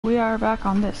We are back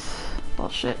on this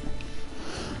bullshit.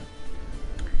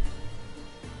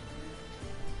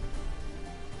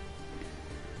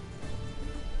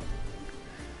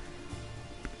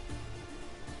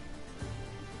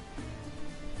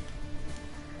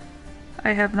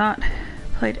 I have not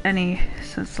played any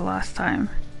since the last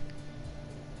time.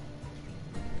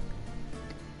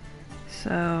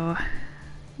 So,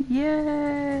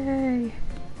 yay!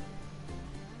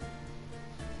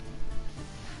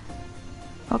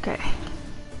 Okay.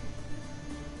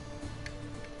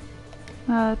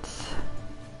 Let's...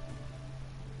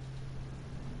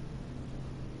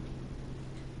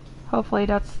 Hopefully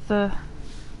that's the...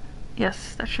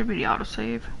 Yes, that should be the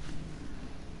autosave.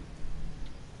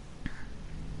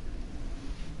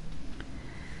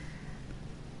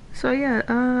 So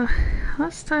yeah,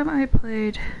 last time I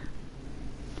played,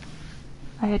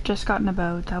 I had just gotten a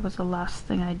boat. That was the last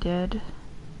thing I did.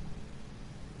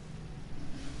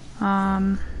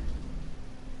 Oh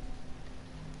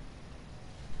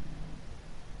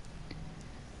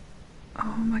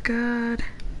my god.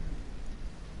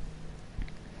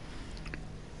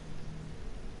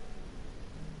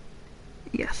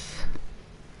 Yes.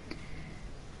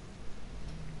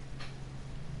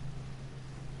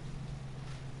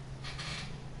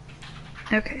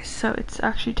 Okay, so it's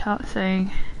actually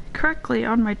saying correctly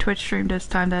on my Twitch stream this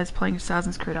time that it's playing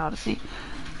Assassin's Creed Odyssey.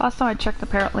 Last time I checked,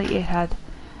 apparently it had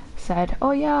said,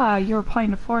 oh yeah, you were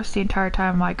playing the Forest the entire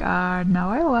time. I'm like, no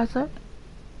I wasn't.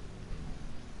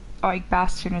 Or like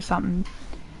Bastion or something.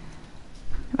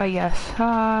 But yes,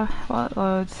 while it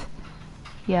loads,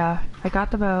 yeah, I got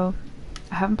the bow.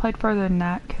 I haven't played further than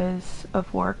that because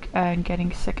of work and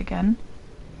getting sick again.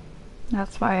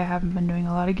 That's why I haven't been doing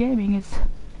a lot of gaming. Is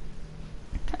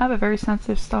I have a very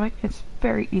sensitive stomach. It's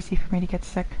very easy for me to get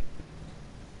sick.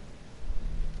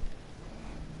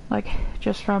 Like,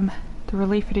 just from the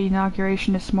relief of the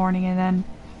inauguration this morning and then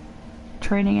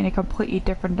training in a completely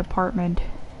different department.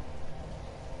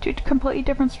 Two completely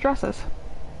different stresses.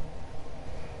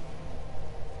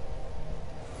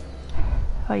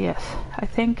 Oh yes, I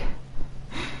think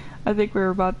we were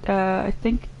about, I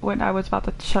think when I was about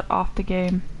to shut off the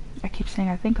game, I keep saying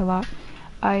I think a lot,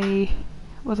 I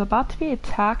was about to be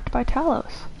attacked by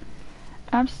Talos.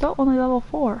 I'm still only level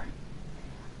 4.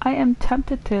 I am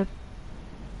tempted to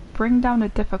bring down the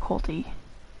difficulty.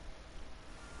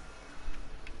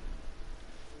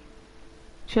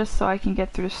 Just so I can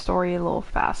get through the story a little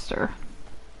faster.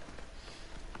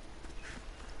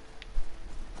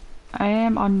 I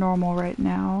am on normal right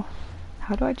now.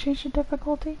 How do I change the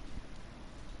difficulty?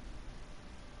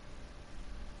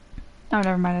 Oh,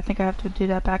 never mind. I think I have to do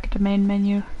that back at the main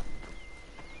menu.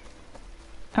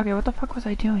 Okay, what the fuck was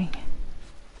I doing?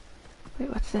 Wait,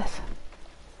 what's this?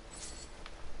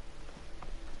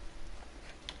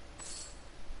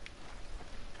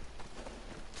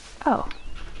 Oh.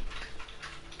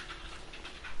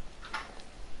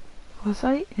 Was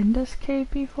I in this cave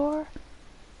before?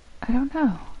 I don't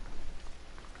know.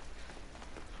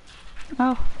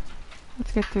 Oh.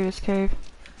 Let's get through this cave.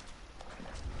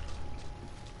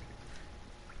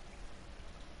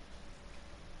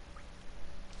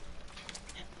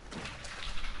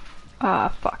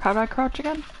 Fuck. How do I crouch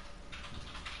again?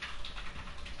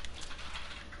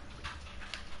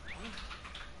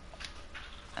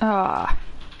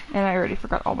 And I already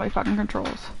forgot all my fucking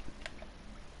controls.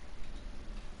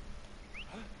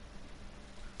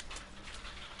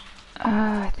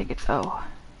 I think it's O.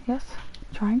 Yes?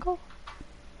 Triangle?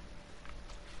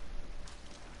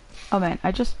 Oh man,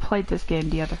 I just played this game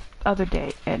the other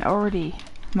day, and already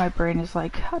my brain is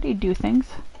like, how do you do things?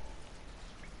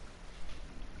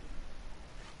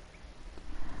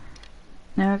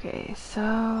 Okay,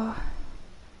 so...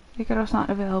 Ikaros not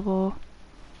available.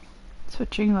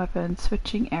 Switching weapons,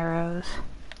 switching arrows.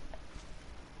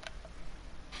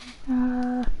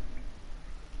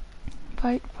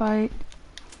 Fight, fight.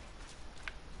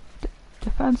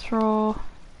 Defense roll.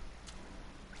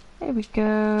 There we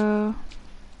go.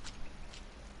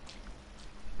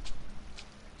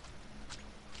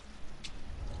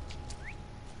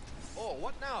 Oh,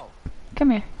 what now? Come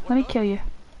here, let me kill you.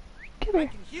 Come here. I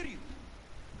can hear you.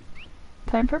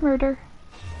 Time for murder.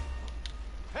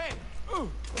 Hey!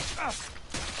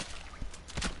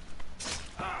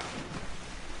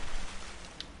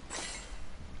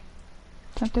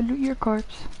 Time to loot your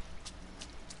corpse.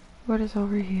 What is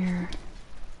over here?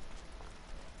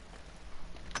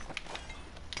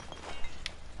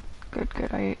 Good,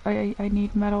 good. I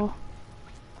need metal.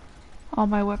 All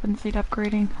my weapons need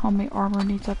upgrading. All my armor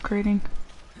needs upgrading.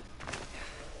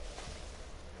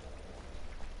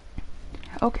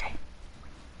 Okay.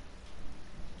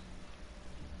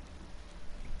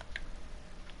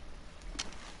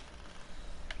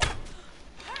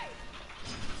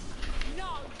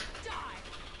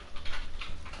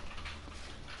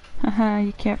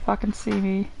 You can't fucking see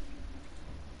me.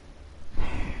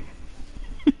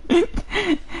 Feel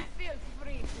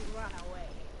free to run away.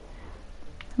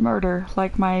 Murder,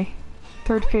 like my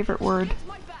third favorite word. Get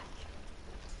my back.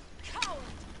 Coward.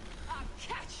 I'll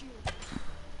catch you.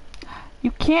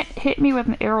 You can't hit me with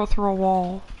an arrow through a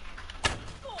wall.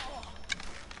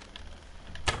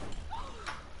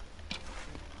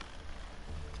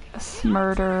 Yes,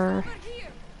 murder. Over here.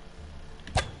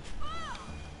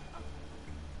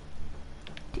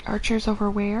 The archer's over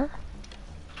where?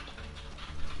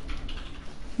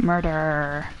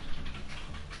 Murder.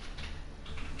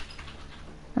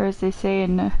 Or as they say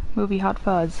in the movie Hot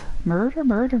Fuzz, murder,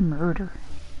 murder, murder.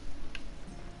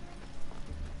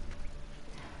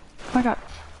 Oh my god.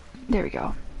 There we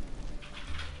go.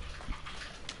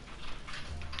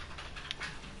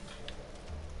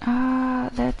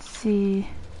 Let's see.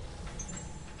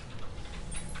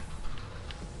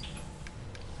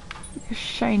 There's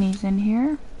shinies in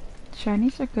here.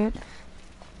 Shinies are good.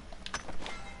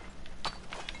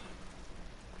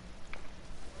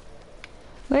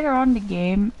 Later on in the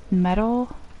game,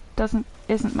 metal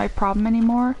isn't my problem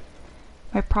anymore.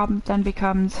 My problem then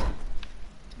becomes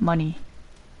money.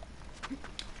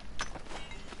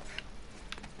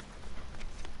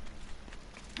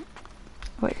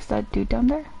 Wait, is that dude down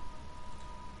there?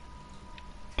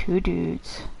 Two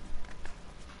dudes.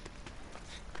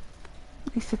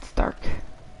 At least it's dark.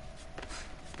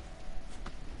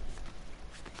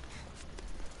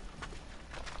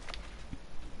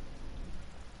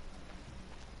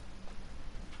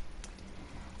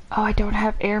 Oh, I don't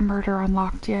have air murder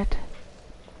unlocked yet.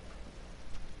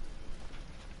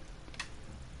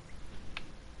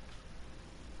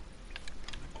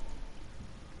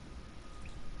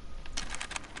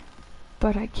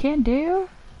 But I can do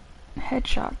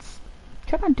headshots.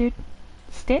 Come on, dude.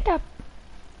 Stand up.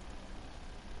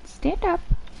 Stand up.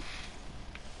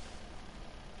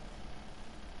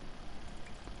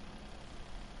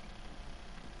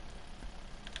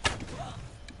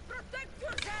 Protect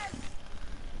yourselves.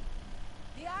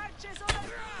 The archers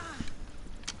over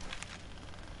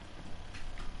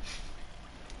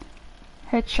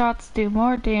there. Headshots do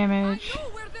more damage. I know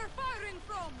where they're firing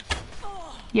from.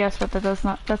 Oh. Yes, but that's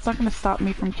not gonna stop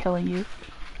me from killing you.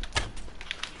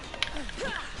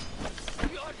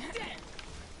 You're dead.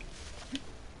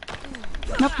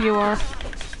 Nope, you are.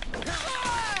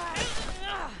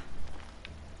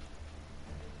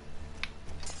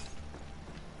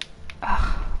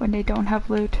 Ugh, when they don't have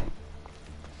loot.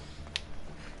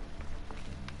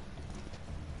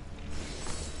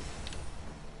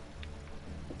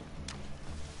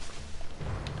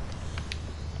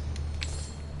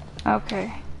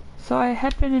 Okay, so I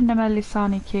had been in the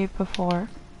Melisani cave before,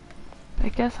 but I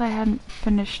guess I hadn't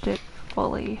finished it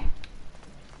fully.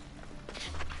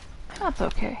 That's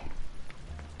okay.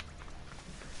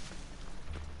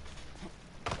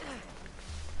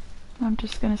 I'm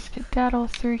just gonna skedaddle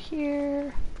through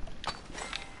here.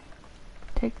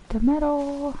 Take the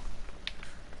metal.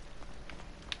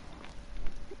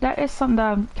 That is something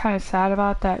that I'm kind of sad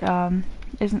about, that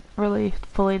isn't really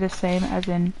fully the same as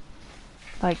in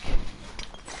like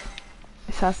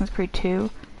Assassin's Creed 2.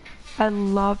 I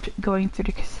loved going through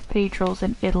the cathedrals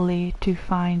in Italy to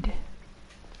find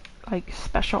like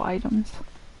special items.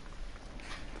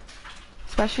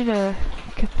 Especially the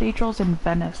cathedrals in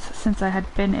Venice. Since I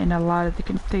had been in a lot of the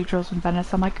cathedrals in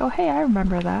Venice, I'm like, oh hey, I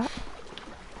remember that.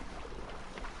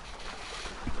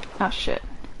 Oh shit.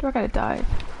 Do I gotta dive?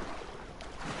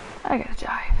 I gotta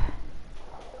dive.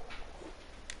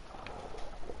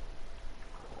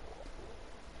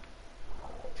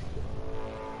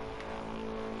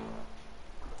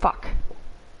 Fuck.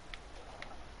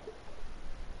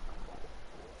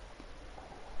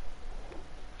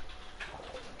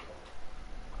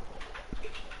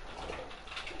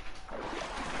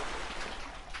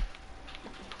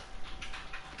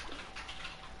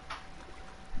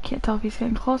 Can't tell if he's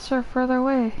getting closer or further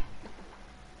away.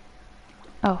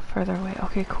 Oh, further away.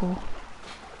 Okay, cool.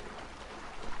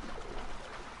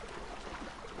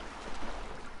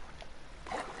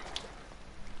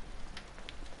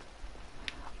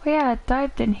 Oh yeah, I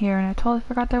dived in here and I totally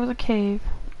forgot there was a cave.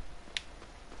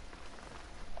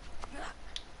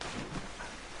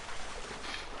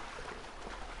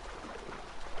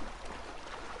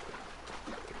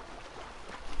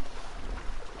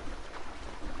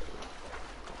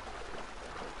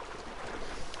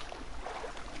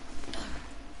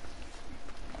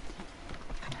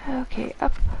 Okay,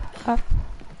 up, up,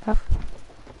 up.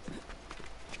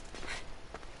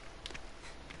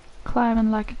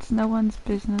 Climbing like it's no one's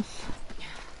business.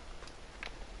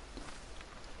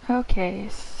 Okay,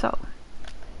 so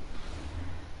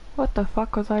What the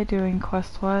fuck was I doing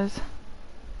quest-wise?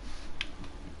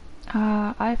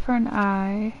 Eye for an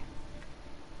eye.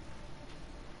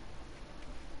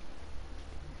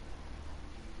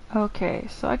 Okay,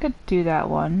 so I could do that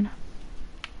one.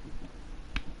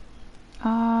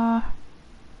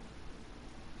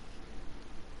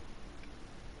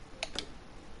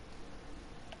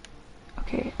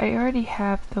 Okay, I already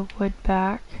have the wood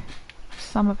back.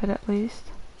 Some of it at least.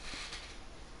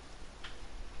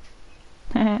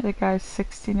 The guy's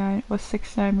 69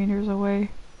 meters away.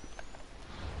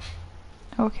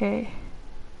 Okay.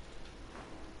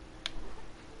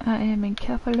 I am in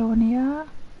Catalonia.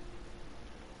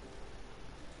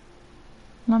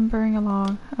 Lumbering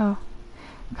along. Oh.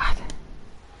 God.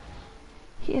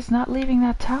 He is not leaving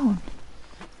that town.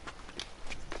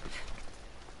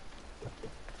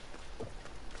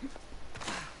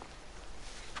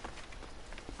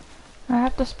 I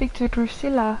have to speak to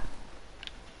Drusilla.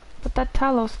 But that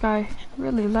Talos guy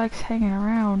really likes hanging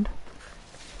around.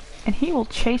 And he will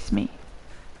chase me.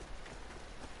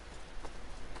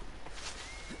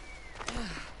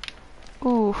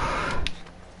 Oof.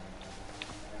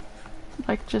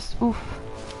 Like just oof.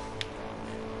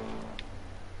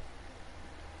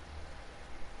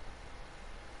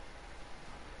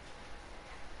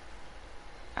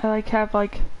 I have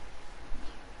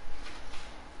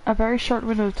a very short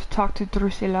window to talk to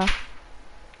Drusilla.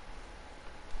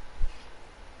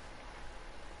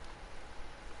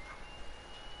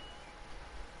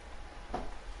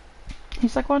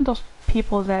 He's like one of those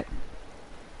people that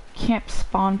camp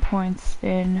spawn points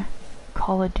in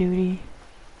Call of Duty.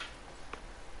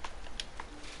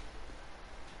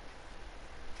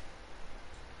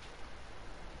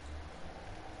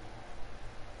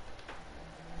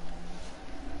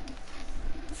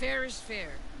 Fair is fair.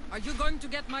 Are you going to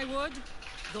get my wood?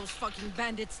 Those fucking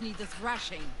bandits need a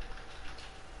thrashing.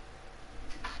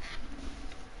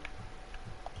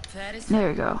 Fair is fair. There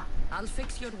we go. I'll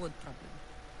fix your wood problem.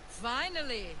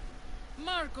 Finally!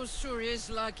 Marcos sure is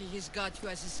lucky he's got you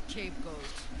as his scapegoat.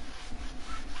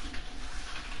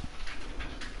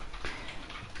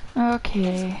 Okay.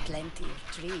 There's plenty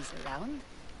of trees around.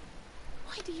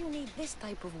 Why do you need this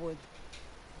type of wood?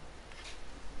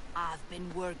 I've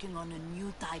been working on a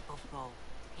new type of bow.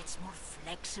 It's more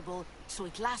flexible, so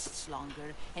it lasts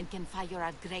longer and can fire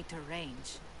at greater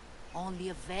range. Only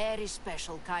a very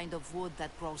special kind of wood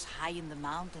that grows high in the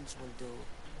mountains will do.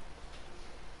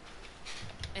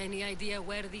 Any idea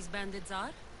where these bandits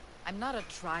are? I'm not a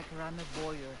tracker, I'm a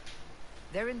voyeur.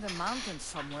 They're in the mountains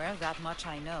somewhere, that much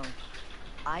I know.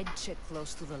 I'd check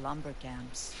close to the lumber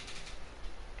camps.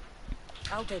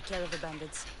 I'll take care of the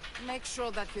bandits. Make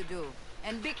sure that you do.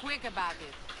 And be quick about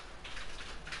it.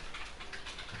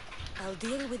 I'll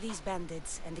deal with these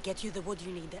bandits and get you the wood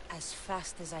you need as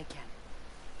fast as I can.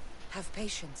 Have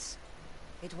patience.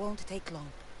 It won't take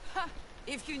long. Ha!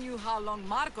 If you knew how long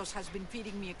Marcos has been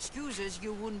feeding me excuses,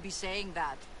 you wouldn't be saying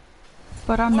that.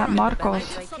 But I'm not The Marcos.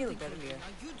 bandits I killed earlier.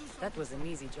 That was an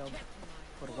easy job.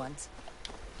 For once.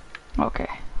 Okay,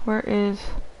 where is...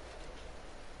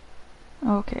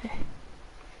 Okay.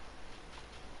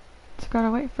 Just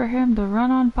gotta wait for him to run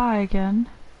on by again.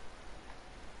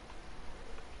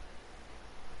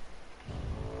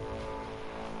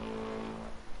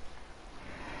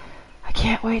 I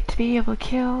can't wait to be able to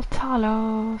kill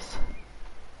Talos.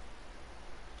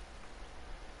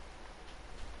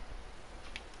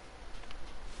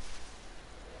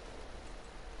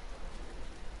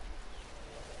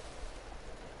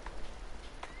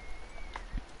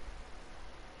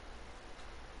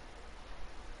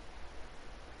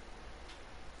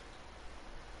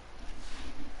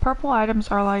 Purple items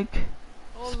are like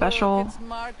special look, it's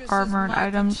Marcus's armored mighty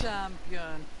items.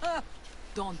 champion. Ha!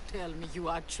 Don't tell me you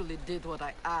actually did what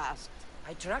I asked.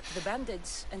 I tracked the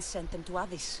bandits and sent them to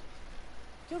Odyssey.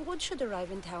 Your wood should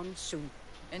arrive in town soon.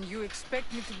 And you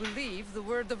expect me to believe the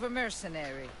word of a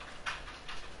mercenary?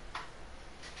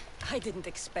 I didn't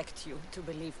expect you to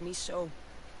believe me, so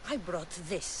I brought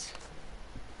this.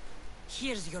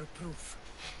 Here's your proof.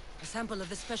 A sample of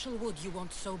the special wood you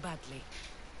want so badly.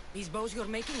 These bows you're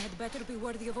making had better be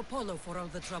worthy of Apollo for all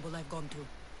the trouble I've gone to.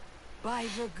 By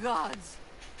the gods!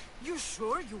 You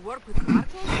sure you work with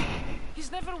Marcos?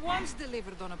 He's never once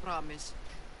delivered on a promise.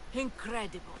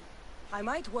 Incredible. I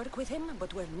might work with him,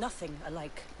 but we're nothing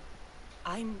alike.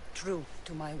 I'm true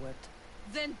to my word.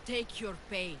 Then take your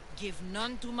pay. Give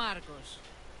none to Marcos.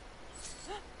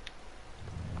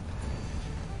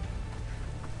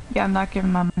 Yeah, I'm not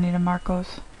giving my money to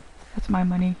Marcos. That's my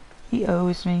money. He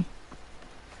owes me.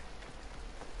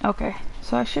 Okay,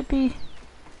 so I should be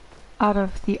out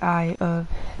of the eye of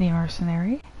the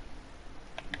mercenary.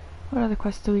 What other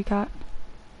quests do we got?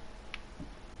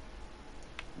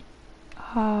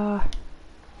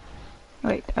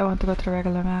 Wait, I want to go to the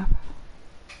regular map.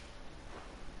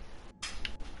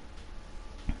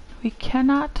 We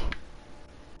cannot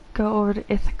go over to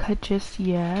Ithaca just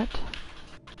yet.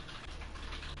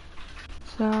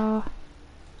 So,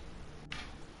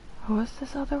 what was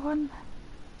this other one?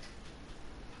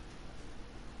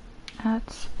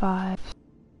 That's 5.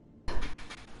 I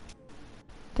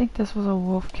think this was a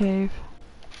wolf cave.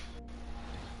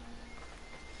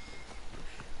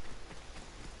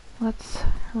 Let's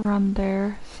run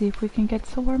there, see if we can get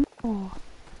somewhere more.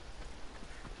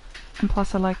 And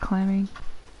plus I like climbing.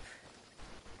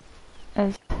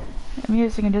 As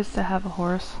amusing it is to have a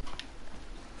horse.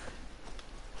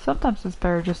 Sometimes it's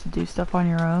better just to do stuff on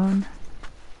your own.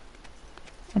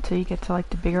 Until you get to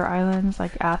like the bigger islands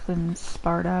like Athens,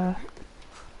 Sparta.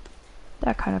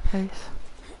 That kind of place.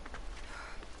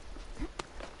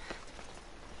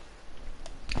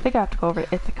 I think I have to go over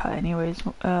to Ithaca anyways,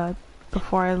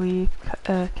 before I leave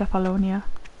Kefalonia.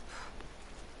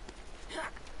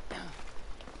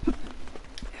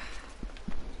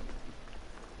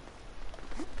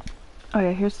 Oh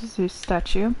yeah, here's the Zeus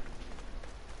statue.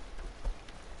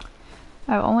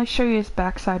 I'll only show you his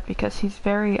backside because he's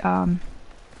very,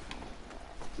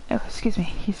 excuse me,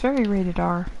 he's very rated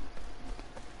R.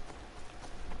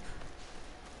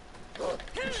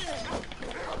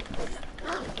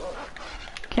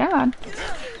 Come on.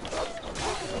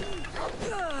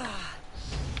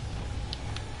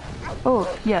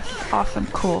 Oh, yes, awesome,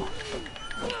 cool.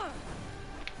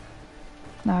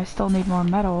 Now I still need more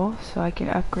metal so I can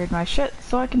upgrade my shit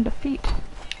so I can defeat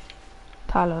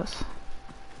Talos.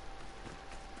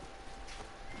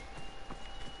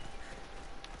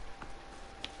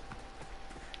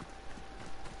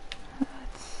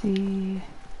 Let's see.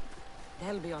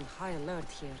 They'll be on high alert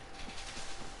here.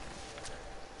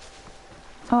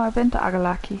 Oh, I've been to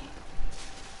Agalaki.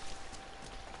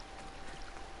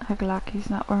 Agalaki's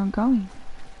not where I'm going.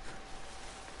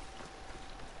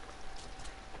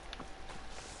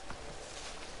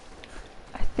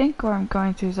 I think where I'm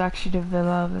going to is actually the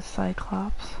Villa of the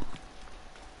Cyclops.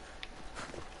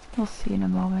 We'll see in a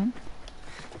moment.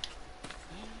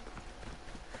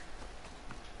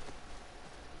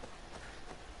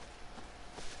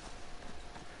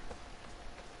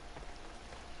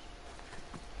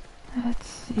 Let's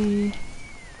see.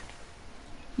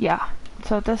 Yeah,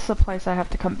 so this is a place I have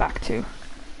to come back to.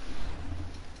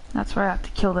 That's where I have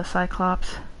to kill the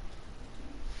Cyclops.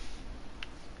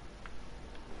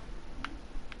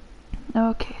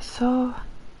 Okay, so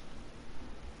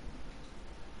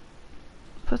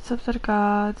footsteps of the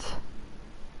gods.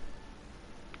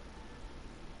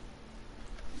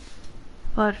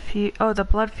 The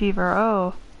blood fever.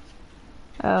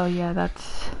 Oh yeah,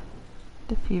 that's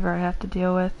the fever I have to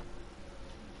deal with.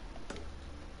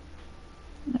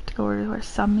 I have to go over to where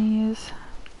Sami is.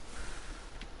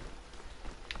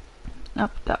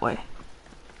 Up that way.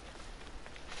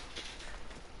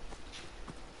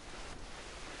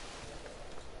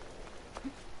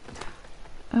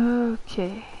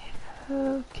 Okay.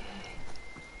 I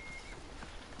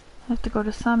have to go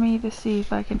to Sami to see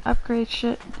if I can upgrade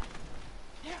shit.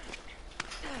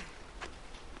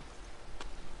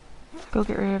 Go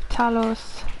get rid of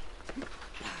Talos.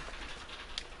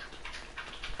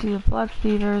 Do the blood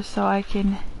fever so I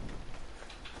can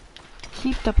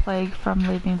keep the plague from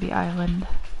leaving the island.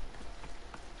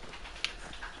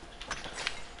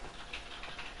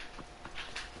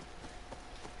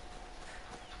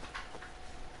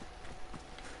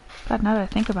 God, now that I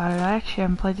think about it, I actually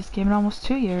haven't played this game in almost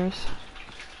 2 years.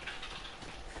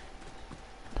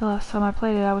 The last time I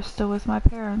played it, I was still with my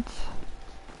parents.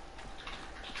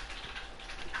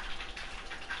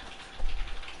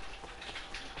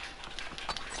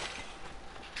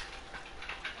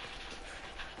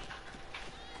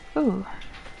 Ooh.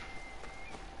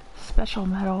 Special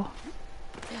metal.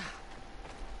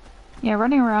 Yeah,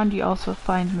 running around you also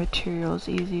find materials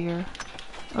easier.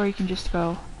 Or you can just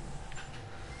go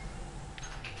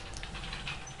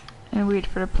and wait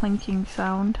for the plinking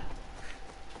sound.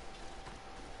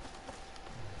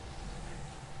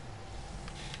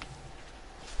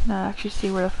 Now actually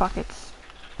see where the fuck it's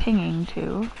pinging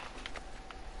to.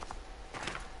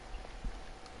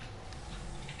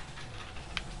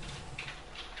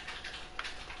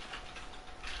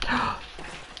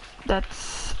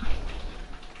 That's...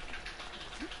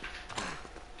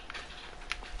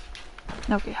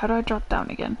 Okay, how do I drop down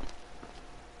again?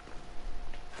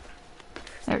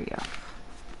 There we go.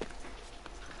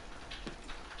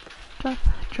 Drop,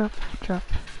 drop, drop.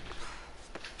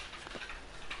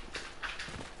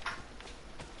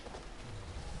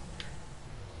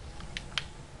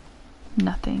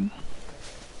 Nothing.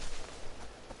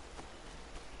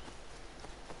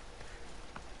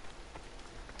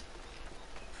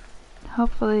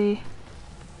 Hopefully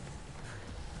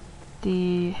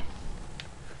the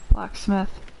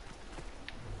blacksmith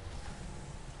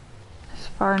is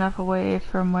far enough away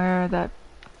from where that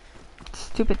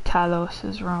stupid Talos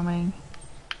is roaming,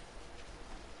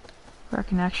 where I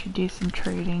can actually do some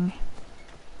trading.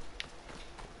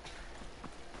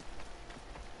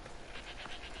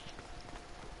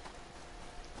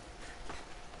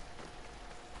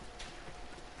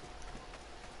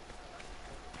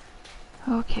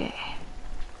 Okay.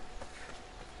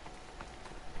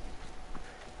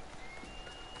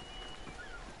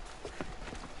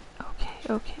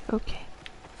 Okay.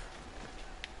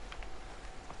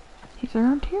 He's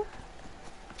around here?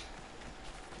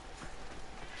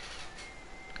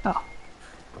 Oh.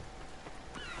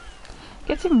 It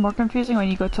gets even more confusing when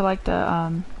you go to like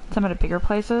the some of the bigger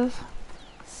places.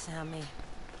 Sammy,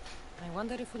 I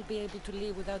wonder if we'll be able to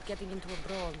leave without getting into a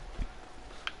brawl.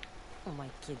 Oh, my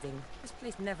kidding. This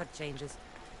place never changes.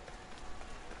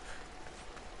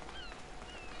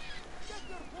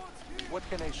 What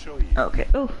can I show you? Okay.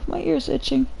 Oh, my ear's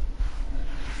itching.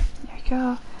 There we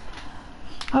go.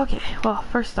 Okay, well,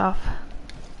 first off,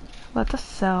 let us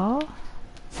sell.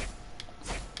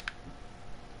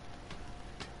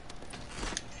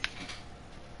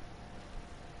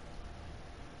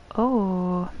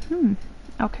 Oh,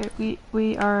 okay,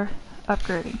 we are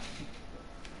upgrading.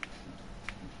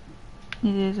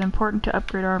 It is important to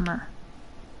upgrade armor.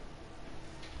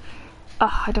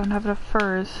 Ah, I don't have enough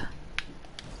furs.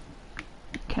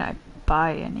 Can I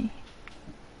buy any?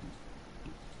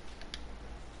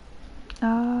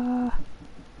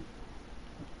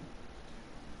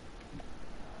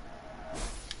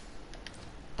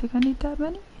 Think I need that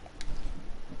many?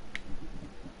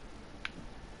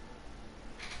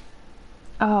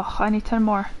 Oh, I need 10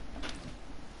 more.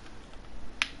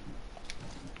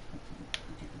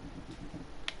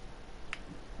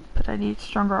 But I need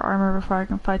stronger armor before I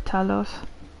can fight Talos.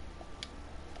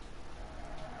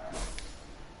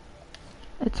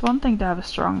 It's one thing to have a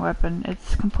strong weapon,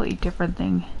 it's a completely different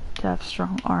thing to have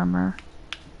strong armor.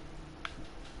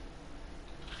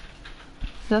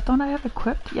 Is that the one I have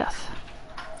equipped? Yes.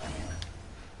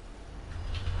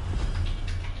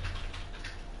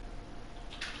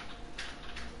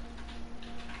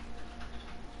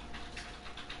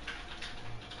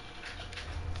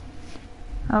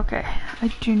 Okay, I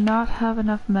do not have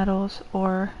enough metals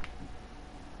or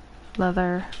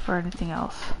leather for anything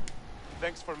else.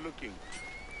 Thanks for looking.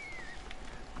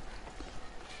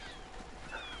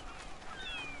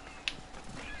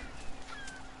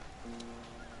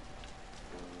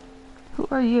 Who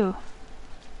are you?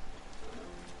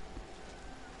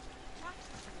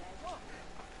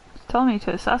 Tell me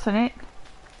to assassinate.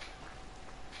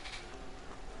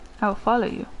 I will follow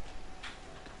you.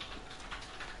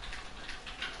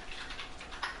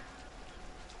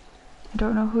 I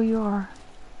don't know who you are.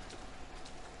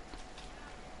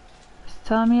 Just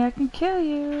tell me I can kill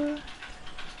you.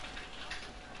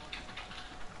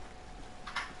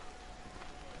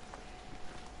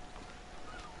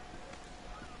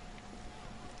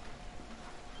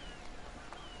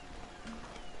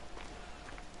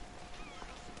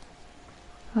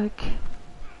 Like,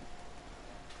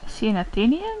 is he an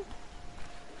Athenian?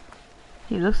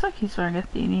 He looks like he's wearing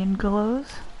Athenian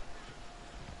clothes.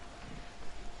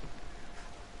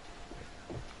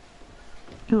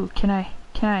 Ooh, can I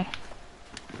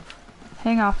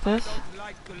hang off this?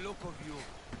 Like the look of you.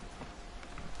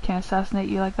 Can I assassinate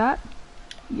you like that?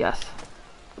 Yes.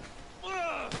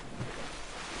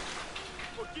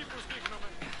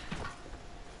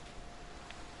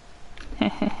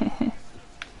 Can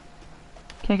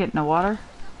I get in the water?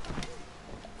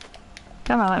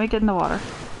 Come on, let me get in the water.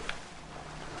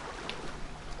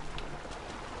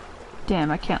 Damn,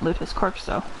 I can't loot his corpse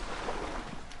though.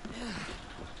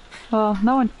 Well,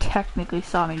 no one technically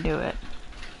saw me do it.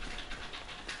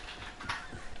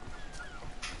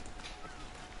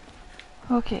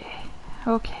 Okay,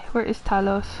 where is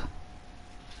Talos?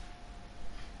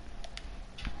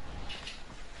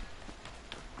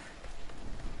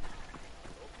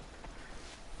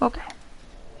 Okay,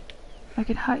 I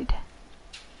can hide.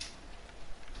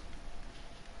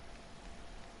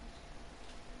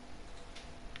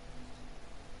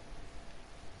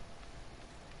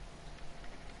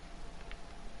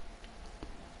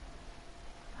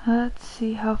 Let's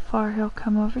see how far he'll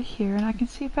come over here, and I can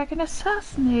see if I can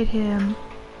assassinate him.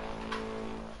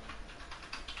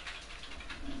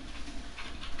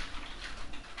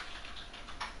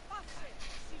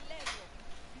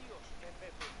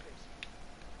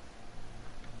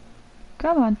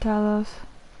 Come on, Talos.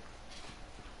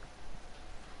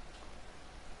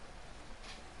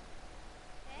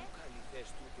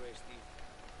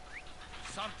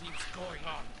 Something's going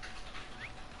on.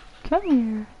 Come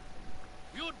here.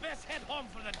 You'd best head home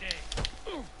for the day.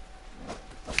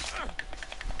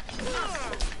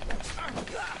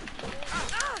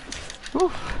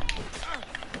 Oof.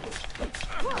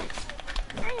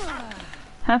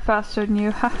 I'm faster than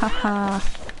you. Ha ha ha.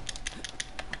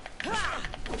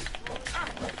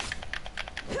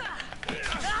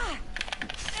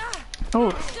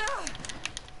 Oh.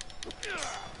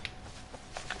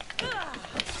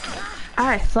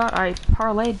 I thought I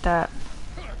parlayed that.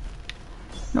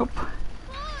 Nope.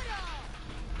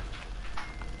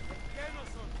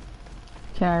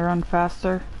 Can I run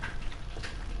faster?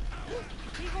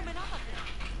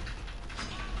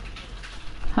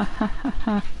 Ha ha ha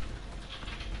ha.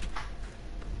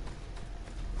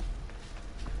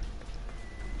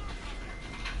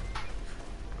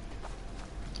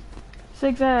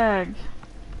 Zigzag!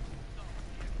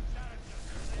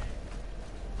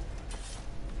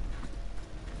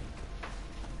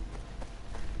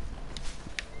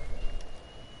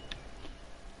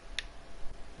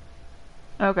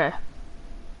 Okay.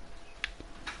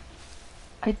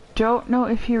 I don't know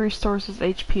if he restores his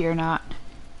HP or not.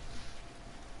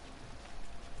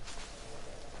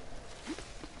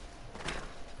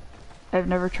 I've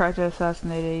never tried to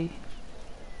assassinate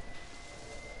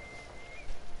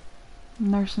a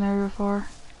mercenary before.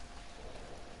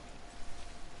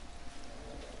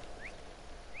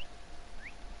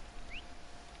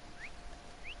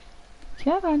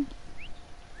 Come on.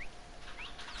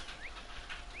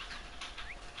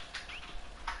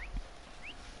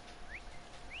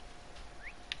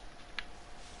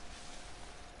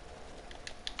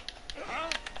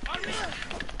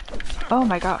 Oh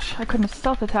my gosh, I couldn't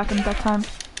stealth attack him that time.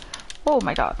 Oh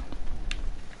my god.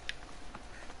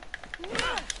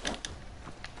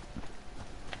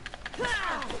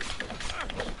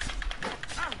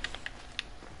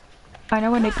 I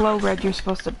know when they glow red you're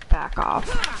supposed to back off.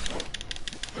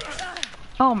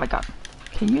 Oh my god.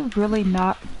 Can you really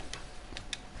not?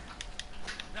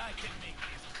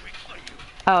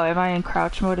 Oh, am I in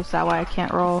crouch mode? Is that why I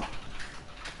can't roll?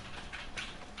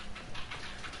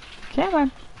 Come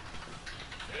on.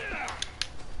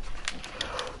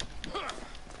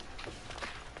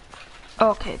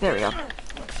 Okay, there we go.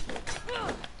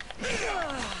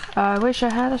 I wish I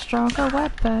had a stronger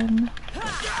weapon.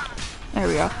 There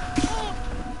we go.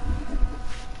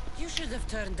 You should have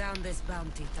turned down this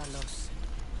bounty, Talos.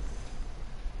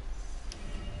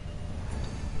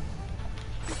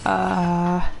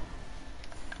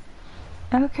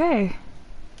 Okay.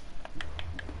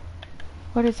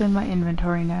 What is in my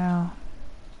inventory now?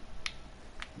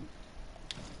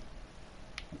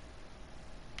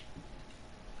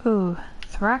 Ooh,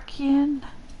 Thracian,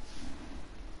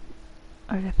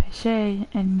 Artipice,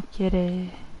 and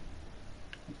Gide.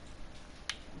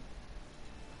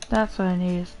 That's what I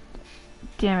need, is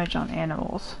damage on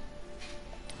animals.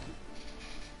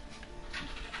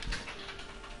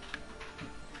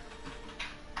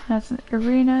 That's an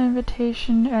arena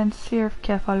invitation and Sphere of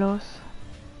Kephalos.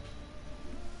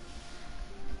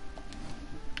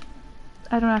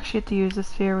 I don't actually get to use the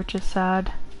sphere, which is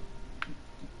sad.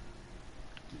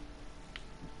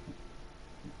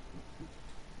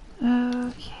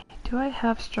 Okay, do I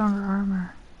have stronger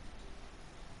armor?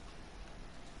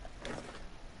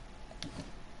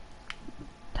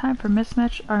 Time for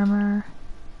mismatched armor.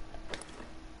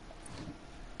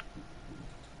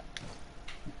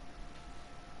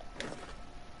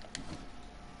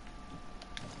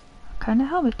 What kind of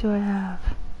helmet do I have?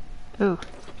 Ooh.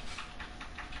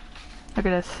 Look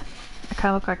at this. I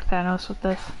kind of look like Thanos with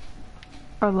this.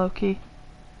 Or Loki.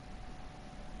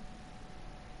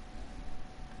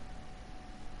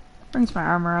 Brings my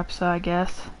armor up, so I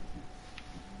guess.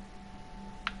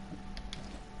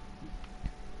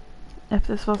 If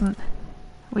this wasn't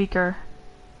weaker,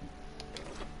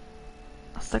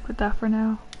 I'll stick with that for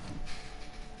now.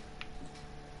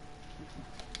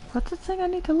 What's the thing I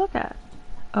need to look at?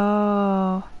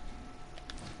 Oh.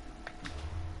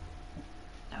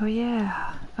 Oh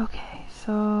yeah. Okay,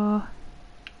 so...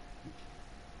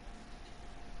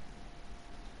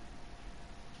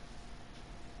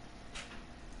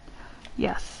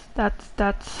 Yes,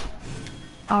 that's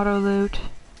auto loot.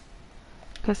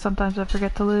 Because sometimes I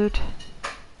forget to loot.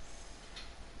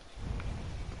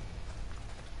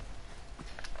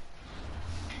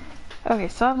 Okay,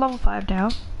 so I'm level 5 now,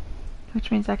 which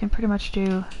means I can pretty much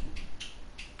do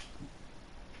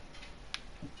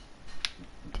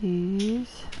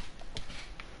these.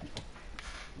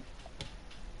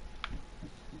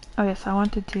 Oh yes, I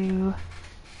want to do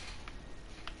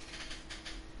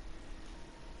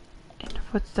In the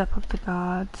Footstep of the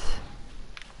Gods.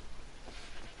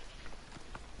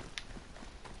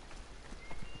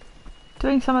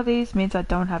 Doing some of these means I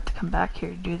don't have to come back here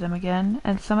to do them again,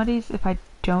 and some of these, if I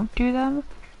don't do them,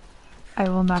 I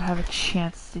will not have a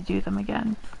chance to do them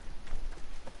again.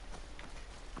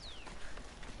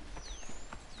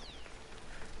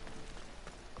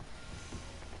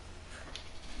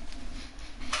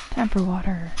 Time for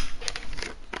water.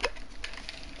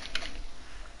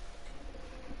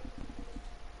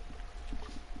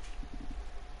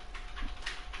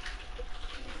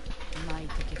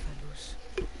 Mighty Kephalus,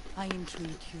 I entreat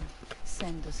you,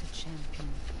 send us a champion,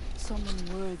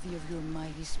 someone worthy of your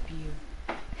mighty spear.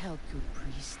 Help your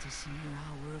priestess in her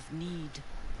hour of need.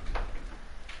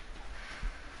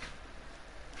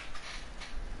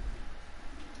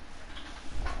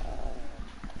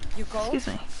 You called?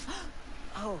 Excuse me.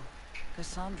 Oh,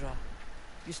 Cassandra,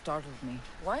 you startled me.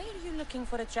 Why are you looking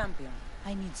for a champion?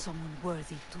 I need someone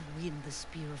worthy to win the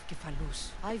Spear of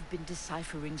Kephalus. I've been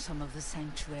deciphering some of the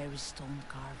sanctuary's stone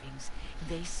carvings.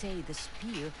 They say the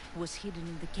spear was hidden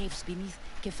in the caves beneath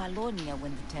Kefalonia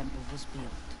when the temple was built.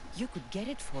 You could get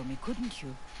it for me, couldn't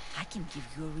you? I can give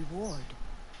you a reward.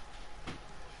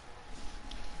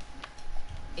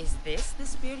 Is this the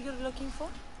spear you're looking for?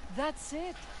 That's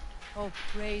it. Oh,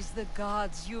 praise the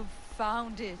gods, you've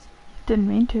found it. Didn't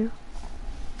mean to.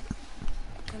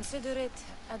 Consider it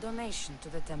a donation to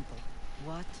the temple.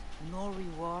 What? No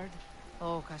reward?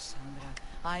 Oh, Cassandra,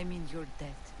 I'm in your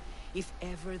debt. If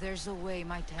ever there's a way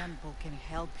my temple can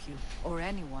help you, or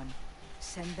anyone,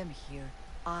 send them here.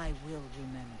 I will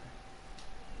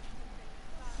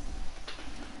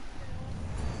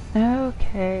remember.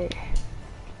 Okay.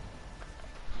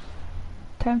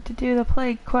 Time to do the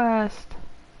plague quest.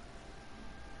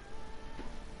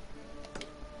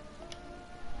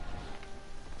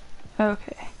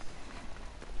 Okay.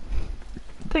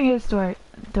 Thing is, do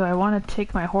I want to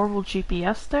take my horrible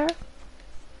GPS there?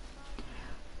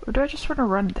 Or do I just want to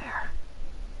run there?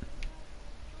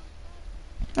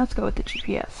 Let's go with the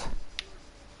GPS.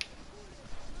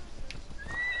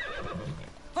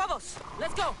 Vamos!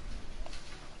 Let's go!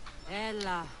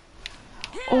 Ella.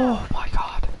 Oh my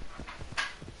god.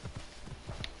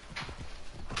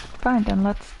 Fine, then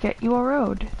let's get you a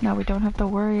road. Now we don't have to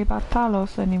worry about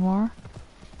Talos anymore.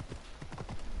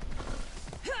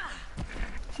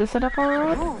 Is this enough for a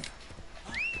road?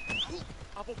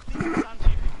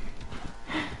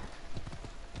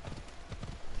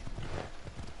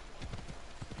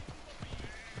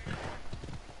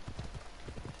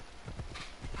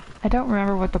 I don't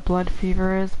remember what the blood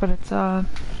fever is, but it's I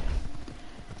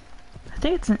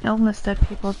think it's an illness that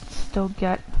people still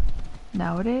get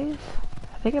nowadays.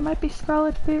 I think it might be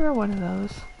scarlet fever, one of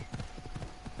those.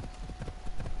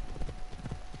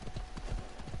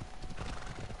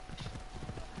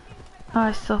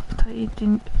 I still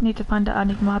need to find the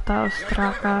Enigmata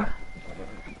Ostraka.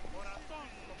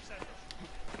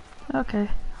 Okay,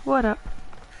 what up?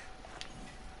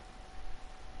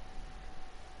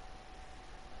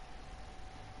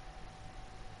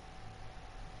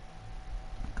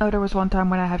 Oh, there was one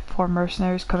time when I had 4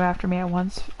 mercenaries come after me at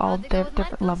once, all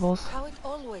different levels. How it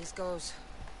always goes.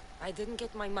 I didn't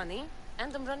get my money,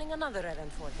 and I'm running another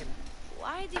errand for him.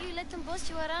 Why do you let them boss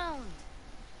you around?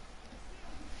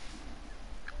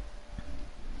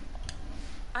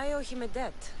 I owe him a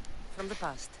debt from the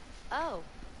past. Oh,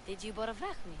 did you borrow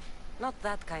me? Not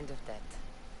that kind of debt.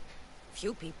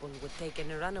 Few people would take in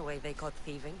a runaway they caught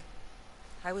thieving.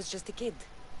 I was just a kid.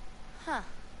 Huh.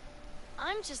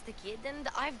 I'm just a kid and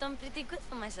I've done pretty good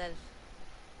for myself.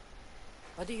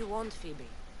 What do you want, Phoebe?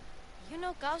 You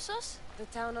know Kausos? The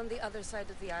town on the other side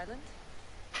of the island?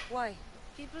 Why?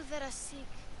 People that are sick.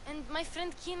 And my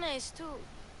friend Kina is too.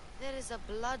 There is a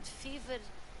blood fever.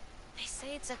 They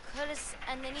say it's a curse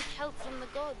and they need help from the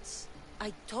gods.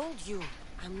 I told you,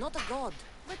 I'm not a god.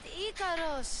 But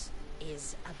Ikaros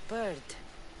Is a bird.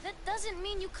 that doesn't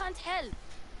mean you can't help.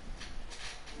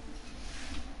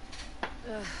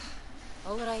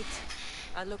 All right,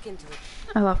 I'll look into it.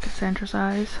 I love Cassandra's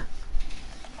eyes.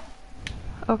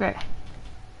 Okay.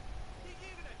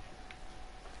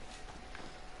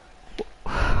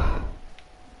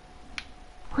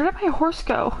 Where did my horse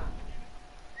go?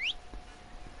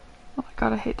 Oh my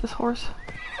god, I hate this horse.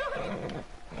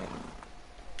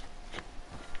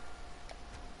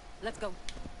 Let's go.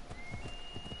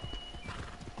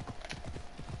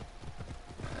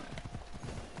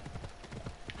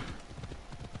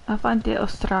 I'll find the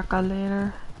Ostraka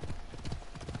later.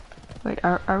 Wait,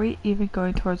 are we even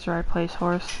going towards the right place,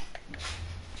 horse?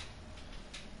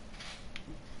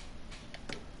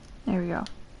 There we go.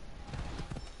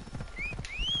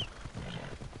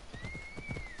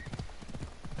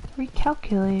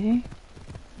 Recalculating.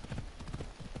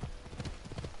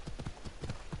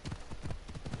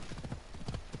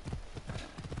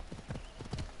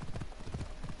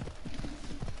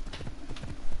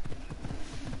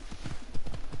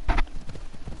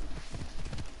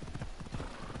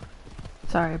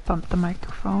 Sorry, I bumped the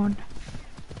microphone.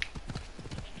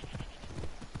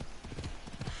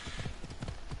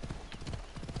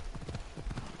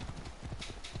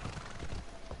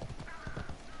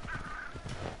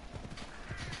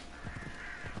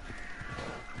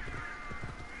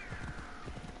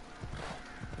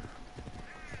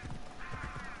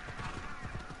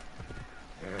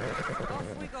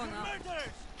 Off we go now.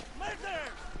 Murders! Murders!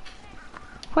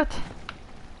 What?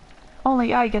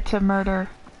 Only I get to murder.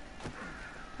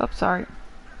 Oh, sorry.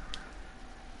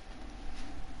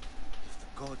 If the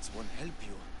gods won't help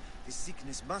you, this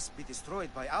sickness must be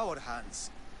destroyed by our hands.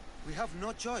 We have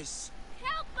no choice.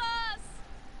 Help us!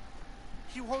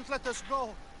 He won't let us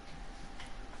go.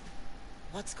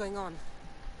 What's going on?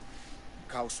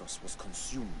 Kausos was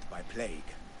consumed by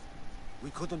plague. We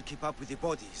couldn't keep up with the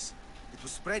bodies. It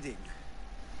was spreading.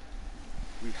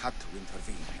 We had to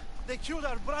intervene. They killed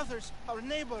our brothers, our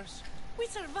neighbors. We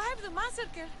survived the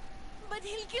massacre, but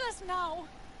he'll kill us now.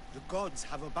 The gods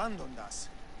have abandoned us.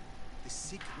 The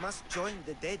sick must join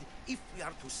the dead if we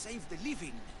are to save the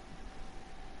living.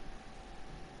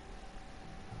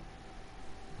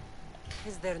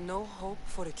 Is there no hope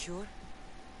for a cure?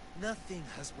 Nothing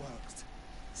has worked.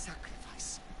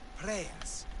 Sacrifice,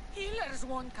 prayers. Healers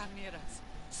won't come near us.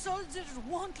 Soldiers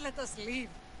won't let us leave.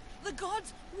 The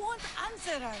gods won't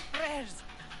answer our prayers.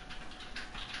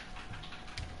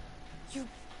 You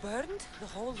burned the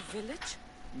whole village?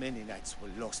 Many nights were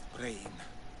lost praying.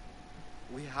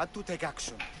 We had to take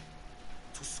action.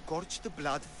 To scorch the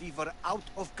blood fever out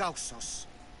of Kausos.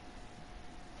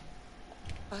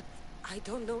 But I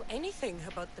don't know anything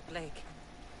about the plague.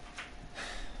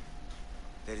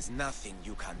 There is nothing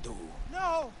you can do.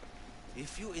 No!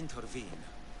 If you intervene,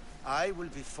 I will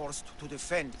be forced to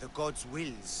defend the gods'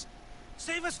 wills.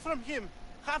 Save us from him!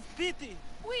 Have pity!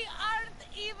 We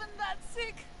aren't even that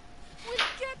sick. We'll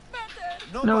get better.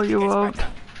 No, Nobody you gets won't.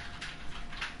 better.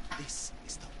 This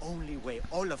is the only way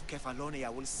all of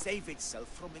Kefalonia will save itself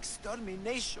from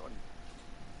extermination.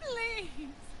 Please.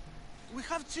 We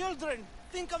have children!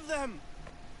 Think of them!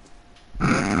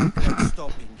 Not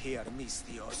stopping here,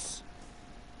 Mistios.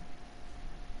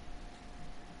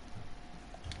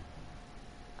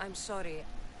 I'm sorry.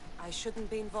 I shouldn't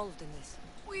be involved in this.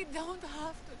 We don't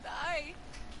have to die.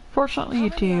 Fortunately, How you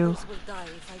many do. others will die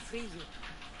if I free you?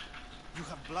 You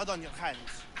have blood on your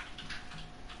hands.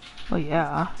 Well,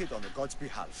 yeah. Acted on the gods'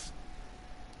 behalf.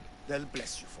 They'll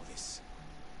bless you for this.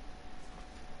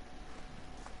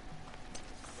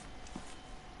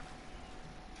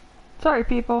 Sorry,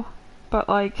 people. But,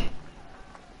 like...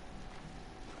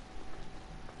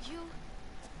 You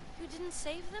didn't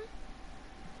save them?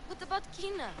 What about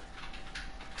Kina?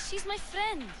 She's my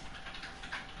friend.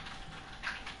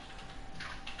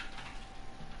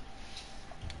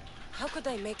 How could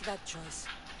I make that choice?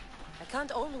 I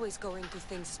can't always go into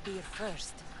things spear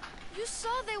first. You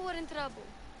saw they were in trouble.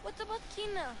 What about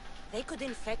Kina? They could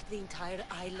infect the entire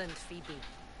island, Phoebe.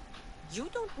 You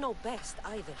don't know best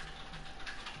either.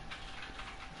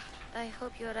 I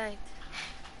hope you're right.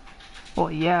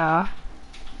 Well, yeah.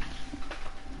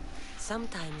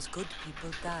 Sometimes good people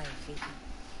die, Phoebe.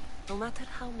 No matter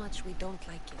how much we don't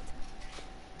like it.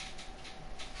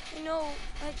 You know,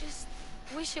 I just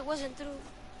wish it wasn't true.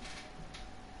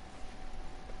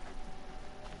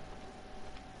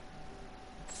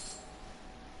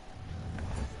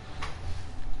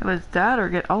 It was that or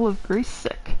get all of Greece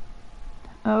sick.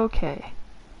 Okay.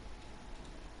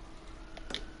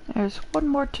 There's one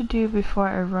more to do before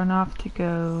I run off to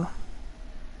go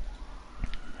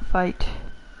fight.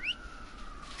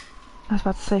 I was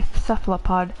about to say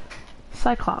cephalopod.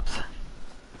 Cyclops.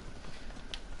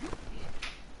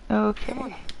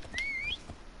 Okay.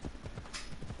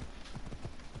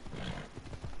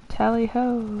 Tally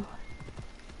ho.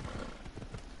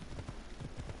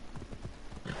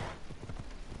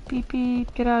 Beep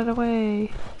beep, get out of the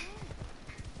way.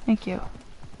 Thank you.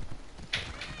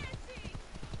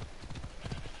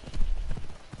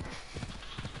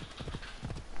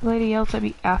 The lady yells at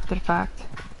me after the fact.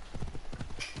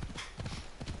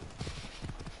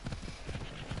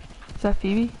 Is that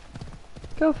Phoebe?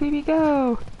 Go Phoebe,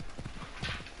 go!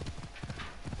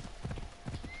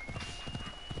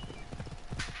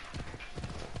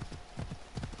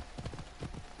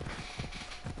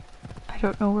 I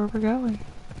don't know where we're going.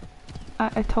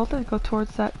 I told her to go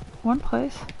towards that one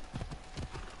place.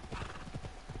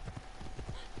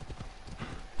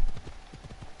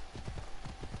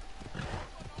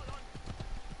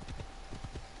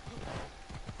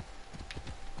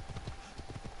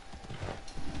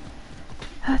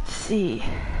 Let's see.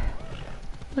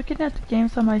 Looking at the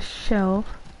games on my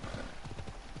shelf,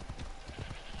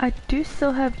 I do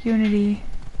still have Unity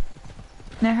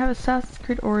And I have Assassin's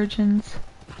Creed Origins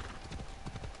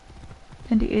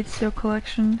and the Ezio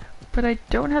collection, but I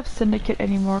don't have Syndicate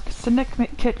anymore because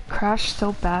Syndicate crashed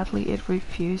so badly it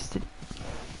refused to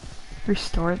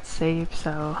restore its save,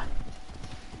 so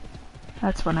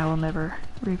that's one I will never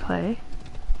replay.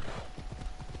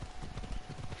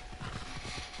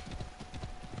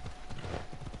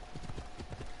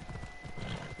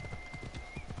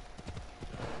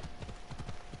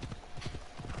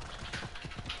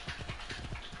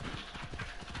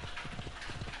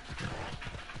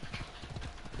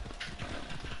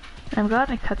 I'm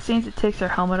glad in cutscenes it takes her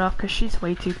helmet off because she's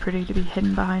way too pretty to be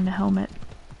hidden behind the helmet.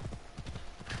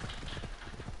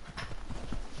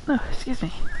 Oh, excuse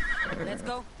me. Let's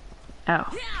go.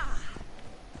 Oh.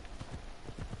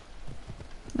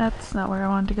 That's not where I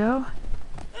wanted to go.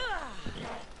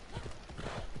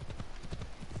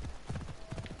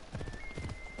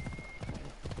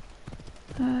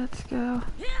 Let's go.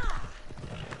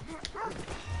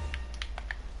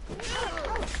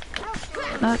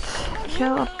 Let's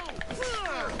kill.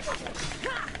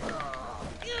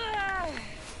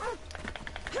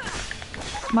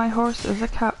 My horse is a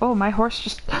cow. Oh, my horse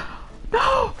just.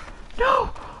 No!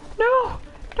 No! No!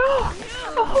 No!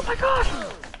 Oh my god!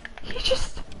 He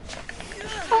just.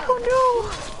 Oh no!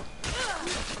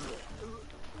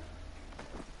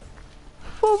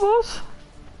 Phobos!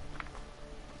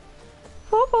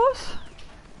 Phobos!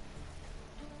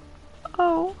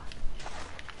 Oh.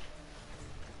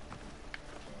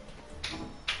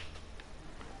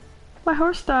 My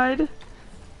horse died.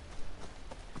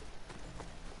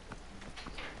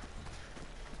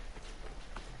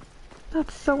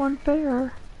 That's so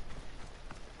unfair.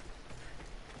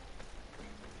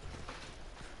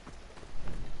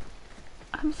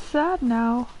 I'm sad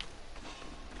now.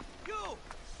 You!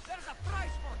 There's a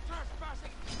price for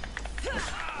trespassing!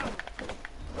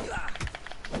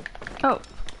 Oh.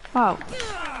 Wow.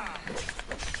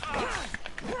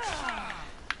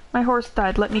 My horse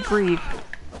died. Let me grieve.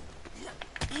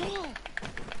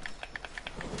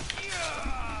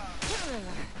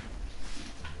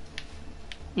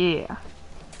 Yeah.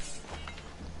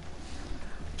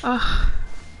 Ugh.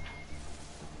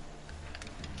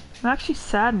 I'm actually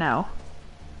sad now.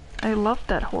 I loved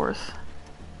that horse.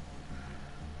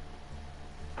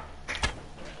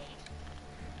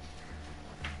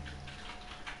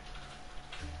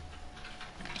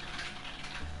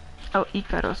 Oh,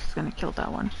 Ikaros is gonna kill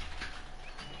that one.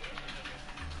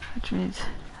 Which means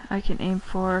I can aim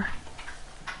for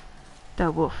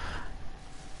the wolf.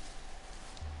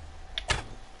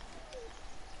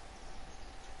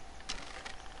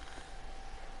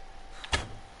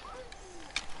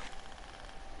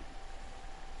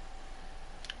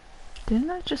 Didn't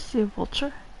I just see a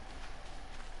vulture?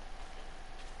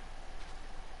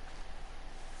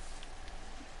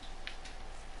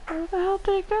 Where the hell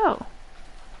did it go?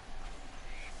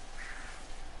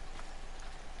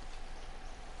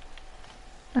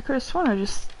 I could have sworn I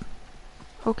just...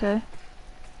 Okay.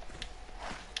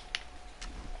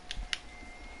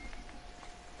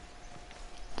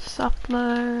 Soft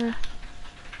letter.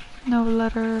 No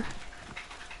letter.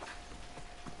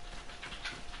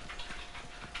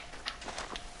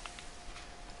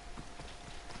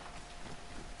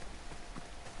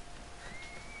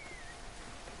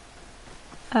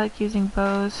 I like using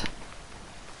bows.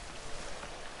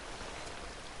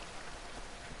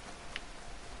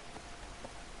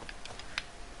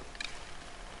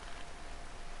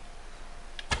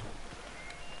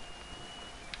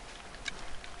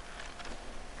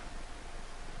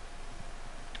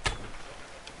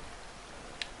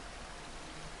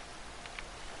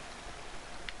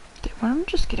 Did one of them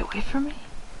just get away from me?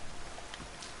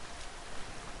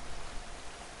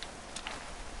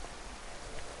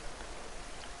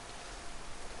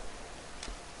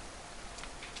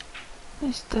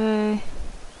 Nice day. I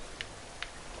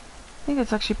think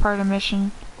it's actually part of the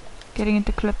mission. Getting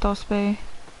into Kleptos Bay.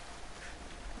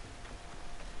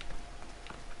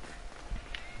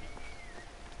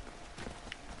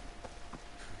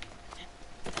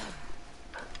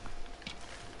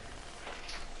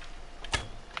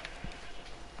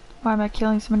 Why am I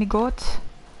killing so many goats?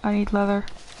 I need leather.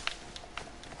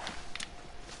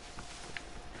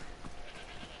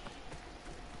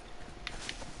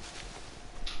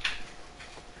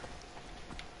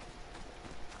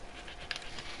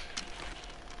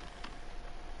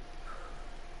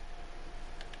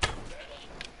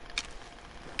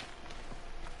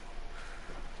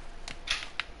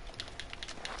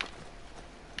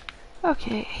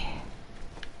 Okay.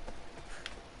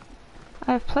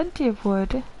 I have plenty of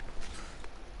wood.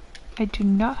 I do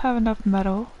not have enough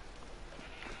metal.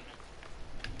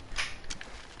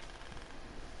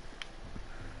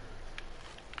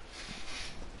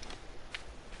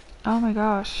 Oh my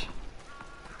gosh.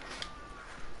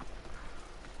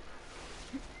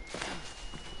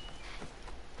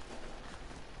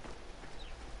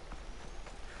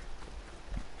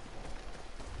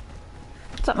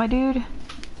 What's up, my dude?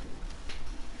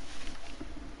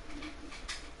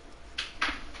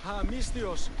 Ah,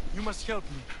 Mistios, you must help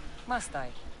me. Must I?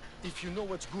 If you know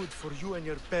what's good for you and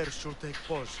your pair should take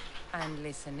pause. I'm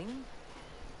listening.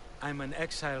 I'm an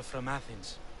exile from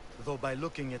Athens. Though by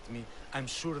looking at me, I'm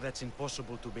sure that's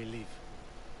impossible to believe.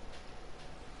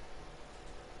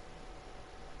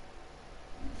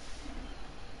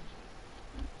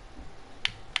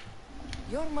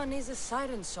 Your money's a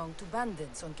siren song to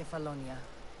bandits on Kefalonia.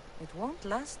 It won't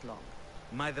last long.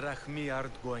 My drachmi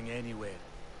aren't going anywhere.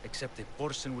 Except a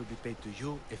portion will be paid to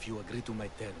you if you agree to my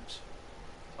terms.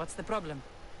 What's the problem?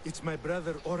 It's my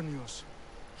brother Ornios.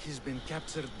 He's been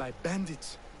captured by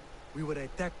bandits. We were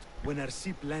attacked when our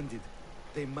ship landed.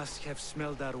 They must have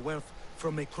smelled our wealth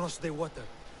from across the water.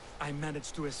 I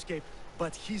managed to escape,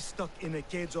 but he's stuck in a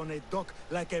cage on a dock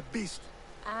like a beast.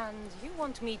 And you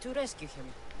want me to rescue him?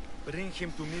 Bring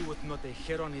him to me with not a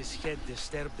hair on his head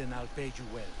disturbed and I'll pay you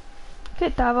well. Okay,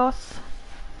 Davos.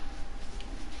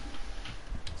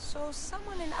 So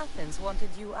someone in Athens wanted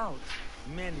you out.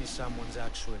 Many someones,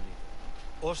 actually.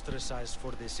 Ostracized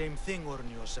for the same thing,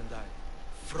 Ornios and I.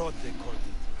 Fraud, they called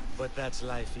it. But that's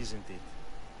life, isn't it?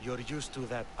 You're used to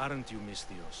that, aren't you,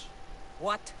 Mistios?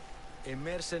 What? A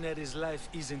mercenary's life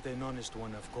isn't an honest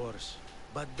one, of course.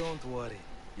 But don't worry.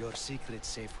 Your secret's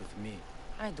safe with me.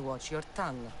 I'd watch your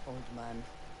tongue, old man.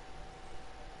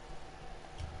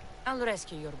 I'll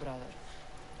rescue your brother.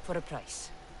 For a price.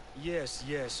 Yes,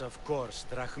 yes, of course.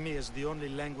 Drachmi is the only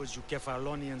language you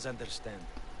Kefalonians understand.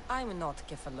 I'm not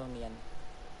Kefalonian.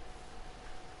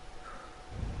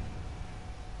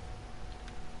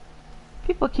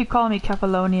 People keep calling me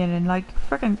Kefalonian and like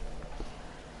frickin'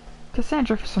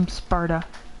 Cassandra from Sparta.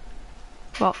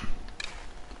 Well,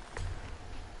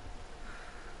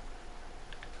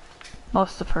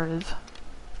 most of her is.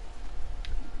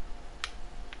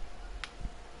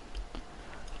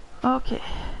 Okay.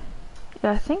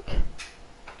 Yeah, I think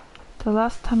the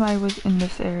last time I was in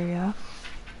this area,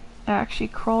 I actually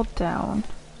crawled down.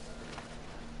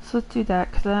 So let's do that,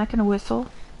 because then I can whistle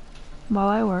while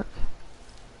I work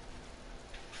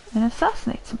and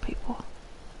assassinate some people.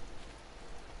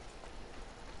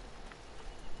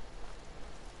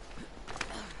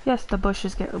 Yes, the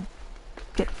bushes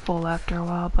get full after a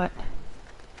while, but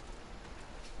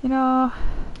you know,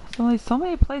 there's only so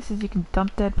many places you can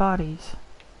dump dead bodies.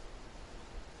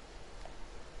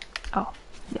 Oh,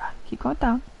 yeah, keep going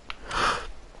down.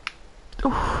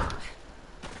 Oof.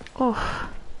 Oof.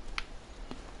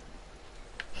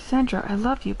 Sandra, I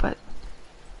love you, but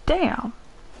damn.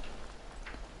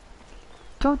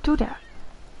 Don't do that.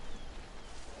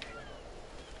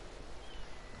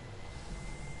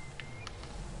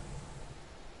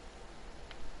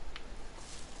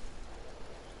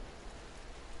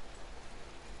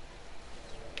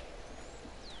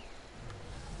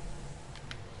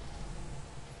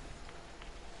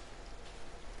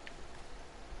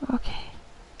 Okay.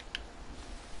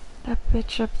 That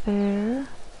bitch up there.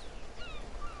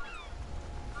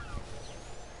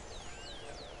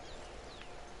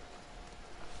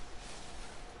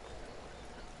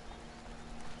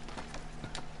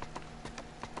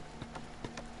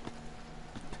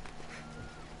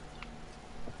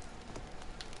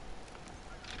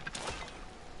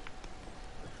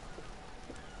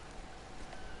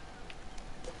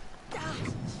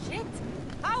 Shit!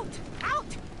 Out! Out!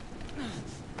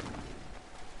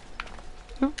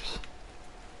 Oops.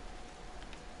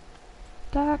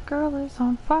 That girl is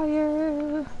on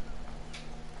fire.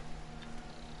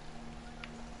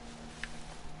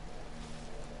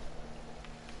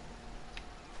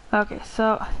 Okay,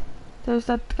 so there's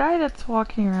that guy that's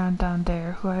walking around down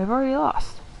there who I've already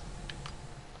lost.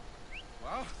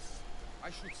 Well, I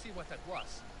should see what that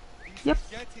was. This Yep. is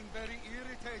getting very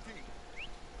irritating.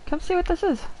 Come see what this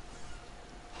is.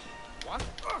 What?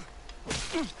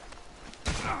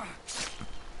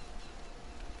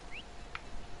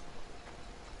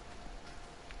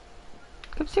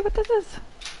 Come see what this is.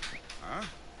 Huh?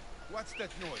 What's that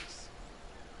noise?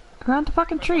 Around the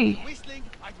fucking tree. Whistling,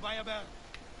 I'd buy a bell.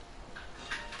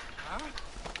 Huh?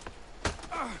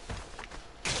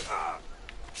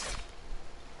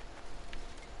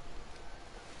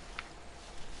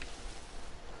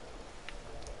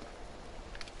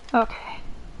 Okay.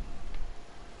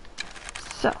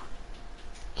 So,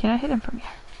 can I hit him from here?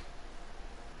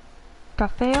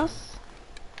 Cafeos?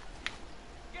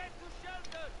 Get to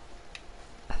shelter!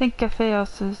 I think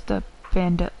Cafeos is the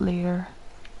bandit leader.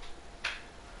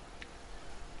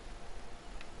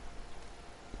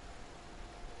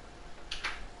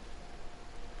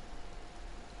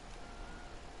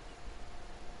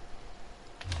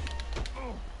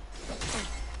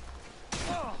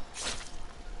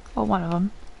 Well, one of them.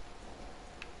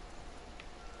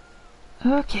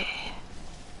 Okay.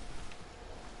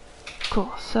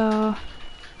 Cool, so...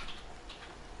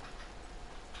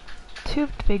 two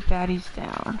of the big baddies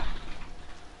down.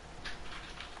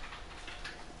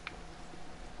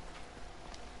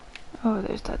 Oh,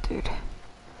 there's that dude.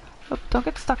 Oh, don't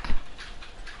get stuck.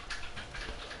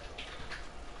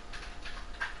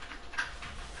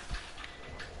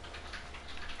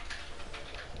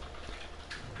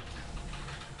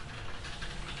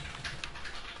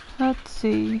 Let's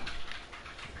see.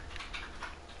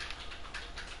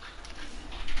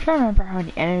 I'm trying to remember how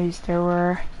many enemies there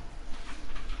were.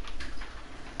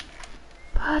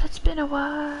 But it's been a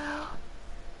while.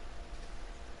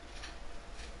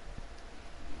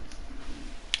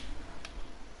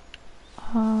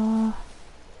 I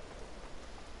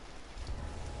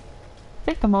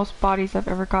think the most bodies I've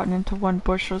ever gotten into one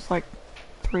bush was like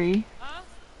 3. Huh?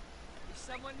 Is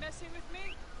someone messing with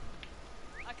me?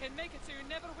 I can make it so you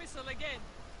never whistle again.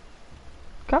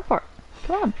 Go for it.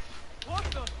 Come on. What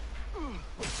the?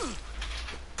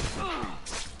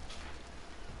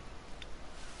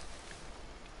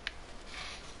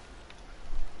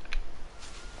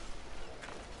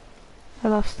 I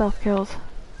love stealth kills.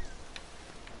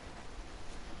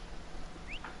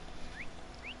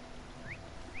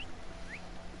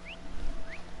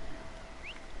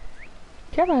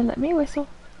 Come on, let me whistle.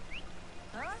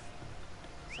 Huh?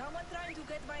 Someone trying to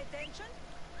get my attention?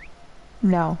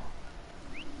 No.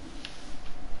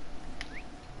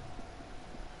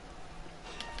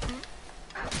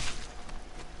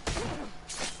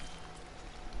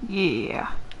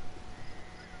 Yeah.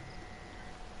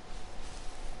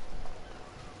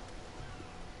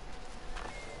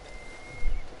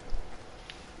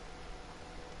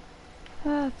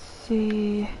 Let's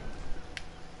see. I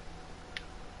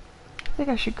think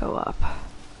I should go up.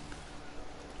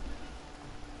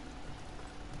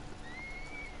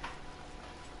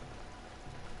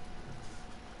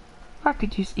 I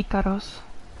could use Icaros.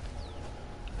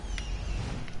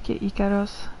 Get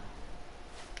Icaros.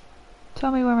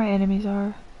 Tell me where my enemies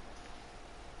are.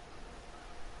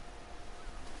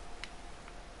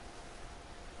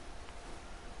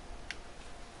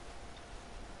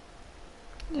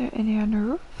 Are there any on the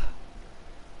roof?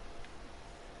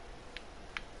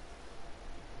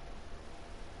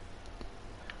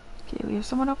 Okay, we have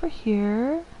someone over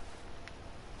here.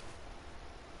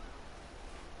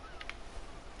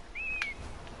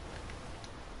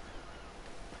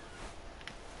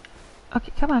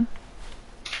 Okay, come on.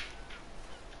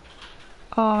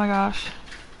 Oh my gosh.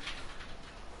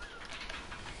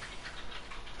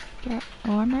 Got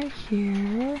one right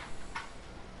here.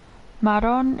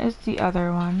 Maron is the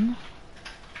other one.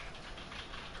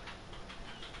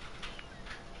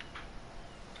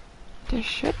 There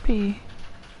should be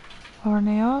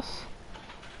Orneos.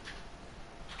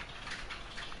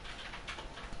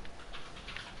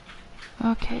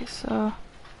 Okay, so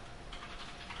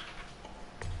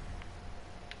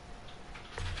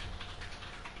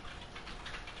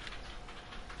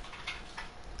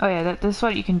oh yeah, this is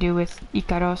what you can do with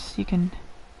Icaros. You can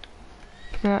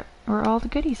figure out where all the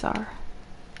goodies are.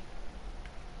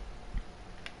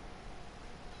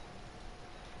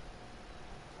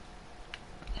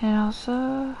 And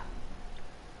also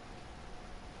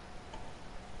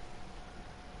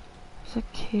there's a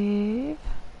cave.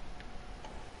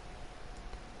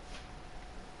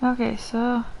 Okay,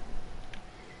 so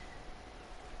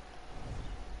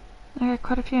I got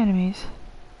quite a few enemies.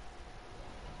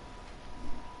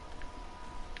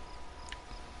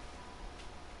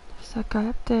 There's that guy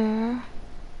up there.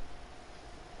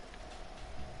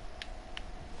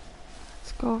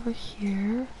 Let's go over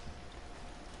here.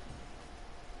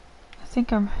 I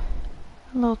think I'm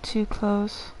a little too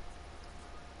close.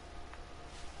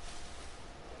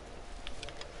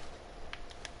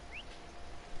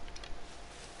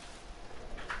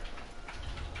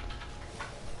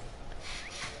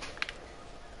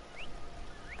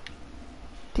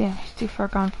 Damn, he's too far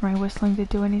gone for my whistling to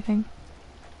do anything.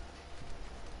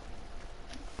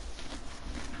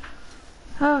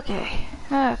 Okay,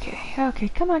 okay,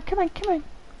 come on, come on, come on.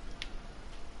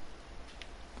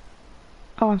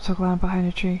 Oh, I'm so glad I'm behind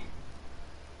a tree.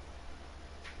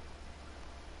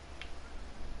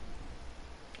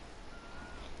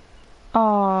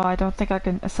 Oh, I don't think I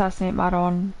can assassinate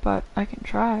Maron, but I can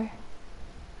try.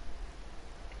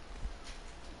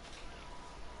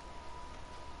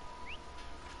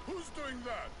 Who's doing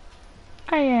that?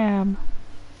 I am.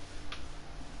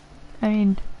 I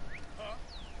mean,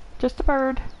 just a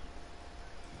bird.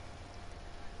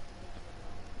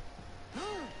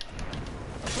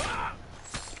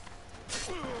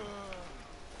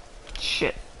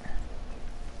 Shit.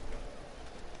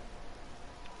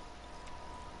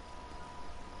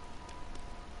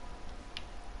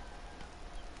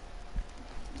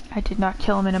 I did not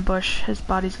kill him in a bush. His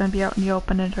body's gonna be out in the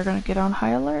open and they're gonna get on high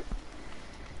alert.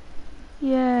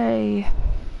 Yay.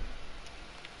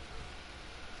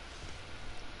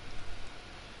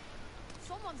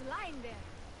 Someone's lying there.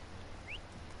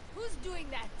 Who's doing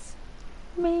that?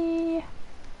 Me.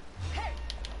 Hey!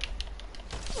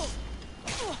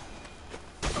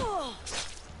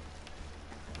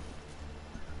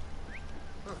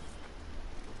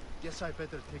 Guess I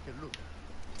better take a look.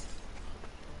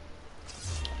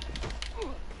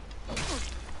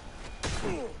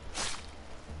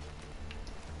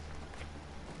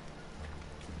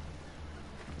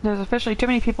 There's officially too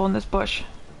many people in this bush.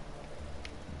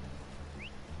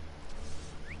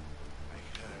 I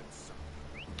heard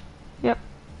something. Yep.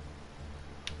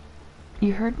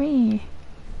 You heard me.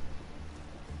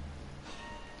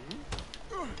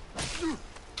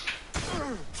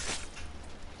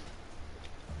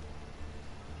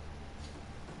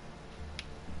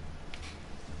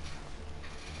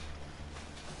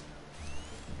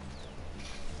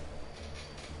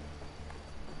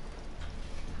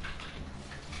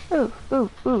 Ooh, ooh,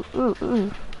 ooh, ooh,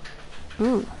 ooh.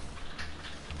 Ooh.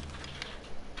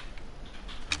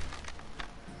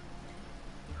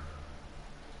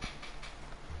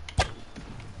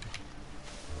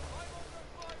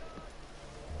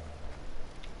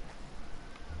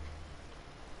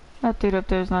 That dude up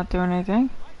there is not doing anything.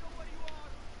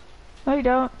 No, you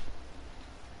don't.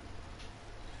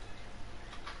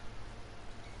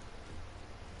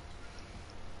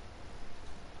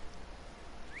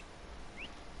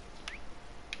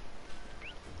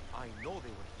 I know they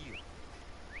were here.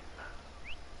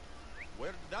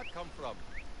 Where did that come from?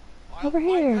 Over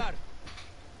here.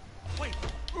 Wait.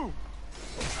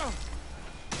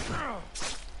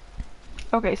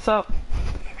 Okay, so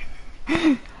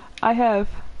I have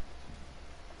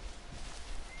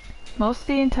most of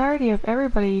the entirety of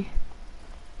everybody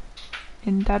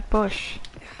in that bush.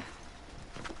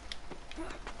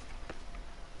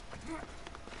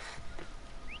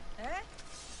 Eh?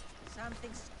 Something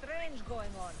strange going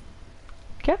on.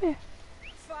 Come here.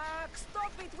 Fuck,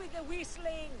 stop it with the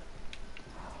whistling!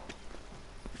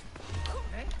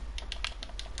 Eh?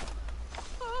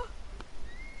 Oh.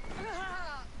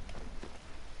 Ah.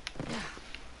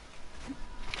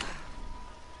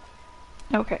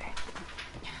 Okay.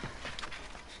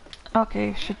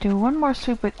 Okay, should do one more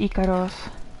sweep with Ikaros.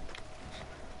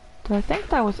 Do I think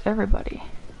that was everybody?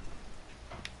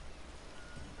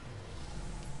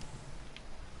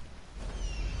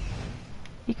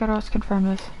 Ikaros, confirm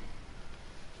this.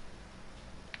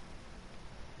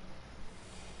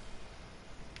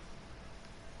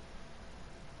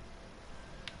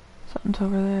 Something's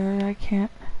over there I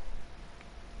can't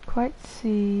quite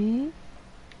see.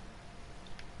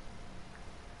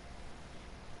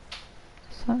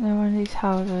 Something in one of these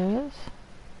houses.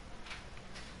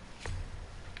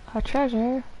 A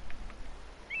treasure.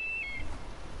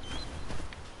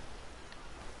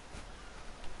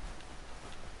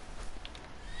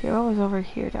 Okay, what was over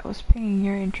here that was pinging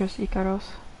your interest, Ikaros?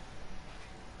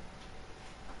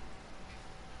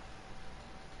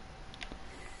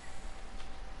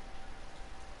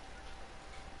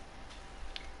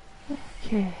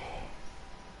 Okay.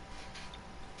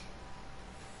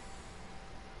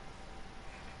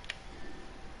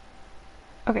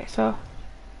 Okay, so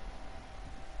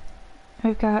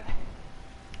we've got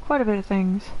quite a bit of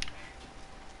things.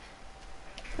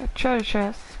 We've got treasure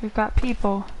chests, we've got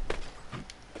people.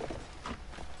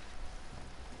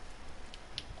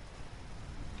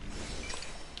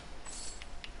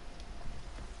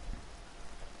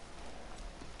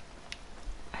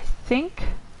 I think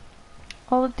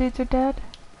all the dudes are dead.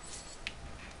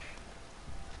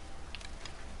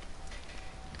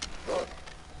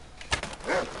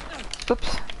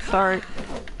 Oops, sorry.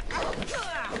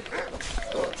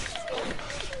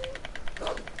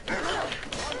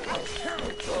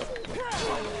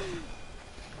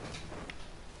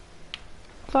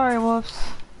 Sorry, wolves.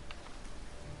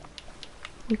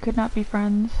 We could not be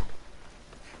friends.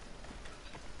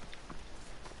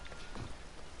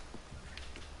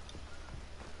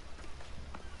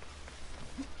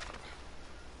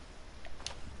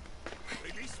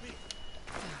 Release me.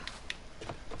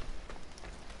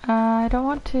 I don't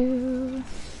want to.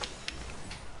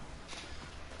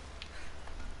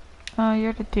 Oh,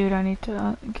 you're the dude I need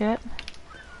to get.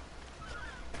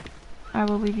 I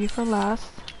will leave you for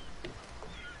last.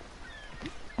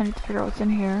 I need to figure out what's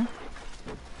in here.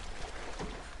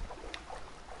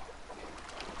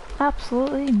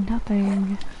 Absolutely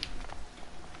nothing.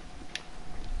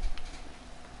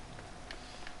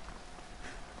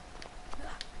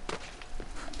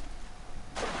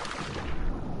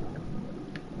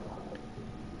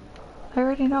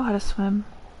 already know how to swim.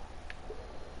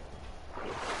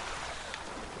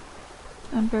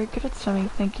 I'm very good at swimming,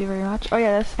 thank you very much. Oh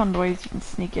yeah, that's one of the ways you can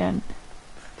sneak in.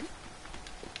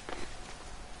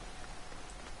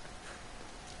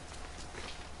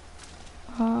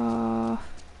 So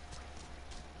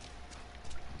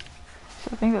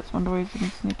I think that's one of the ways you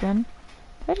can sneak in.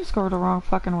 Did I just go the wrong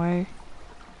fucking way?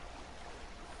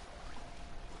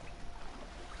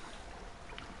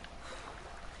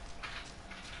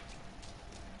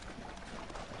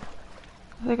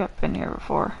 I think I've been here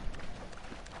before.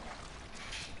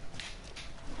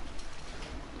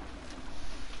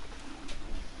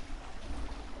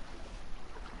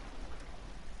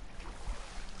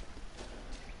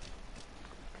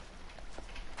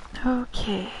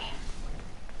 Okay.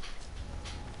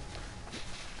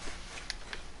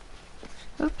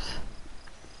 Oops.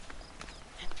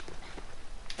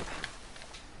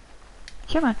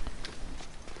 Come on.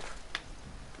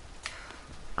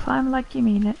 Climb like you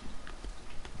mean it.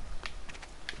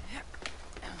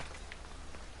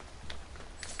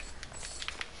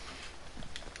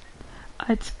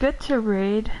 It's good to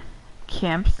raid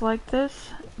camps like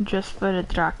this just for the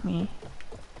drachmi.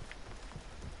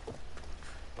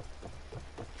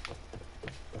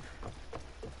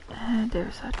 And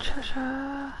there's a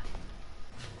treasure.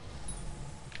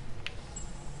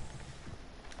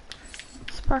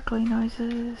 Sparkly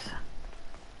noises.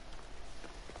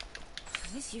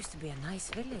 This used to be a nice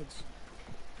village,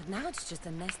 but now it's just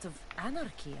a nest of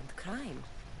anarchy and crime.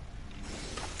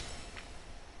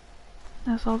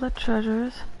 There's all the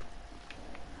treasures.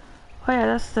 Oh yeah,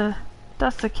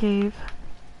 that's the cave.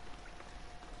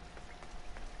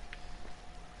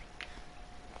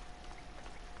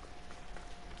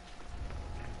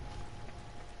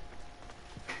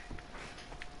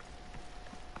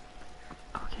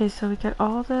 Okay, so we get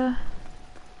all the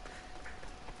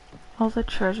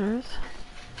treasures.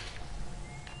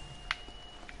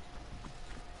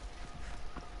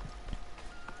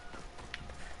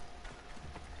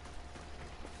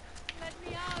 Let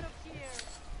me out of here.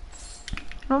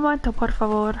 Un momento, por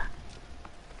favor.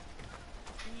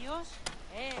 Dios,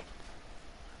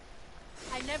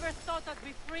 I never thought I'd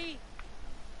be free.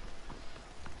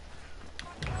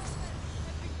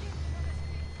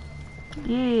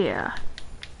 Yeah.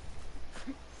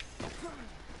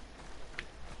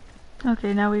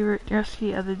 Okay, now we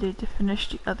rescue the other dude to finish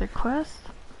the other quest.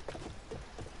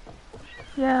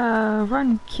 Yeah,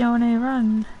 run, Kione,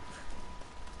 run.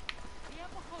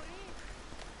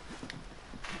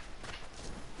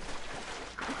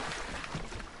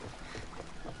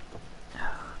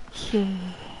 Okay,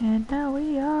 and now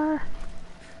we are...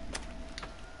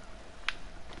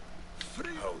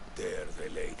 How dare they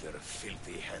lay their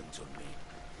filthy hands on me?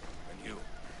 And you,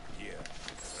 here,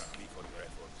 thank me for your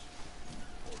efforts.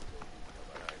 Although you would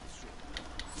have arrived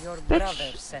soon. Your Bitch.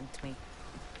 brother sent me.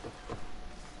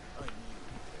 I knew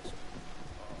it was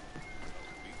how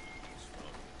quickly these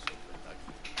foundlings of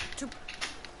Kentucky. To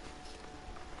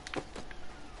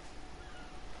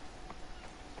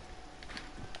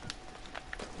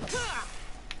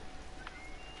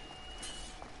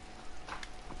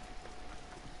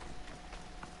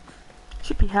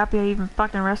Should be happy I even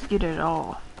fucking rescued it at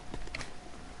all.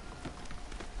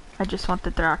 I just want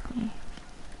the drachmi.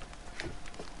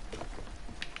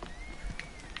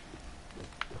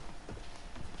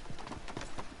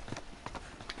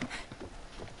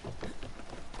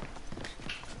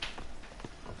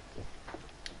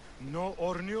 No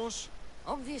Ornios?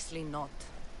 obviously not.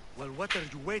 Well, what are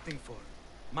you waiting for?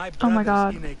 My Oh my brother's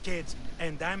God. in a cage,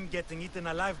 and I'm getting eaten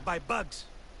alive by bugs.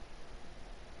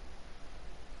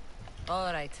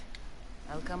 All right.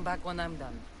 I'll come back when I'm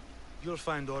done. You'll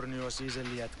find Ornios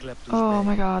easily at Kleptus Oh Bay.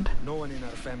 my god. No one in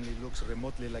our family looks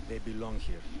remotely like they belong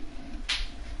here.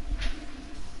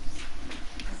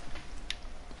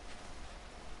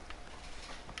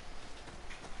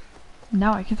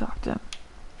 Now I can talk to him.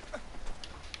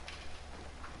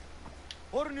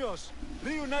 Ornios,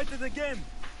 reunited again!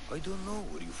 I don't know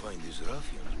where you find these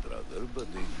ruffians, brother, but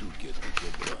they do get the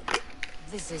job done.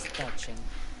 This is touching.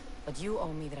 But you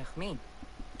owe me drachmi.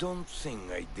 Don't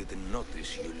think I didn't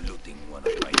notice you looting one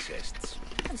of my chests.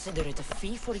 Consider it a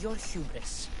fee for your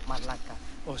hubris, Marlaka.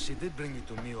 Oh, she did bring it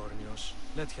to me, Ornios.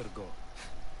 Let her go.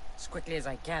 As quickly as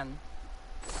I can.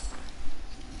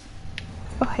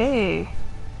 Oh hey.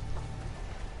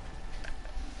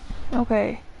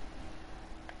 Okay.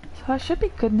 So I should be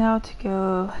good now to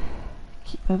go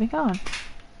keep moving on.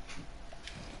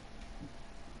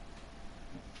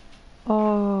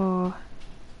 Oh.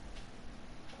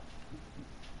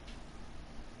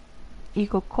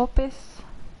 Eagle Copis.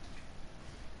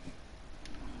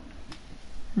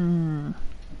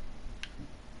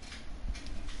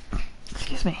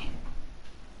 Excuse me.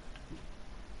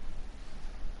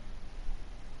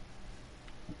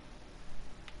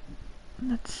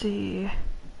 Let's see. I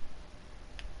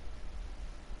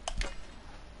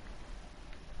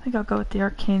think I'll go with the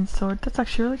arcane sword. That's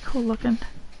actually really cool looking.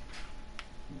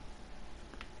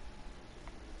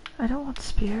 I don't want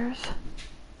spears.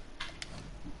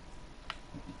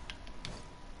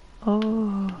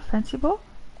 Oh, fancy bow?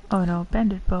 Oh no,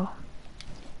 banded bow.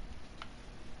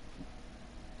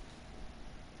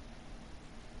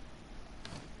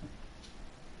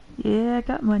 Yeah, I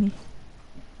got money.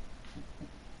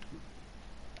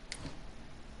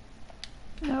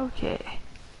 Okay.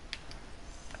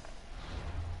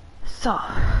 So.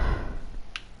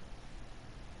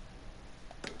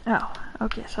 Oh,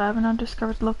 okay, so I have an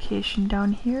undiscovered location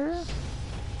down here.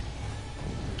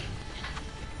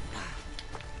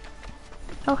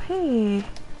 Oh hey!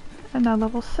 I'm now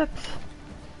level 6.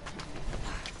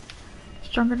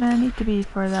 Stronger than I need to be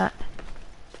for that.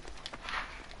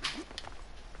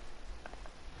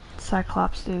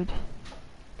 Cyclops dude.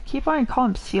 Keep on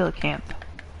calling him Coelacanth.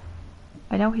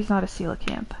 I know he's not a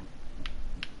Coelacanth.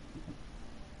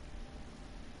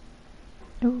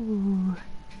 Ooh.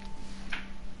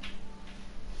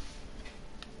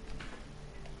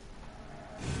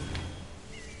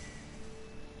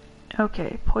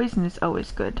 Okay, poison is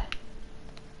always good.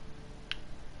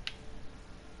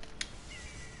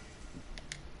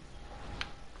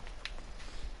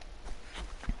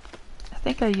 I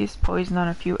think I used poison on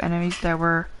a few enemies that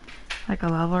were like a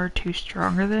level or two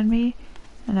stronger than me,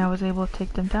 and I was able to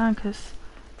take them down because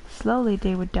slowly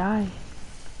they would die.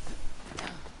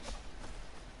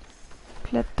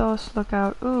 Kleptos, look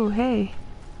out. Ooh, hey.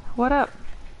 What up?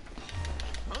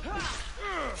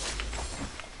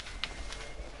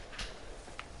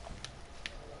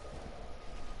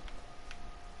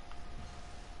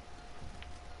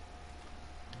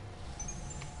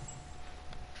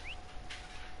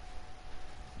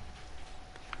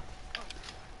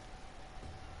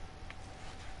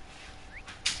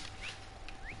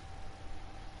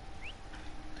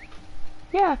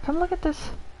 Yeah, come look at this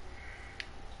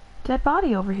dead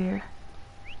body over here.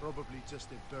 Probably just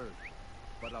a bird,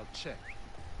 but I'll check.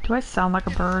 Do I sound like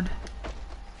a bird?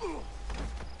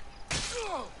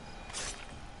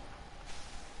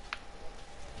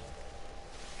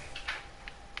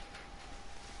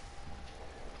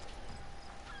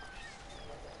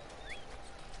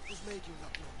 Who's making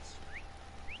that noise?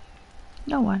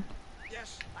 No one.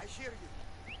 Yes, I hear you.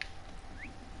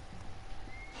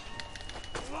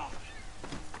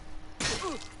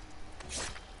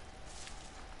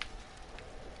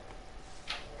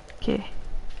 Okay.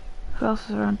 Who else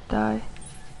is around to die?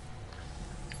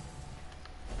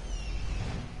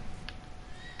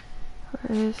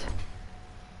 Where is...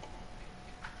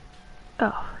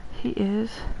 Oh, he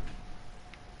is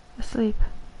asleep.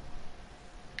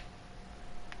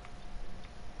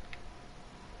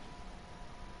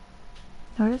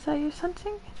 Notice I use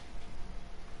something?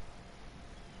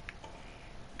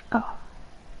 Oh,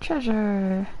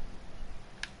 treasure!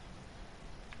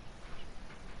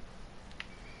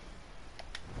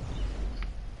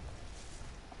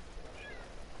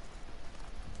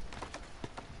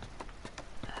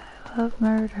 I love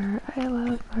murder. I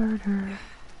love murder.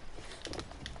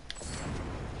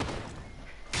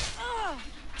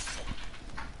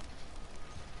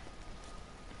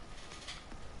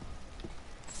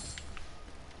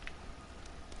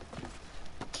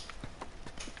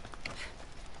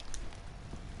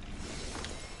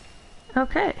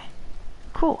 Okay,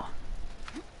 cool.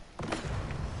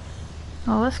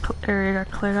 Well, this area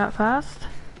got cleared out fast.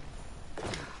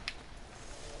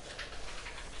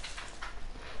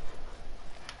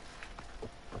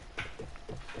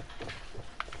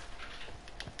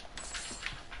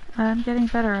 I'm getting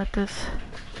better at this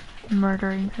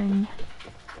murdering thing.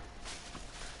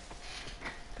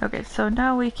 Okay, so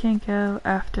now we can go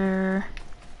after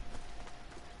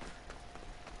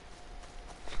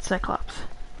Cyclops.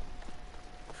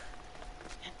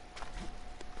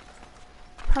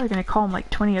 Probably gonna call him like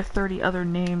 20 or 30 other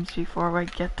names before I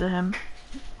get to him.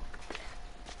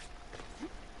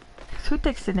 Who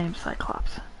takes the name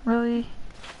Cyclops? Really?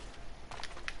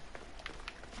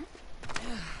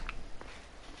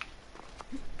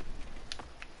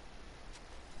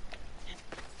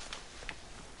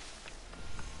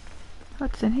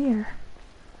 What's in here?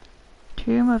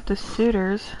 Tomb of the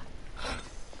Suitors.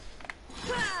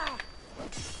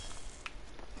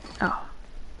 Oh.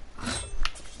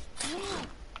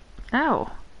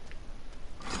 Ow.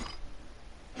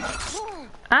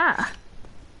 Ah!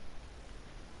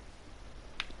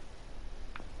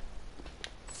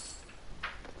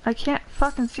 I can't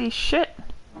fucking see shit.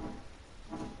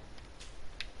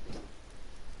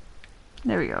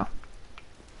 There we go.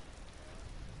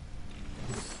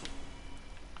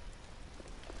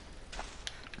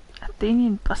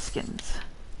 Athenian buskins.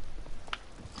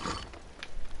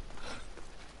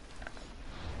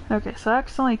 Okay, so I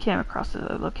accidentally came across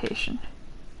the location.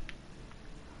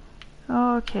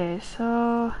 Okay,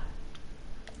 so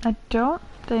I don't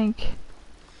think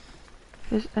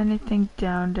there's anything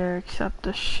down there except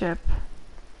the ship.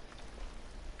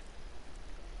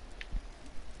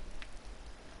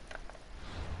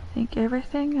 I think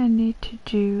everything I need to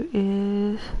do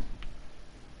is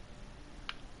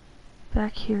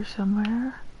back here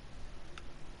somewhere.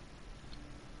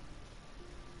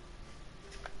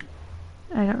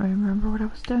 I don't remember what I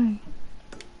was doing.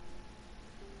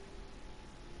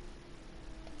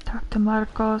 Talk to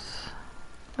Marcos.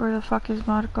 Where the fuck is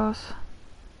Marcos?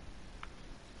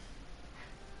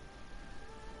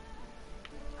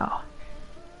 Oh.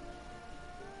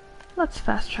 Let's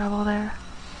fast travel there.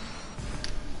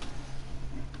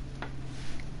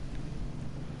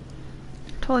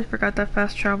 Totally forgot that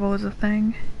fast travel was a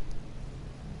thing.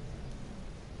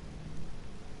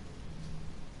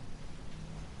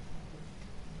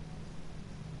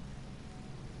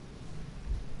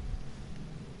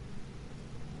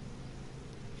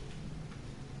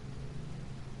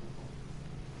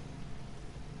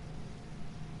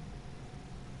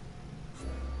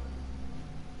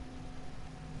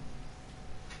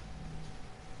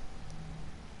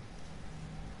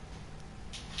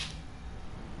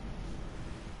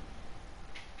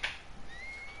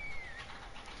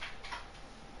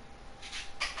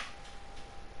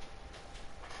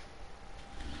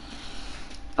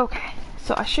 Okay,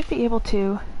 so I should be able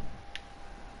to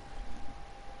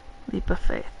leap of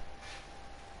faith.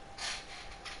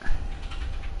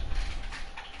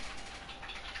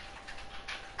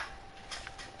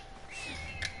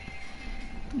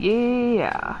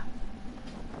 Yeah.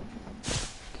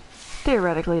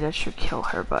 Theoretically, that should kill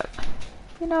her, but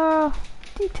you know,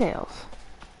 details.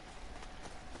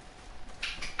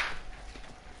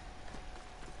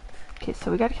 Okay,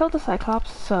 so we gotta kill the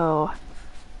Cyclops, so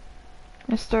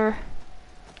Mr.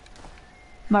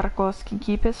 Marcos can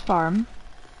keep his farm.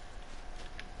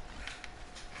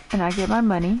 And I get my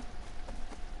money.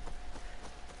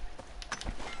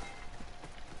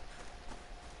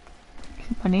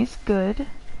 Money's good.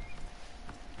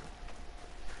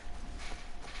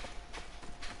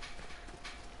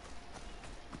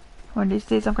 One of these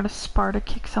days I'm gonna Sparta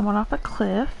kick someone off a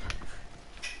cliff.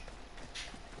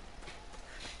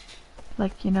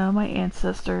 Like, you know, my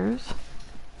ancestors.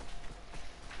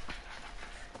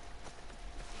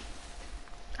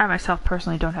 I myself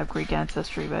personally don't have Greek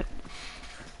ancestry, but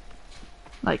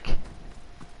like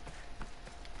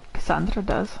Cassandra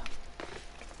does.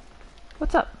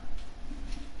 What's up?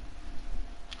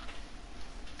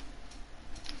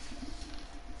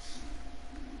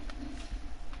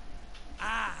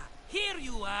 Ah, here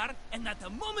you are, and not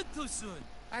a moment too soon.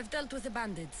 I've dealt with the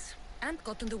bandits and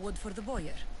gotten the wood for the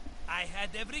boiler. I had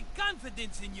every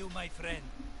confidence in you, my friend.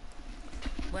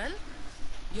 Well,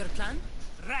 your plan?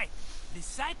 Right. The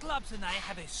Cyclops and I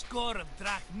have a score of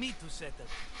drachmi to settle.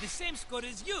 The same score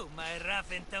as you, my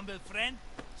rough and tumble friend.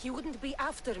 He wouldn't be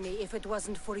after me if it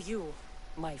wasn't for you,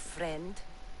 my friend.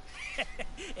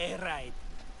 Right.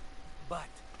 But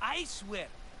I swear,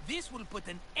 this will put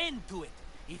an end to it.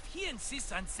 If he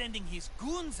insists on sending his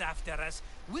goons after us,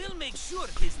 we'll make sure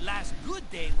his last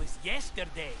good day was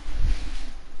yesterday.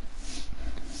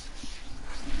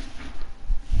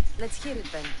 Let's hear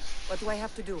it then. What do I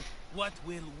have to do? What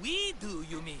will we do,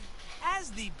 you mean?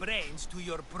 As the brains to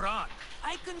your brawn,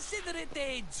 I consider it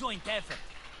a joint effort.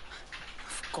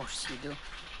 Of course you do.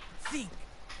 Think,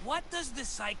 what does the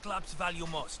Cyclops value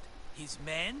most? His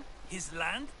men? His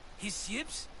land? His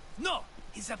ships? No,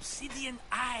 his obsidian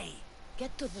eye.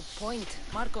 Get to the point,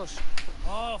 Marcos.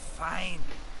 Oh, fine.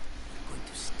 We're going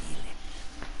to steal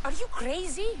it. Are you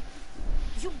crazy?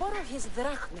 You borrow his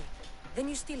drachme, then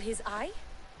you steal his eye?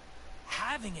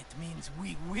 Having it means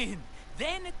we win.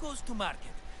 Then it goes to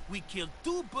market. We kill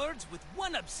 2 birds with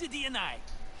 1 obsidian eye.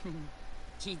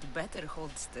 He'd better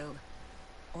hold still,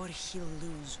 or he'll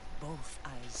lose both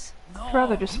eyes. No, I'd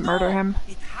rather just murder him.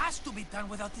 It has to be done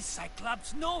without the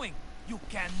Cyclops knowing. You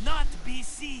cannot be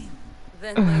seen.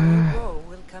 Then my new bow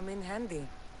will come in handy.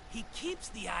 He keeps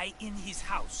the eye in his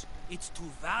house. It's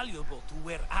too valuable to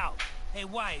wear out. A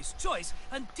wise choice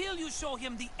until you show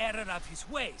him the error of his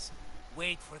ways.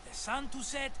 Wait for the sun to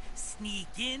set, sneak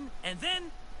in, and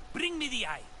then bring me the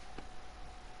eye.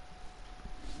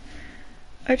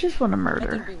 I just want to That'll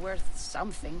murder. be worth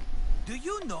something. Do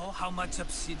you know how much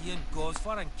obsidian goes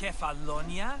for in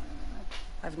Kefalonia?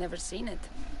 I've never seen it.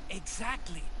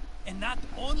 Exactly. And not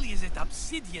only is it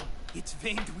obsidian, it's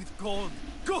veined with gold.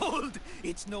 Gold!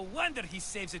 It's no wonder he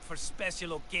saves it for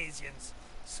special occasions.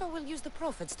 So we'll use the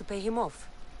profits to pay him off.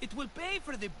 It will pay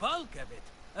for the bulk of it.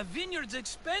 A vineyard's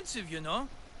expensive, you know.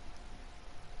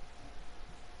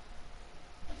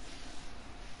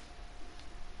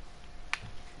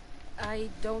 I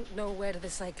don't know where the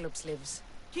Cyclops lives.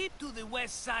 Keep to the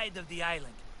west side of the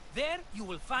island. There, you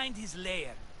will find his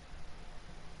lair.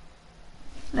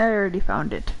 I already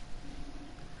found it.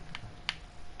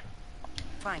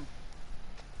 Fine.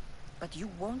 But you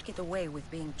won't get away with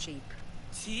being cheap.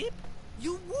 Cheap?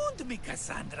 You wound me,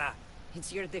 Cassandra.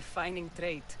 It's your defining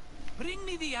trait. Bring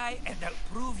me the eye and I'll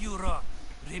prove you wrong.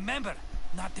 Remember,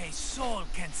 not a soul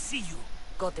can see you.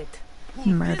 Got it. Pull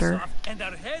this Murder. off, and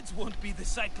our heads won't be the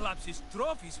Cyclops'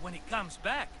 trophies when he comes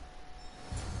back.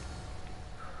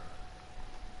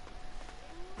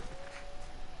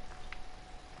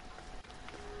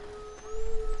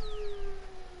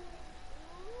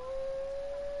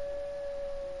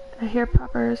 I hear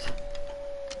poppers.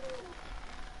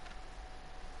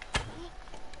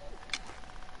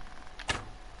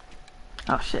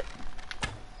 Oh shit.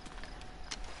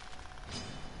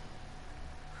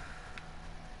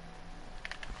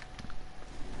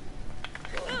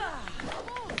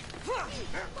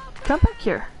 Come back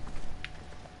here.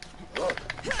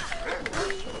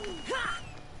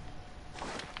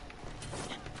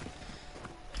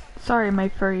 Sorry, my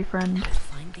furry friend.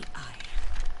 Find the eye.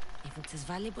 If it's as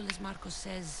valuable as Marcos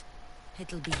says,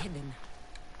 it'll be hidden.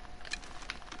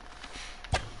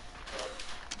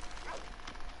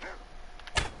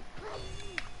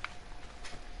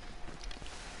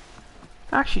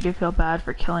 I actually do feel bad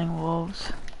for killing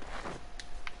wolves.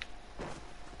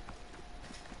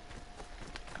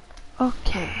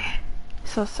 Okay,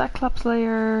 so Cyclops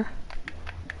layer.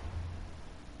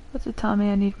 What's it telling me?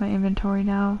 I need my inventory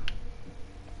now.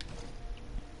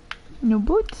 New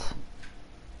boots?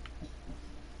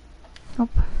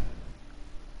 Nope.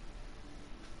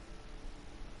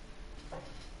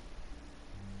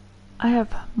 I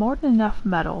have more than enough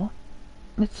metal.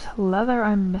 It's leather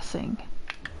I'm missing.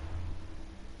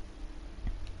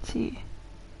 Let's see.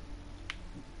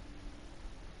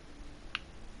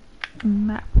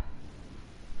 Map.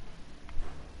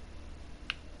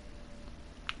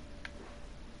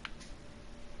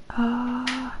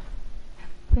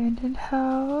 Abandoned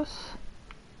house.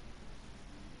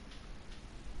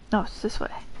 No, it's this way.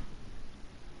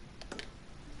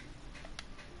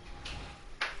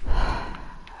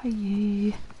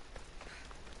 Yay.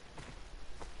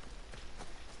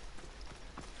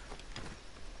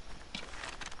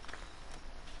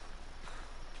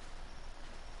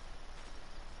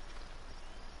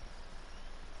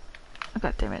 Oh,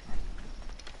 God damn it.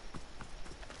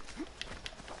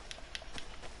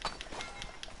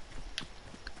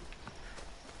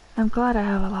 I'm glad I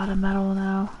have a lot of metal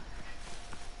now.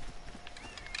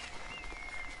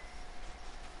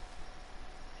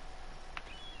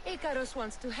 Icarus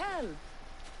wants to help.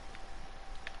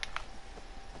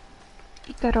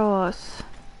 Icaros.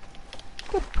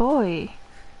 Good boy.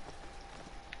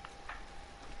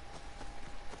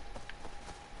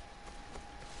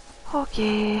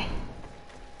 Okay.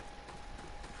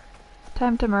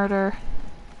 Time to murder.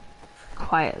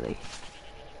 Quietly.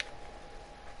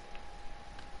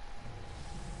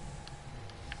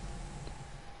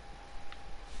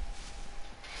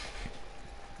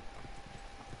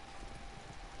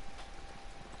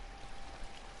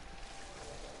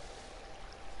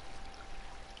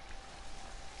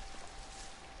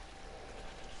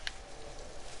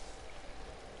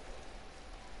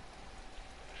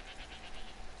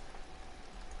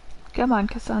 Come on,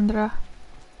 Cassandra.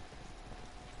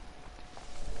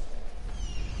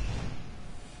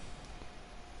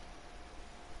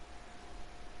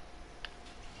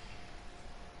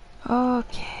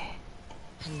 Okay.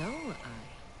 Hello,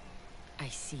 I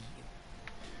see you.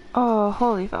 Oh,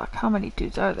 holy fuck. How many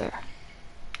dudes are there?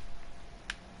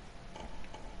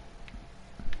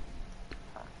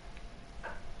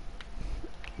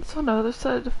 It's on the other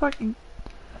side of the fucking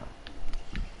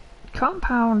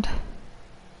compound.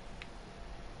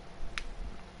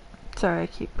 Sorry, I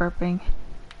keep burping.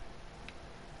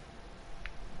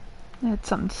 I had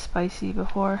something spicy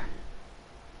before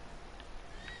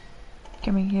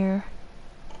coming here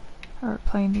or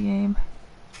playing the game.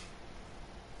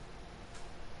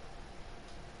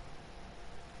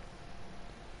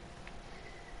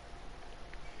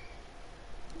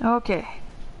 Okay.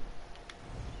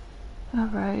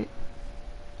 Alright.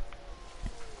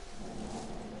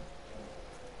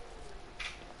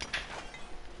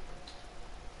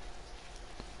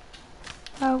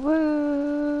 Oh,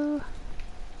 woo!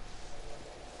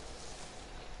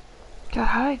 God,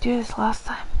 how did I do this last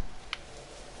time?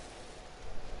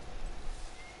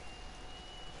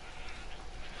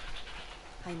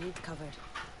 I need cover.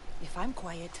 If I'm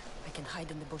quiet, I can hide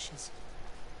in the bushes.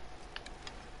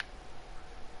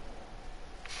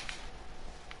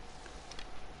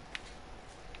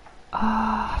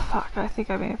 Ah, fuck, I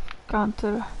think I may have gone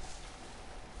to...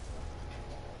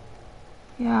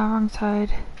 Yeah, wrong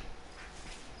side.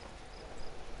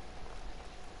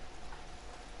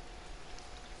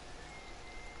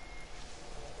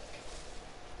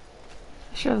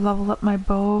 I should have leveled up my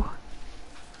bow.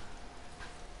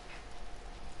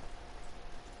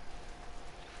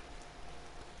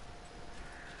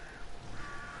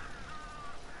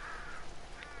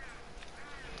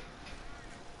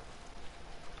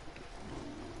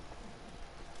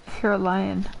 I hear a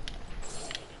lion.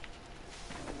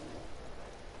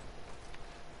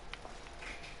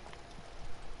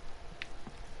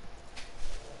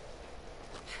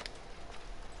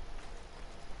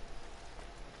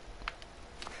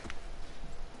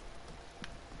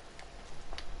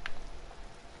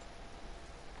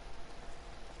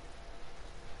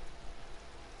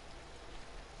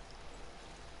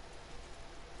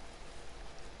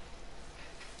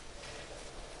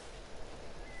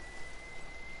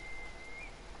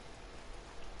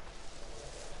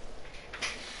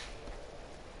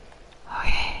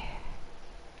 Okay.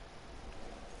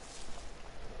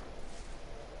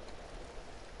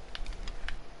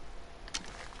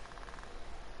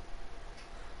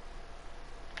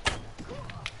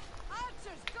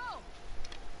 Archers, go!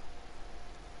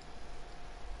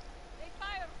 They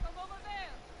fire from over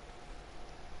there.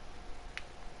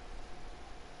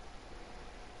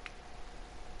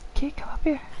 Okay, come up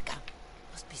here. Aka,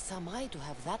 must be some eye to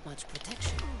have that much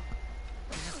protection.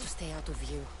 I have to stay out of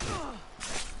view.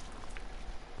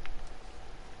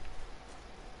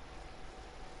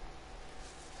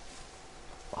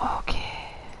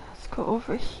 Okay, let's go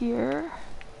over here.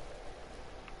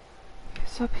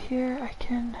 Because up here I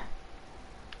can...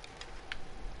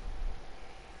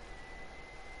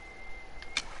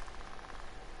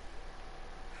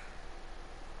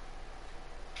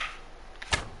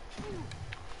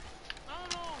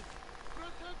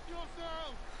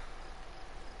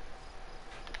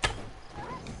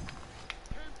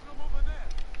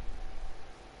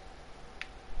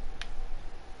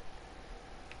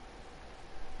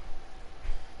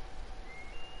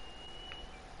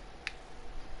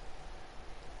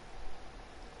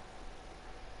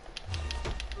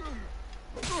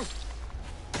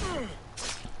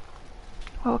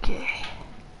 Okay.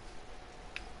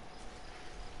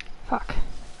 Fuck.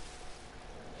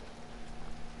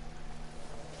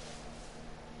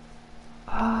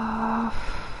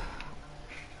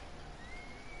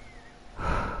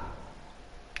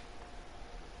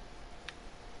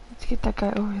 Let's get that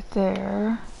guy over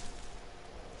there.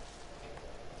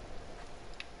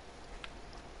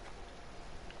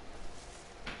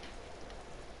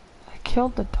 I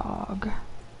killed the dog.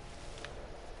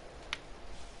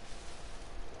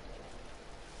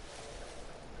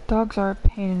 Dogs are a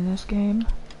pain in this game.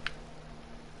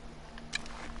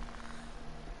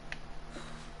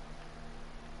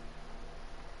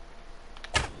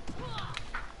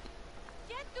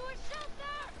 Get to a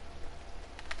shelter!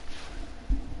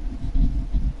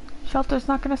 Shelter's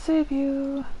not gonna save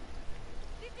you.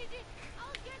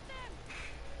 I'll get them!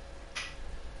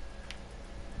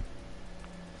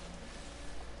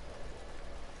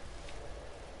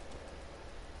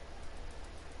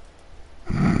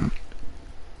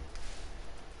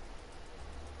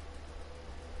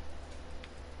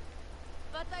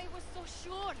 But I was so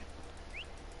sure.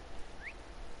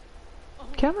 Oh,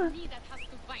 Come on. it's me that has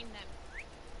to find them.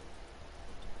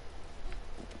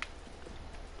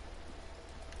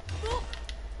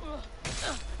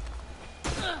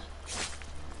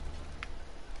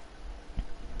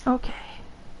 Okay.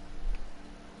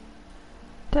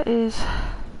 That is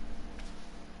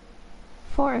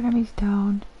 4 enemies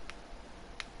down.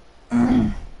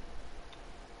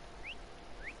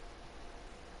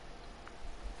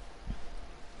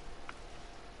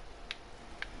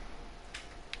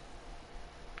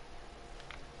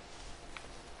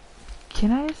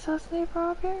 Can I assassinate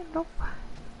from up here? Nope.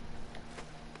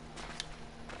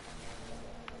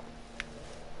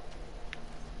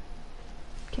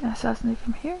 Can I assassinate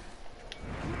from here?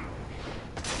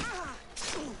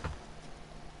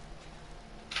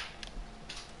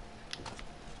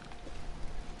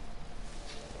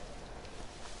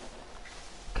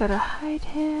 Gotta hide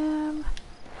him.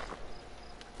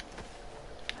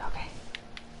 Okay.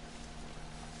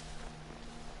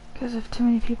 Because if too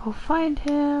many people find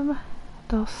him,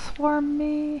 they'll swarm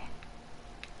me.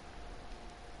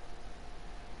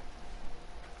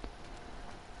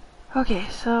 Okay,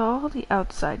 so all the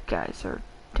outside guys are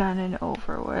done and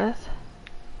over with.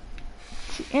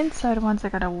 It's the inside ones I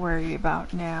gotta worry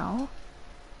about now.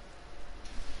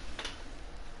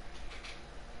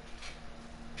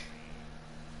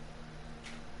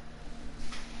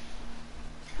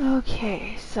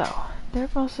 Okay, so they're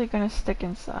mostly gonna stick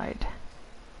inside.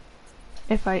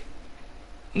 If I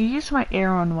use my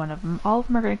arrow on one of them, all of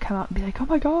them are gonna come out and be like, "Oh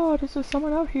my god, is there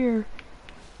someone out here?"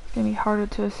 It's gonna be harder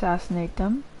to assassinate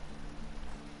them.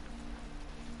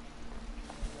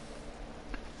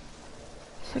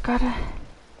 So gotta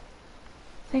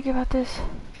think about this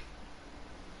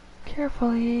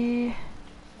carefully.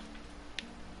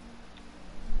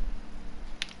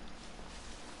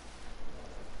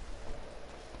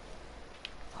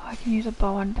 Oh, I can use a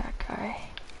bow on that guy.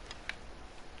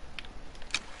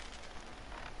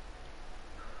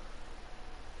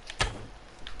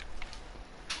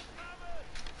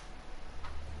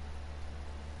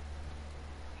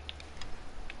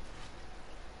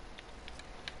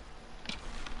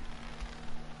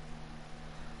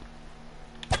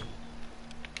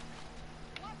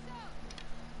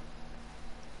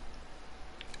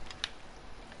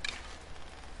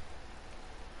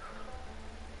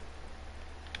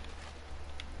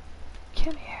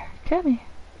 Come here, come here.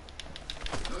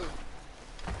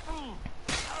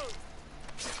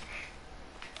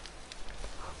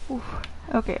 Oof.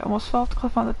 Okay, almost fell off the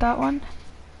cliff on that one.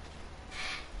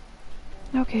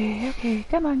 Okay, okay,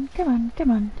 come on, come on, come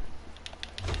on.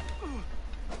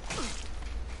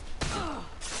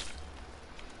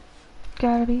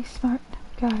 Gotta be smart,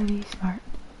 gotta be smart.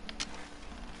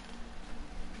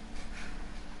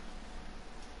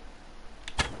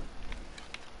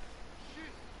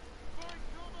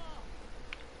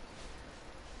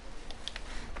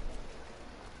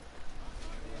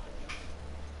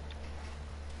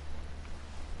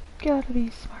 Gotta be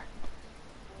smart.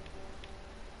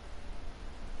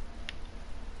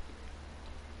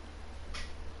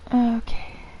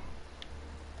 Okay.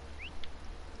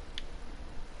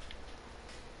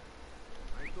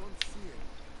 I don't see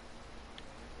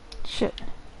it. Shit.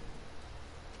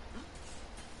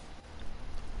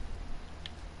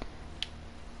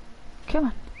 Come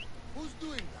on. Who's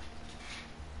doing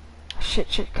that?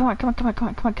 Shit, shit. Come on, come on, come on, come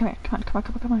on, come on, come on, come on, come on,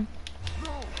 come on, come on.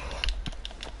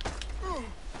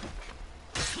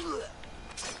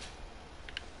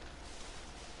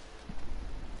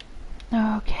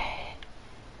 Okay.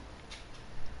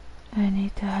 I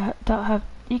need to have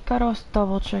Ikaros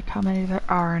double check how many there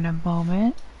are in a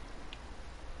moment.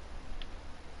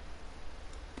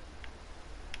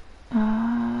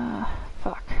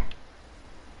 Fuck.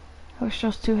 I wish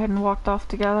those two hadn't walked off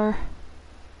together.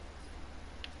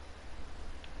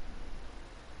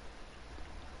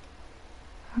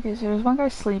 Okay, so there's one guy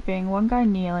sleeping, one guy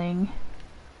kneeling.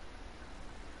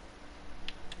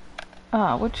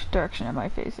 Which direction am I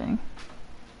facing?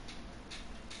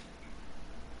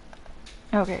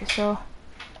 Okay, so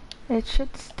it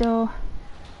should still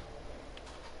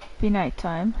be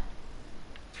nighttime.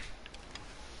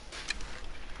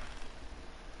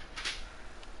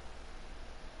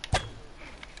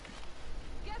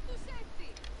 Get to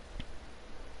safety.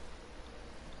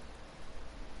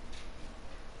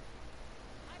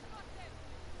 I've got them.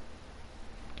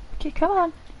 Okay, come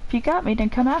on. If you got me, then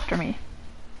come after me.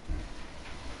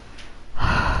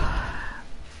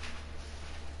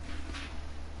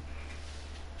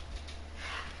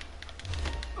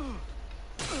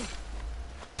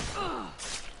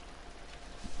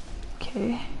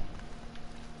 Okay.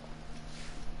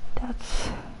 That's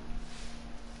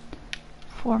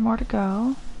 4 more to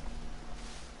go.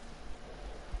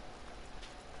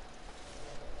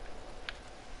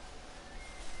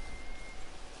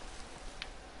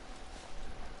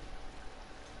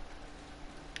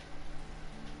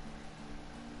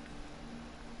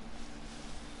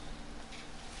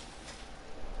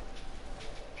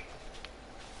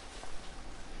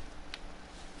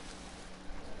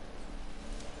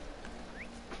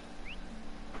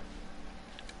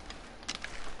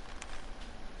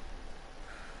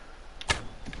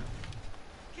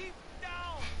 Keep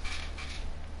down!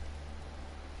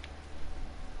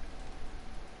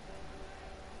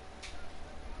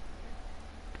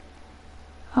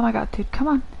 Oh my god, dude, come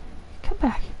on. Come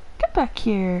back. Come back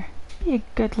here. Be a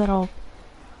good little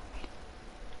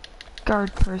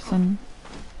guard person.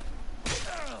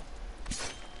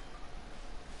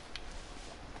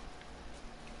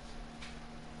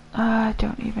 I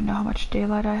don't even know how much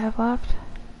daylight I have left.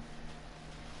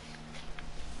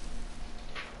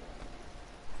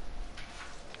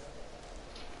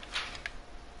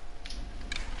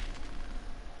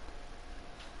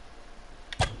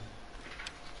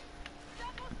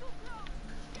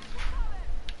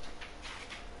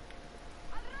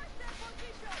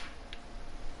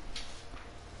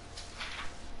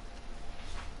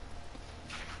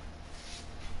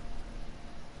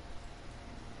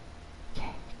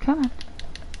 Come on.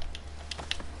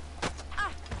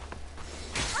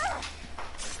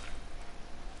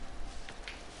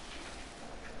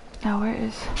 Now where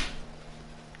is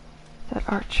that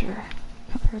archer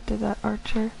compared to that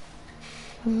archer?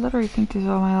 I literally think these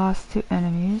are my last two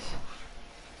enemies.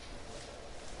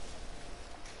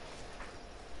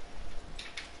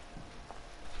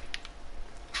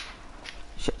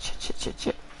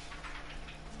 Shit.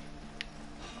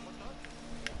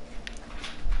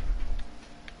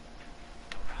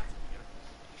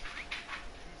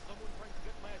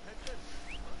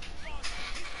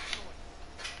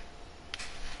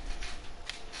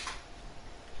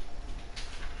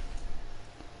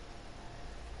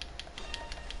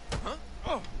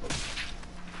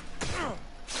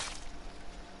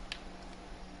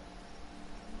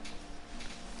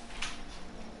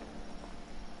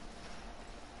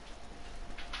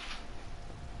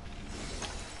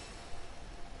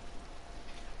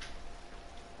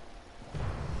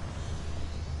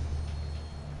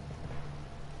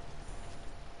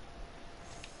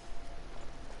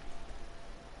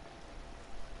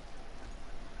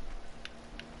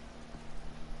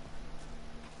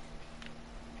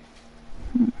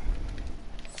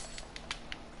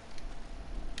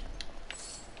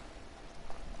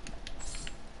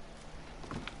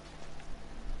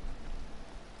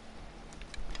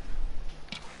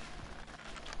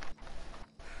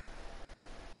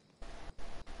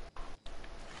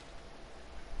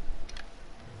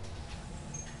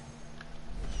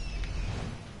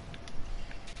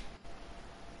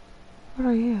 What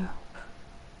are you?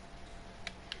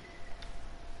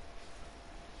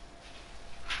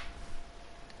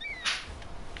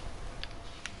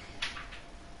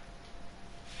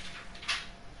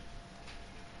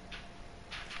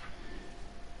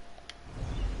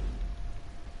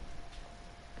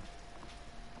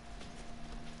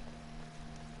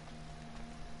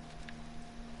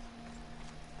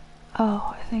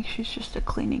 Oh, I think she's just a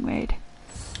cleaning maid.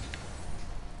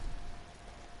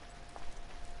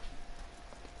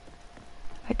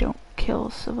 I don't kill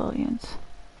civilians.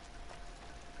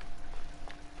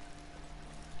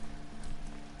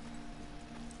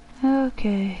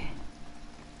 Okay.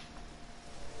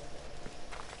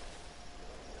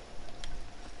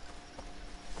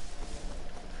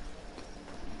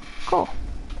 Cool.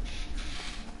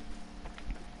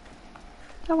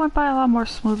 That went by a lot more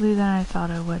smoothly than I thought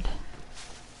it would.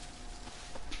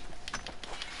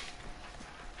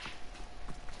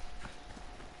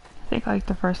 I think like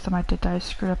the first time I did that I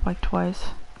screwed up like twice.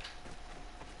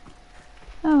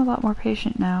 I'm a lot more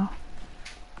patient now.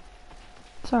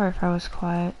 Sorry if I was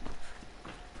quiet.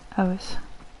 I was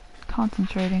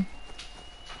concentrating.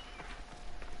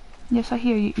 Yes, I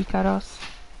hear you, Ikaros.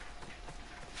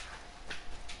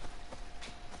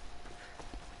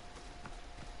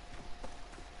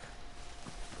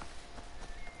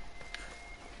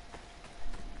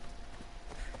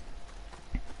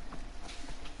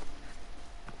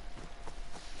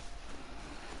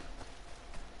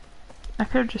 I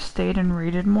could have just stayed and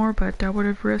readed more, but that would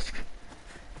have risked,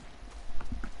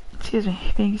 excuse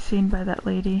me, being seen by that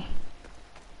lady.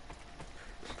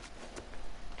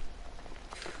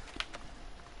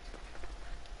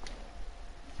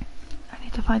 I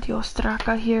need to find the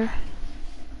Ostraka here.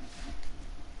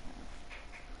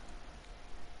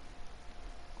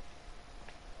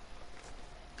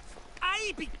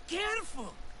 Aye, be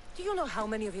careful! Do you know how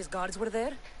many of his guards were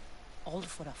there? All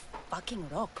for a fucking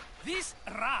rock. This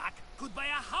rock could buy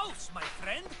a house, my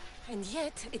friend. And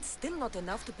yet, it's still not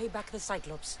enough to pay back the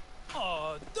Cyclops.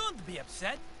 Oh, don't be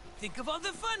upset. Think of all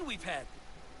the fun we've had.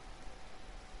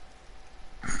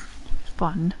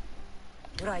 Fun.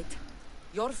 Right.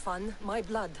 Your fun, my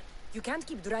blood. You can't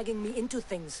keep dragging me into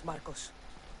things, Marcos.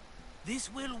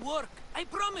 This will work, I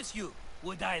promise you.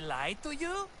 Would I lie to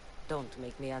you? Don't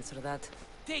make me answer that.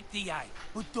 Take the eye,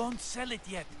 but don't sell it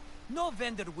yet. No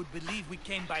vendor would believe we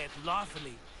came by it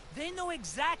lawfully. They know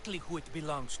exactly who it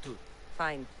belongs to.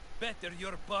 Fine. Better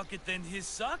your pocket than his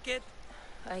socket.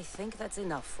 I think that's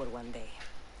enough for one day.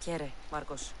 Quiere,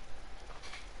 Marcos.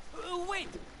 Wait!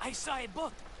 I saw a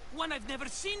boat. One I've never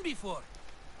seen before.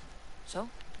 So?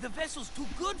 The vessel's too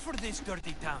good for this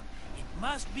dirty town. It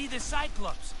must be the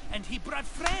Cyclops, and he brought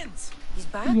friends. He's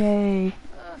back? Yay.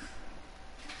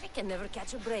 I can never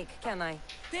catch a break, can I?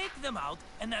 Take them out,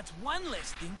 and that's one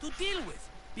less thing to deal with.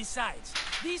 Besides,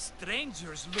 these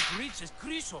strangers look rich as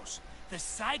Chrysos. The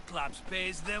Cyclops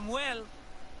pays them well.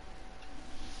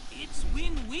 It's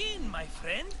win-win, my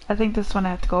friend. I think this one I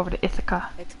have to go over to Ithaca.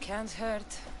 It can't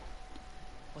hurt.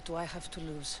 What do I have to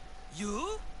lose?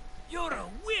 You? You're a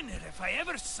winner if I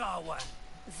ever saw one.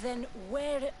 Then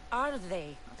where are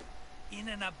they? in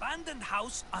an abandoned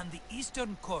house on the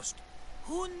eastern coast.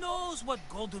 Who knows what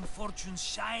golden fortunes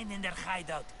shine in their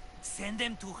hideout? Send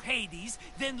them to Hades,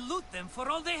 then loot them for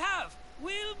all they have.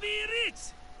 We'll be rich!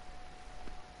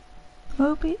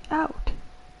 We'll be out.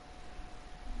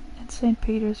 In St.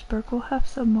 Petersburg, we'll have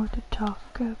some more to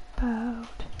talk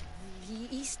about. The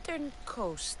eastern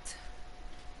coast.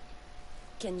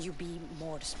 Can you be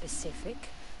more specific?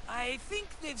 I think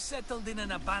they've settled in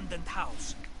an abandoned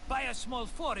house, by a small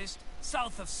forest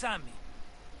south of Sami.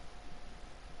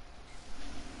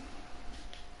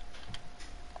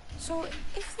 So,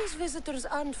 if these visitors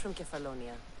aren't from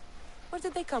Kefalonia, where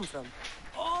did they come from?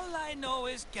 All I know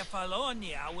is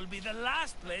Kefalonia will be the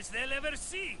last place they'll ever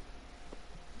see.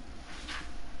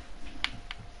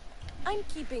 I'm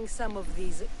keeping some of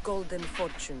these golden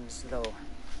fortunes, though.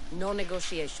 No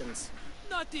negotiations.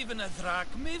 Not even a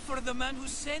drachme for the man who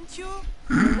sent you?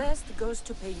 The rest goes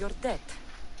to pay your debt.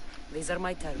 These are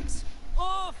my terms.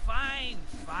 Oh, fine,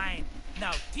 fine.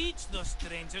 Now teach those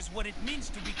strangers what it means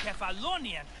to be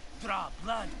Kefalonian. Draw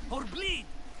blood or bleed.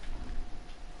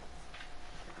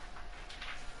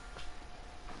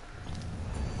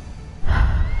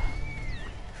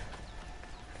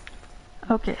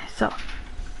 Okay, so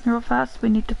real fast we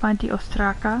need to find the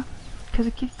Ostraka because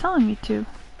it keeps telling me to.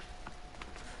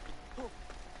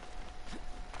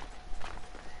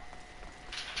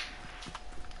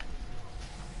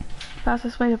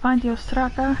 Fastest way to find the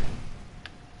Ostraka.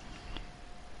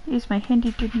 Use my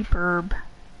handy duty burb.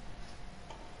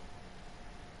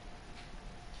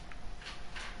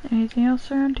 Anything else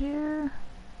around here?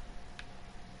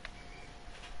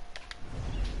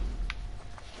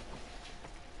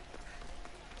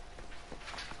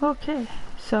 Okay,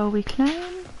 so we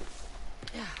climb.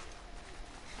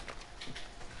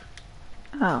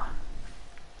 Oh.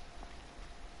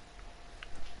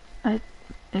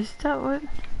 Is that what?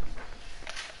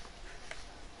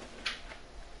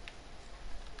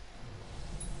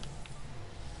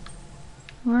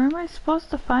 Where am I supposed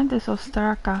to find this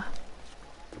Ostraka?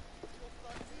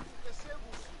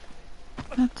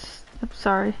 I'm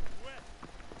sorry.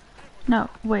 No,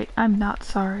 wait, I'm not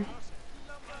sorry.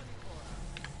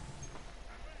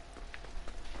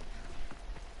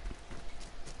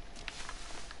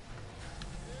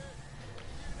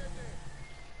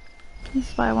 This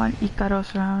is why I want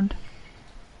Ikaros around.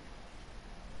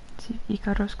 Let's see if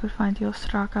Ikaros could find the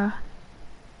Ostraka.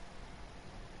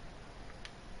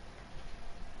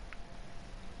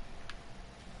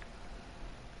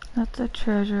 That's a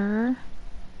treasure.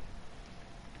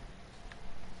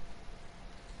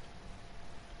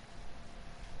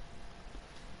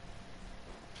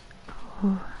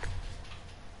 Ooh.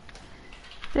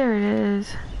 There it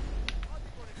is.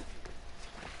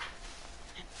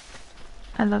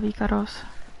 I love Ikaros.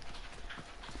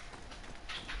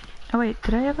 Oh wait,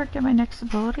 did I ever get my next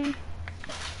ability?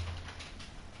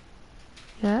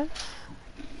 Yes?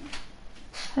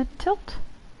 Head tilt?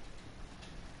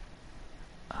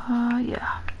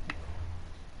 Yeah.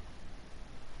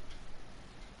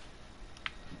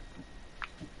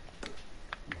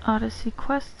 Odyssey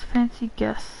quest, fancy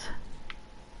guess.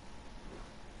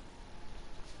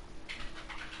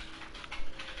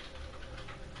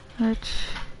 Which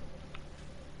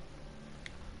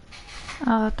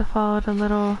I'll have to follow the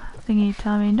little thingy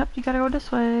telling me, nope, you gotta go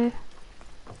this way.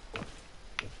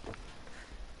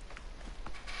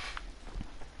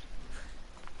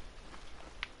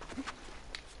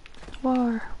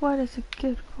 War, what is it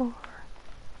good for?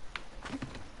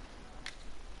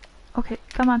 Okay,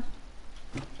 come on.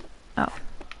 Oh.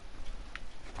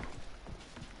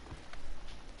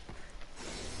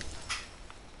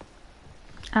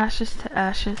 Ashes to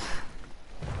ashes.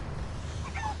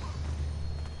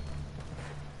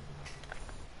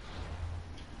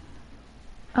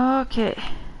 Okay,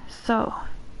 so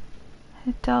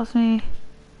it tells me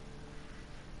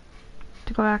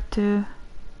to go back to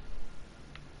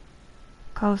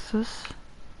Kausus.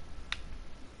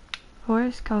 Where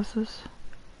is Kausus?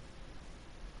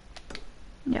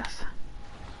 Yes.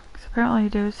 Because apparently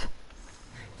there's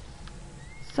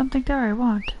something there I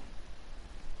want.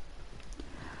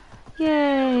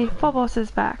 Yay! Phobos is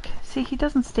back. See, he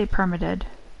doesn't stay permitted.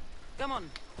 Come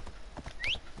on.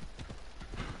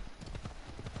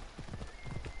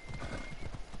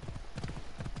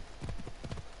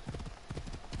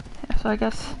 Yeah, so I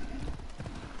guess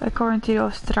according to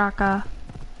Ostraka,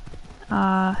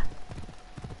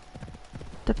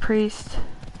 the priest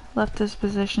left his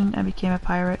position and became a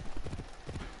pirate.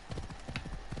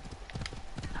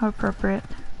 How appropriate.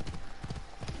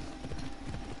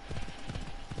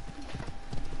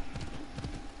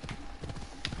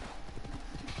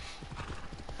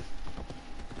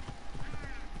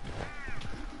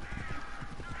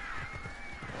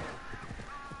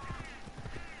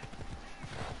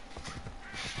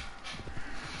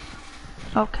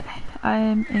 Okay,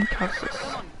 I'm in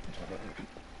Kossus.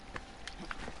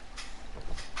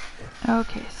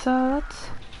 Okay, so let's...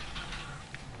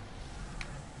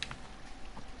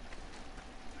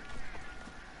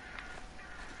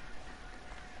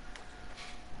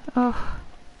 Oh,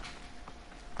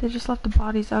 they just left the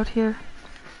bodies out here.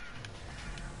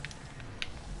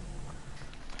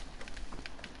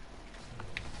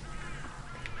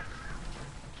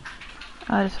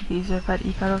 This would be easier if I had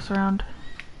Ikaros around.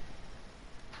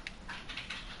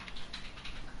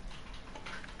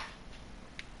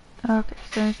 Okay,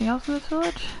 is there anything else in this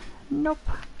village? Nope.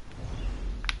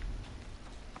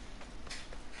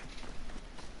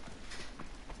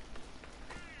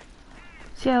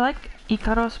 See, I like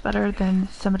Ikaros better than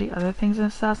some of the other things in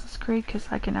Assassin's Creed because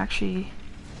I can actually...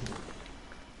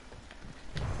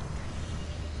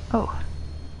 Oh.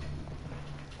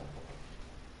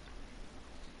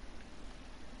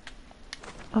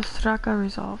 Ostraka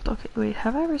resolved. Okay, wait,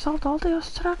 have I resolved all the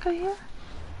Ostraka here?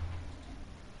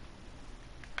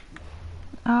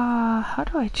 How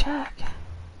do I check?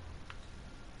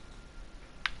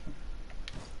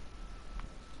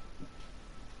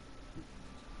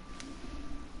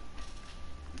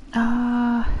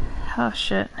 Oh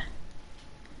shit.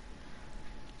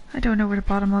 I don't know where the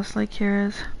bottomless lake here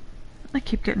is. I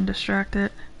keep getting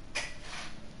distracted.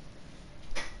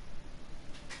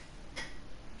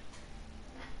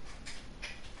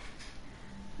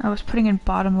 I was putting in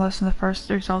bottomless and the first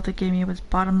result it gave me was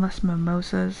bottomless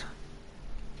mimosas.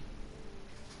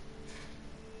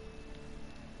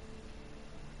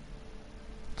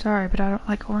 Sorry, but I don't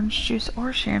like orange juice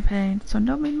or champagne, so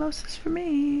no mimosas for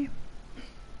me.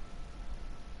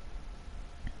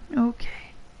 Okay.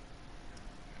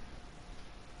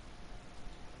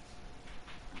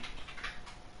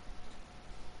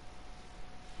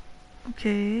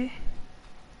 Okay.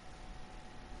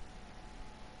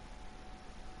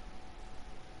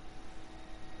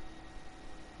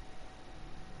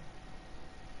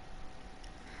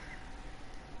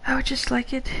 I would just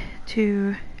like it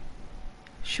to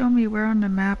show me where on the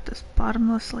map this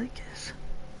bottomless lake is.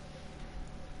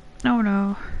 Oh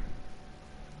no.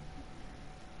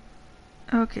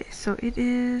 Okay, so it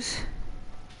is...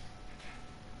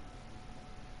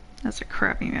 That's a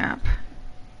crappy map.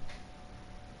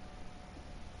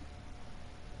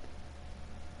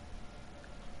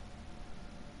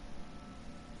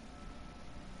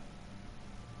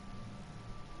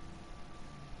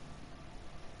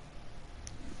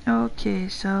 Okay,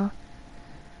 so...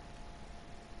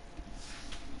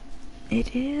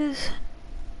 It is...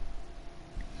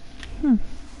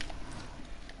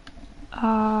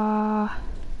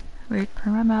 Wait,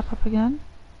 bring my map up again.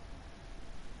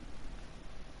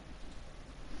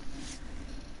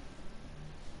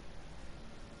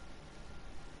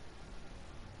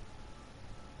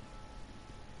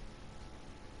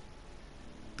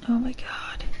 Oh my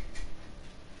god.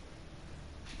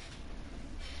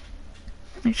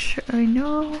 Make sure I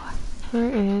know where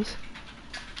it is.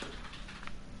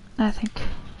 I think...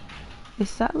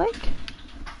 Is that lake?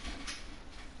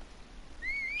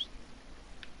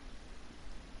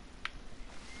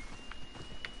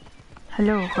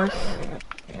 Hello, horse.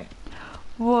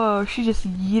 Whoa, she just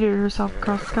yeeted herself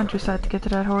across the countryside to get to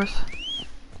that horse.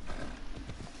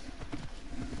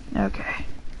 Okay.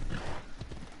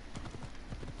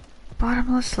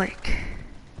 Bottomless lake.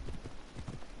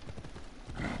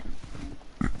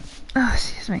 Oh,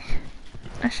 excuse me.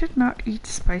 I should not eat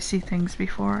spicy things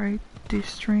before I do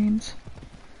streams.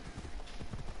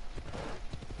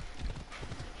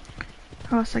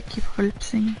 Or else I keep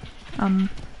rülpsing.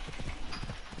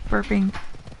 Burping.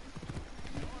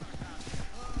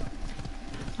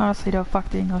 Honestly though, fuck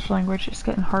the English language. It's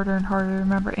getting harder and harder to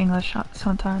remember English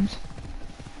sometimes.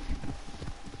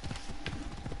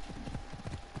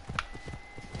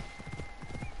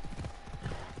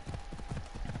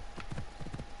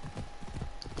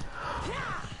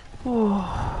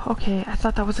 Oh, okay, I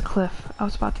thought that was a cliff. I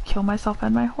was about to kill myself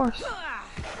and my horse.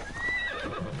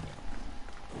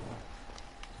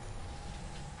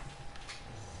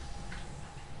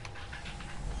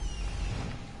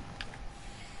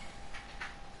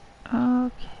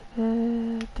 Okay,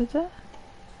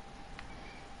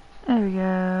 there we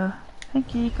go.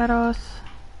 Thank you, Ikaros.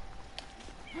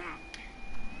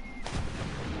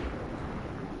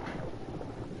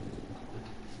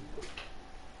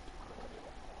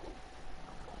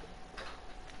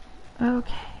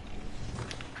 Okay.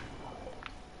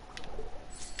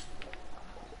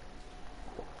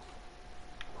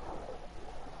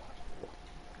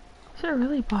 Is it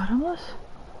really bottomless?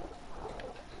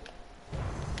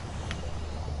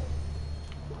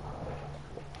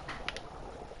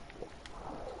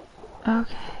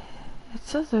 Okay. It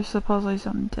says there's supposedly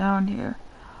something down here.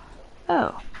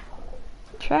 Oh.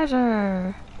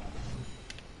 Treasure!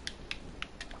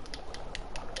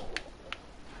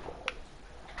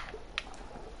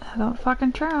 Don't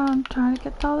fucking drown trying to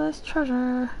get all this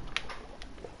treasure.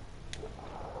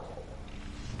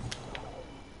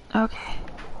 Okay.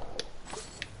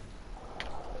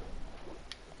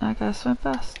 I gotta swim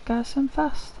fast, gotta swim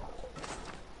fast.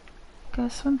 Gotta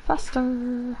swim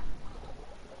faster.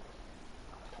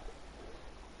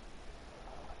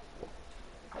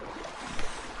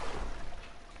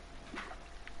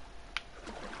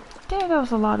 Damn, that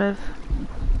was a lot of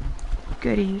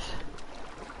goodies.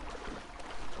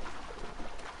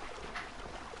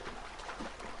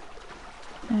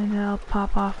 And I'll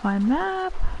pop off my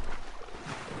map.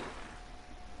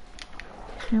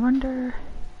 I wonder,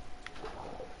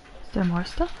 is there more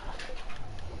stuff?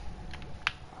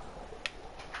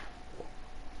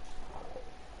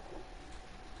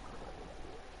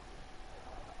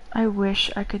 I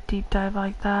wish I could deep dive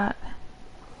like that.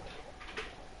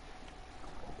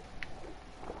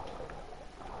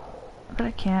 But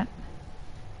I can't.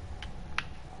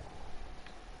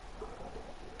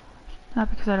 Not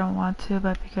because I don't want to,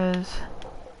 but because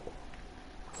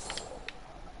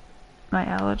my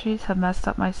allergies have messed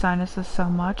up my sinuses so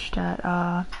much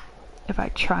that if I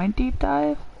try and deep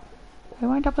dive, I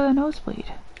wind up with a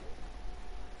nosebleed.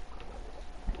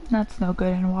 That's no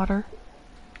good in water.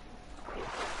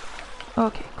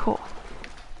 Okay, cool.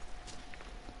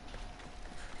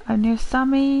 I'm near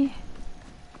Sami.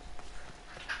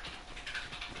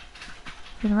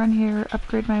 I'm gonna run here,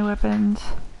 upgrade my weapons.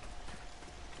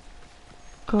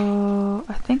 Go,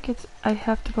 I think I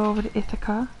have to go over to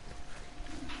Ithaca.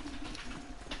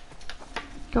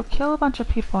 Go kill a bunch of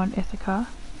people in Ithaca.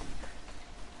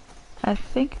 I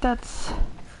think that's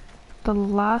the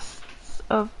last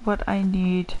of what I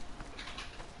need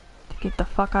to get the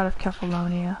fuck out of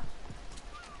Kefalonia.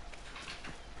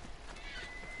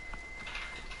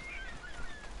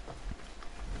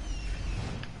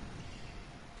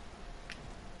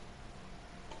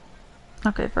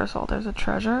 Okay, first of all, there's a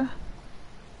treasure.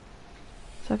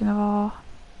 Second of all,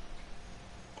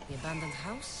 The abandoned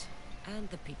house and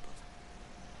the people.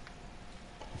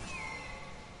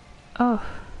 oh,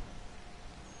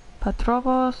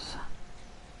 Patrobos,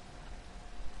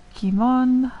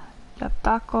 Kimon,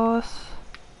 Laptakos.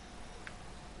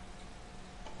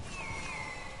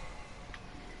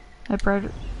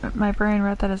 My brain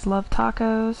read that as love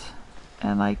tacos,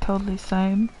 and like totally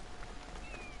same.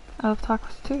 I love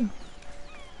tacos too.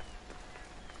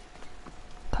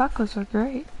 Tacos are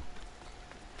great.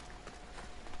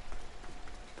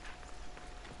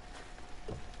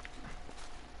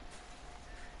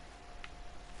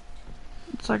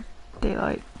 It's like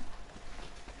daylight.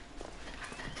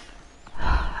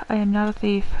 I am not a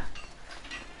thief.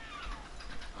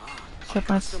 Except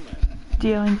when it's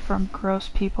stealing from gross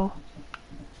people.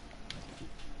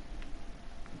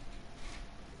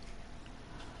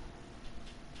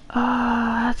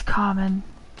 Ah, that's common.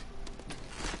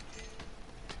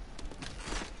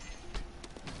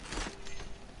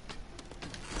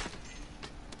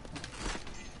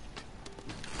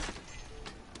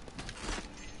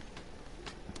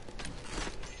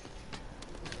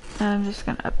 I'm just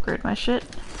gonna upgrade my shit.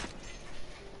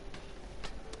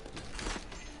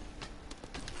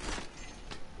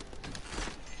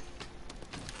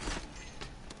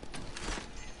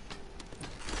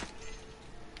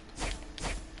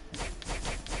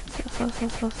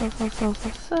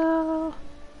 So.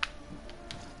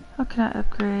 How can I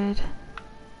upgrade?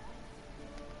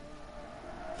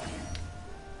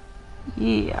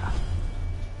 Yeah.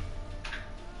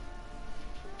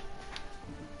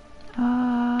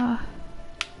 Can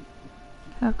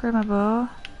I upgrade my bow?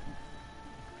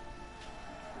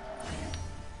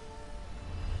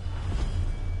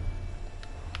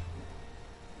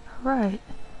 Right.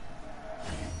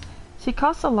 See, it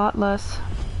costs a lot less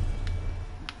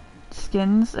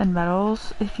skins and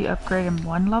medals if you upgrade them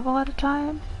one level at a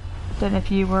time than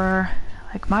if you were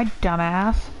like my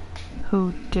dumbass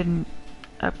who didn't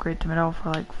upgrade to medal for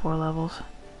like 4 levels.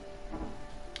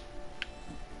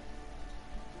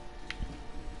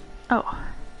 Oh,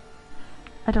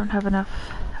 I don't have enough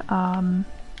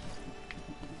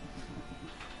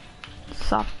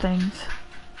soft things.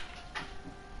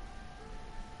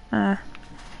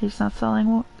 He's not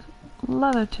selling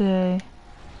leather today.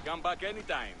 Come back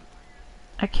anytime.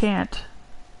 I can't.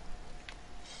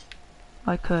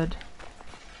 I could.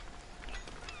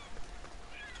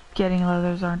 Getting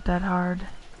leathers aren't that hard.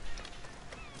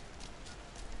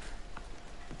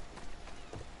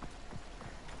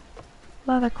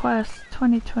 Leather Quest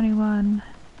 2021.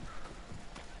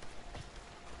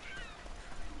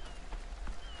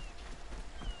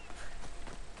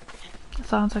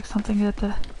 sounds like something that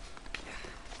the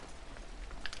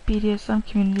BDSM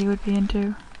community would be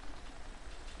into.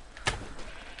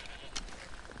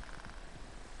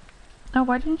 Oh,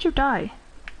 why didn't you die?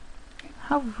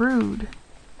 How rude.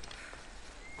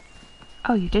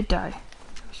 Oh, you did die.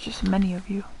 There's just many of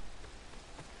you.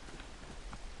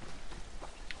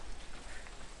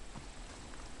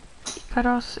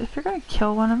 Ikaros, if you're gonna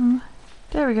kill one of them...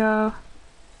 There we go.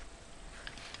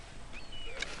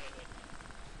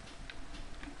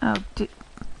 Oh,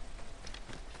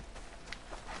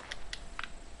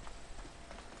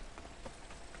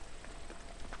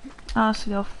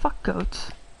 honestly though, fuck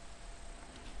goats.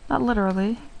 Not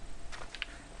literally.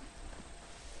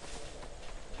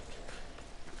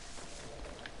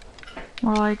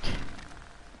 More like...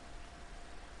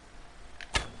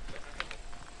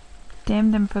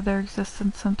 damn them for their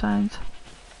existence sometimes.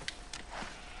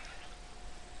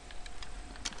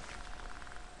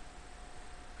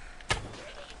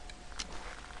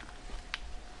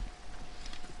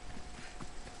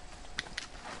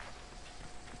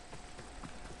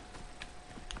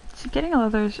 See, getting a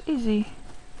leather is easy.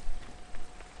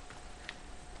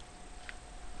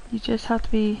 You just have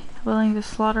to be willing to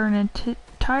slaughter an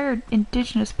entire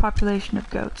indigenous population of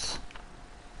goats.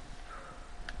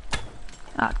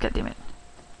 Ah, goddammit.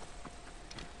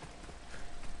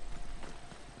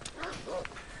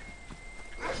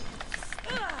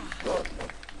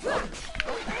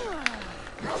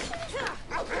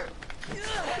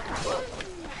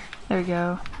 There we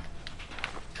go.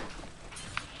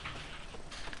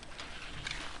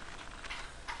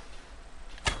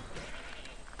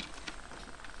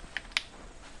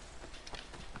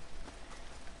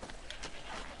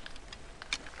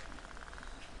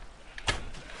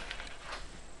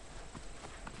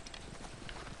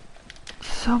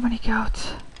 So many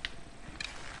goats.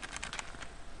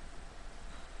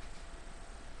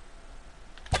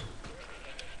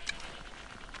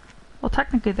 Well,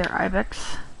 technically they're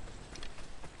ibex.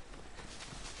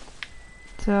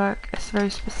 So it's a very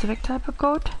specific type of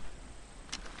goat.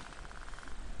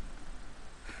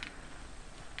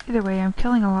 Either way, I'm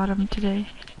killing a lot of them today.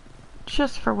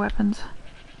 Just for weapons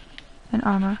and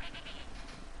armor.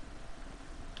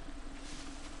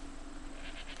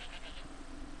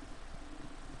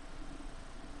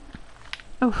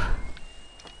 Oof.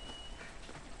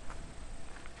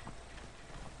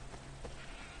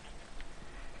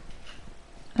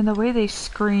 And the way they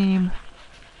scream.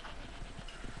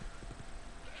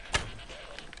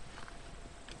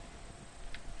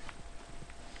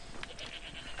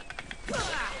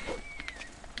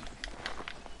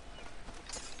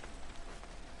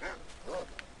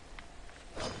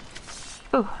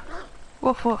 Ooh.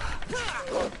 Woof woof.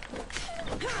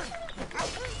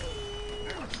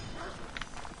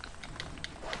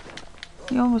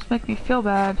 You almost make me feel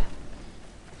bad.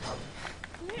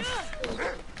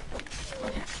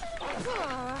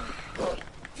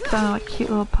 Sound like cute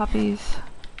little puppies.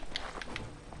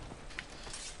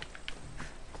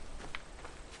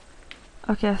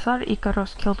 Okay, I thought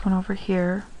Ikaros killed one over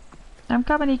here. I'm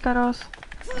coming, Ikaros.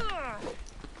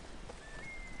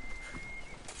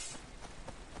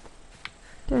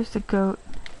 There's the goat.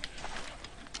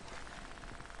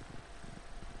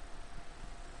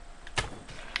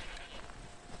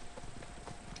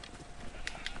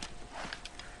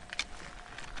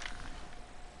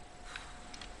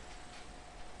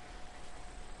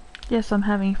 Yes, I'm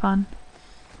having fun.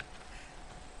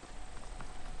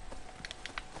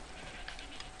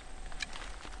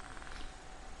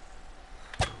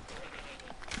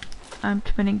 I'm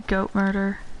committing goat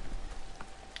murder.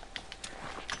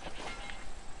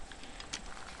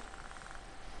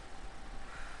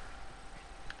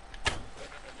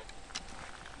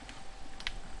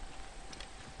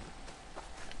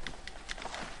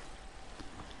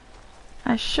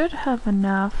 I should have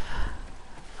enough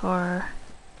for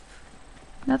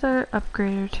another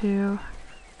upgrade or two.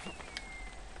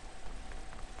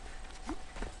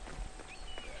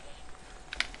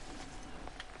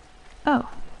 Oh.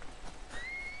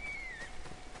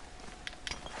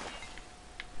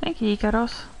 Thank you,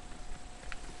 Ikaros.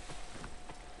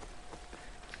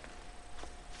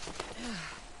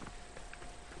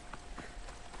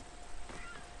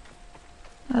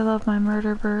 I love my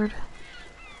murder bird.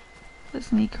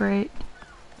 Isn't he great?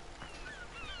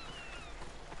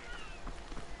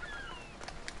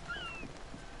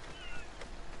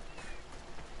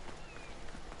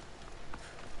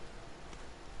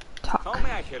 Talk. How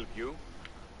may I help you?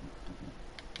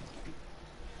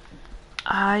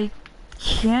 I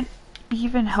can't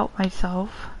even help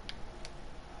myself.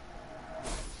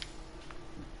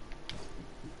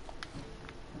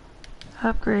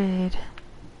 Upgrade.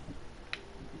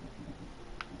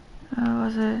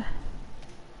 was it?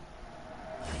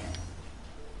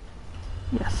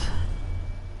 Yes.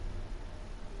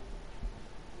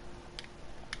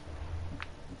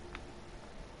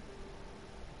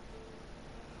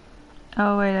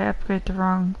 Oh wait, I upgraded the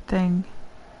wrong thing.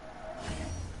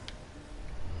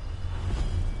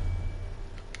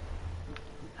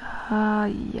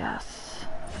 Yes.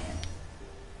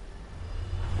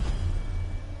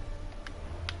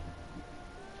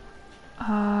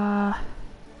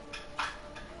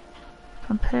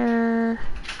 Compare.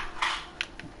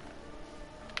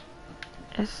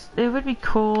 It would be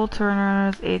cool to run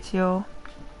around as ATO,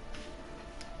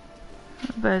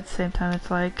 but at the same time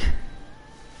it's like,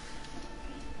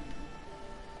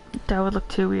 that would look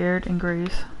too weird in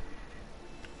Greece.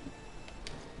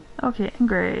 Okay,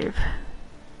 engrave.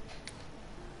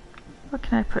 What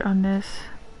can I put on this?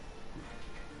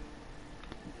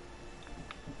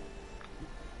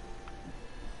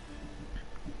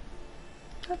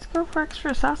 Let's go for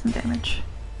extra assassin damage.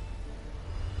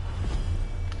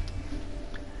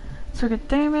 So get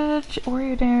damage,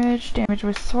 warrior damage, damage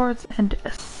with swords, and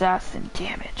assassin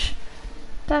damage.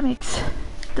 That makes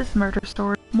this murder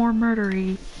sword more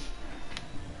murdery.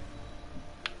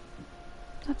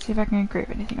 Let's see if I can engrave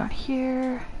anything on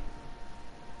here.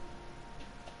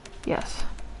 Yes.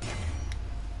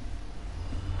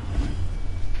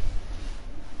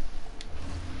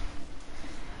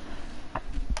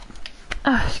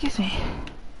 Oh, excuse me.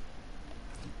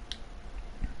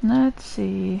 Let's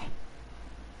see.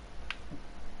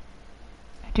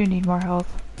 I do need more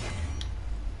health.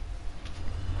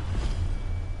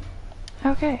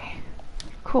 Okay.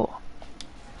 Cool.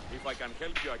 If I can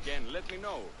help you again, let me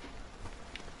know.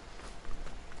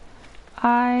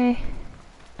 I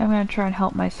am going to try and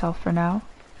help myself for now.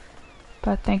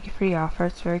 But thank you for the offer.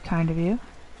 It's very kind of you.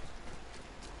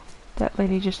 That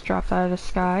lady just dropped out of the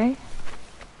sky.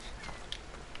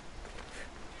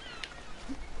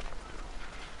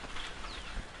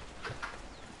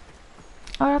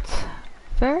 Oh, that's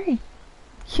very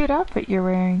cute outfit you're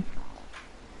wearing.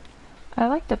 I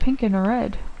like the pink and the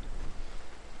red.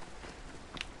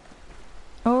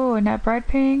 Oh, and that bright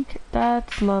pink,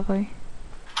 that's lovely.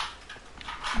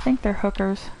 I think they're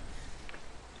hookers.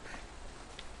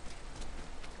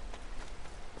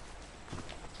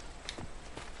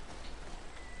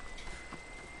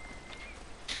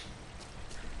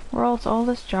 World's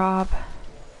oldest job.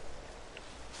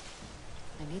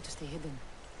 I need to stay hidden.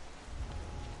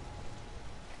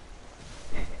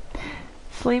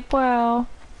 Sleep well.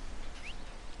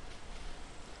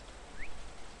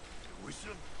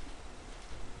 Whistle?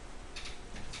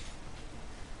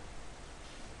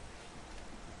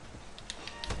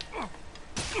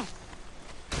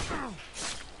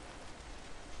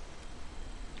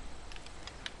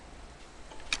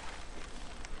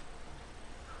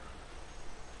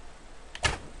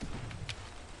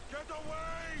 Get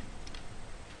away!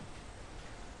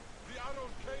 The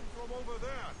arrows came from over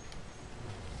there.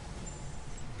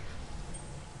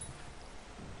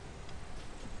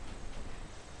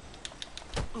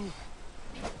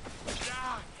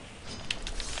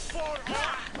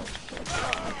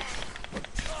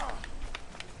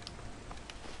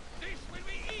 This will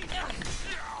be easy.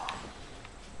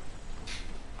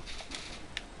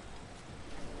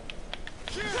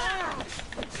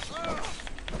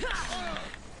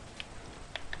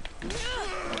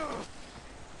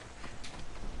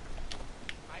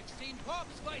 I've seen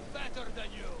Pops fight better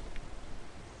than you.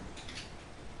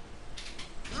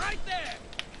 Right there.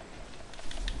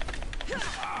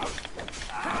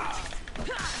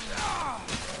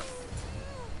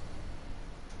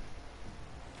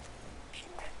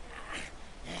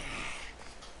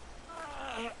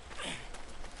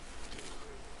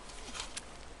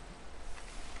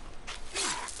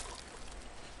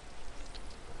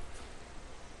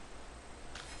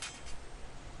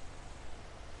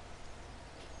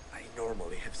 I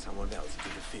normally have someone else do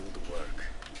the field work.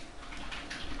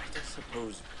 I don't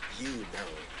suppose you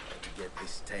know how to get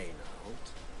this stain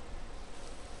out.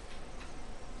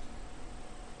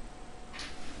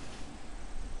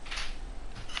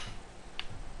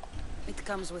 It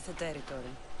comes with the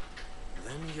territory.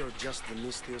 Then you're just the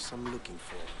Mystios I'm looking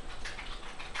for.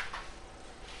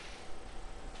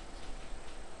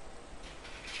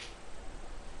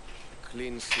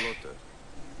 Clean slaughter.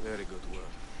 Very good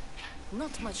work.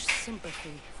 Not much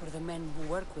sympathy for the men who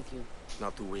work with you.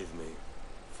 Not with me.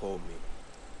 For me.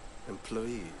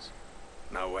 Employees.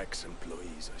 Now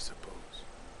ex-employees, I suppose.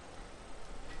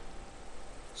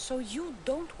 So you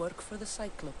don't work for the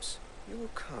Cyclops? Your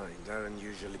kind aren't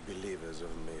usually believers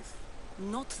of myth.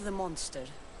 Not the monster.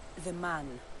 The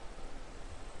man.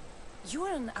 You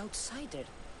are an outsider.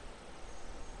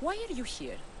 Why are you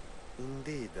here?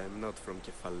 Indeed, I'm not from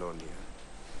Kefalonia.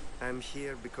 I'm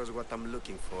here because what I'm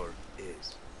looking for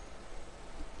is.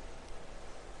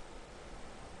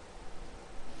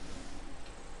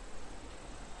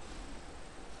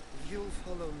 You'll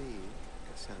follow me,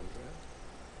 Cassandra.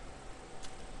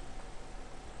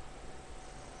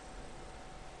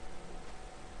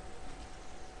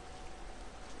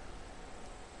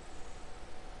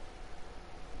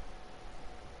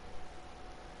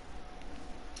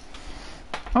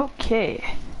 Okay.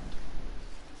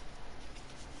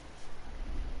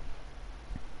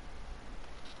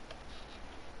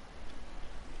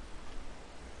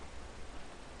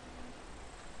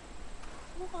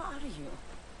 Who are you?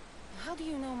 How do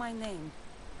you know my name?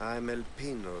 I'm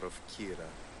Elpinor of Kira.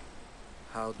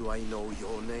 How do I know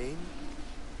your name?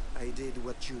 I did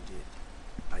what you did.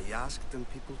 I asked and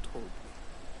people told me.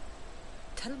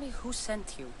 Tell me who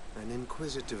sent you. An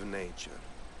inquisitive nature.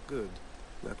 Good.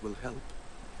 That will help.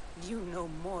 You know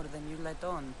more than you let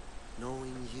on.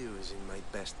 Knowing you is in my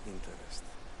best interest.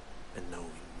 And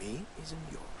knowing me is in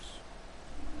yours.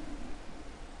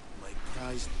 My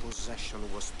prized possession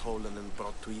was stolen and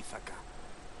brought to Ithaca.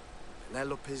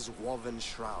 Penelope's woven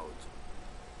shroud.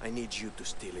 I need you to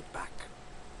steal it back.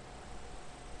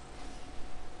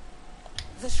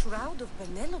 The shroud of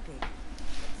Penelope?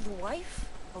 The wife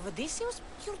of Odysseus?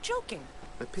 You're joking.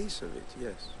 A piece of it,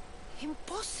 yes.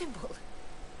 Impossible.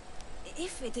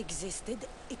 If it existed,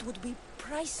 it would be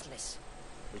priceless.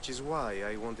 Which is why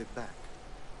I want it back.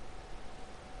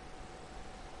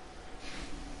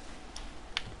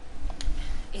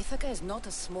 Ithaca is not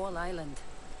a small island.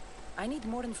 I need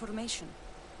more information.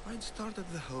 I'd start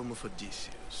at the home of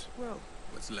Odysseus. Well,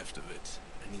 what's left of it.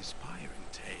 An inspiring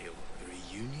tale. A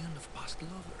reunion of past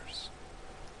lovers.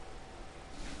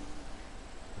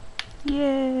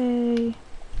 Yay!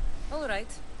 All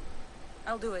right.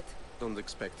 I'll do it. Don't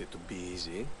expect it to be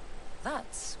easy.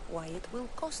 That's why it will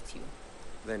cost you.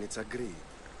 Then it's agreed.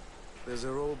 There's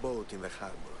a rowboat in the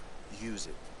harbor. Use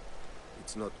it.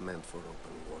 It's not meant for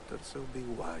open water, so be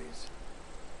wise.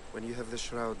 When you have the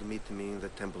shroud, meet me in the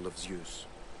Temple of Zeus.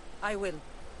 I will.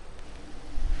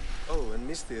 Oh, and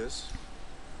Misthios,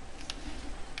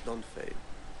 don't fail.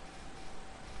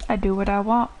 I do what I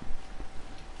want.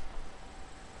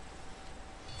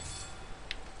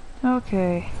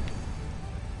 Okay.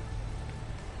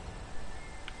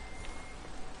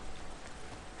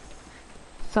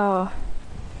 So,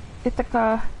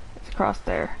 Ithaca is across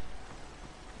there.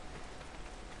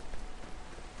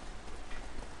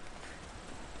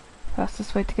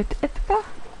 Fastest way to get to Ithaca?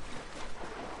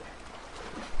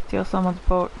 Steal someone's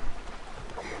boat.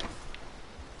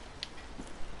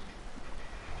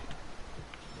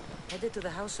 Headed to the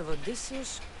house of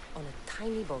Odysseus on a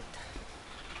tiny boat.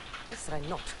 Let's try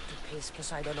not to piss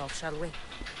Poseidon off, shall we?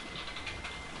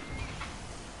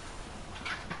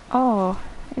 Oh,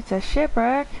 it's a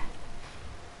shipwreck.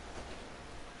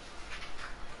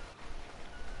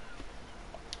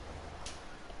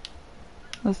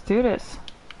 Let's do this.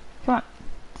 Come on.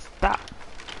 Stop.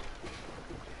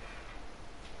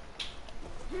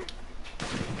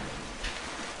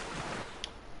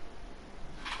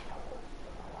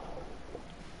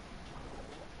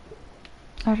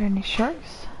 Are there any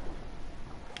sharks?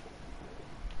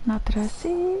 Not that I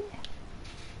see.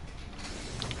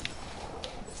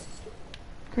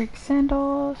 Greek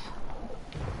sandals.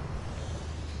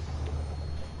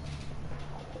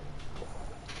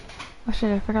 Oh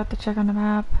shit, I forgot to check on the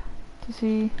map to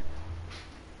see.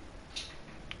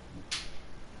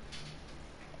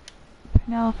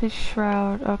 Penelope's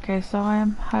shroud. Okay, so I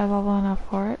am high level enough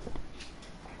for it.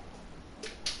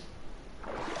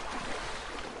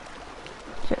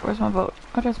 Shit, where's my boat?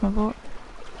 Oh, there's my boat.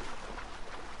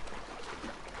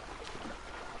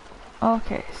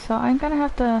 Okay, so I'm gonna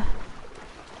have to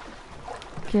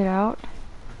get out.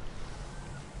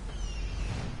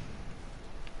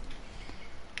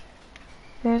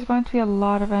 There's going to be a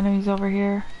lot of enemies over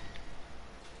here.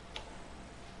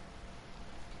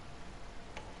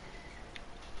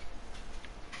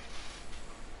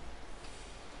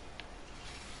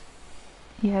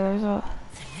 Yeah, there's a...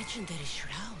 The legendary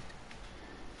shroud.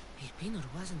 Elpinor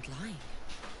wasn't lying.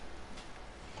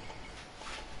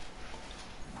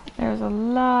 There's a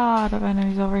lot of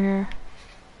enemies over here.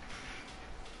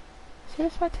 See,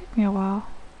 this might take me a while.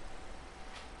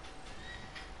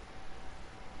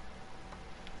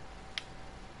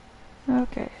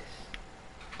 Okay.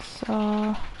 So...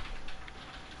 I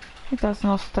think that's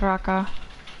Nostraka.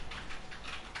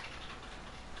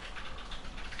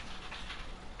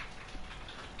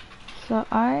 So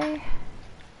I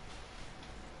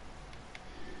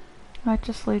might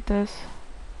just leave this.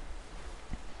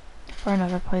 for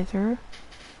another playthrough.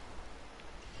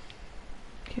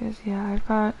 Because, yeah, I've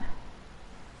got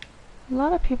a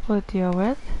lot of people to deal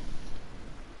with.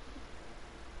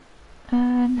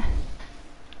 And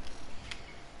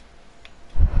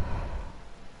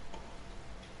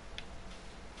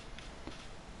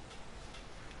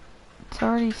it's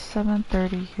already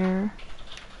 7:30 here.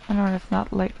 I know it's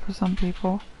not late for some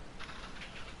people.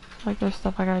 Like, there's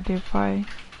stuff I gotta do before I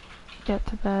get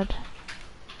to bed.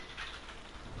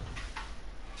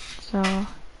 So,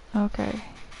 okay.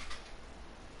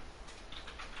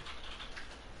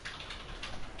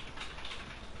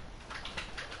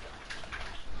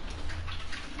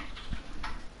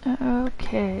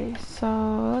 Okay,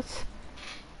 so let's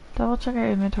double check our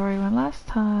inventory one last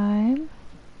time.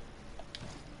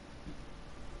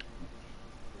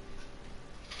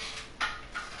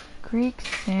 Greek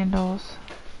sandals.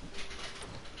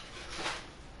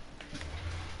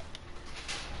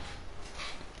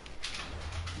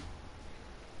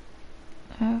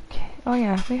 Okay. Oh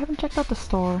yeah, we haven't checked out the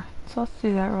store, so let's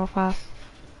do that real fast.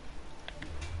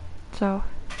 So,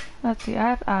 let's see, I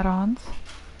have add-ons.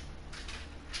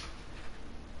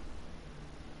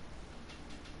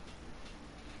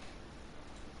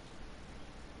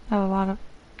 I have a lot of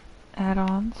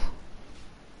add-ons.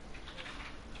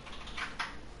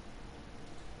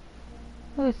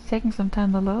 Oh, it's taking some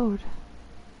time to load.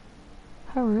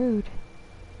 How rude.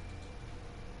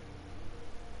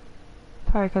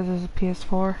 Probably because this is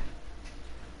PS4.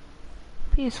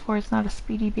 PS4 is not a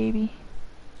speedy baby.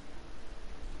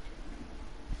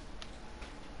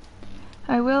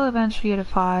 I will eventually get a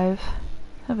 5.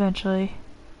 Eventually.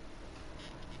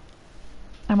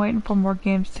 I'm waiting for more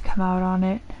games to come out on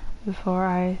it before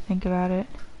I think about it.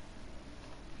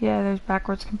 Yeah, there's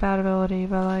backwards compatibility,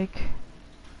 but like,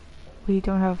 we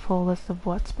don't have a full list of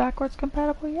what's backwards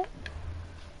compatible yet.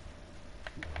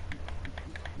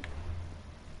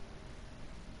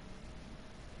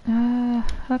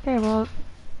 Okay, well,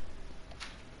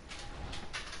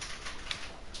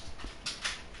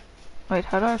 wait,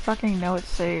 how do I fucking know it's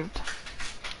saved?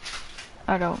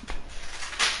 I don't.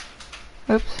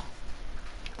 Oops.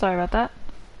 Sorry about that.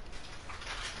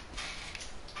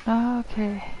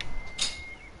 Okay.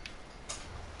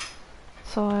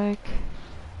 So like,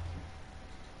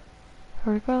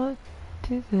 we're gonna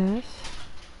do this.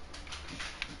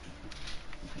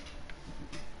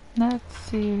 Let's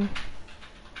see.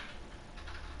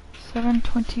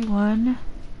 7:21.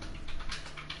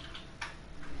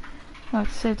 Oh,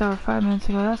 it's saved over 5 minutes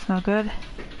ago. That's no good.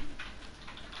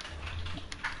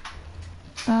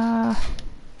 So I'm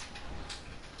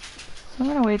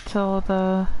gonna wait till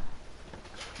the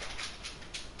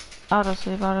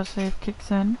autosave kicks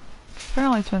in.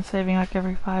 Apparently it's been saving like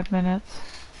every 5 minutes.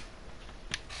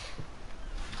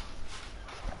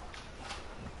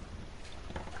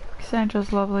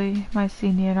 Cassandra's lovely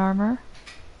Mycenian armor.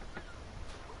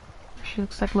 She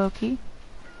looks like Loki.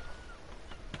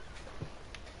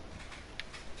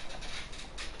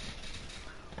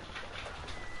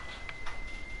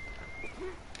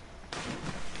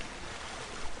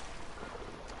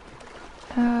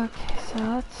 Okay, so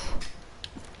let's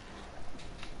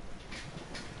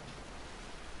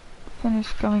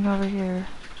finish going over here.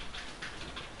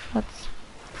 Let's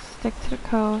stick to the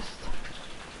coast.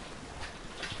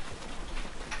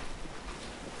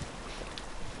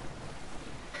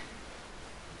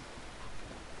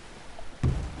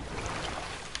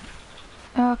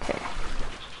 Okay.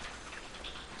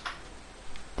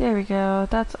 There we go,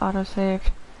 that's autosaved.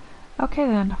 Okay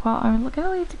then, well I'm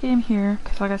gonna leave the game here,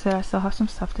 because like I said, I still have some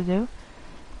stuff to do.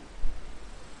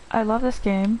 I love this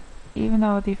game, even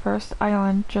though the first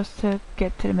island just to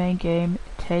get to the main game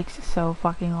takes so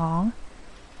fucking long.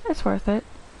 It's worth it.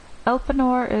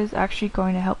 Elpenor is actually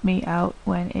going to help me out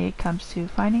when it comes to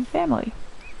finding family.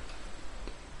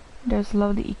 There's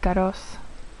lovely Ikaros.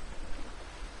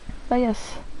 But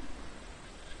yes,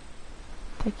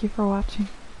 thank you for watching.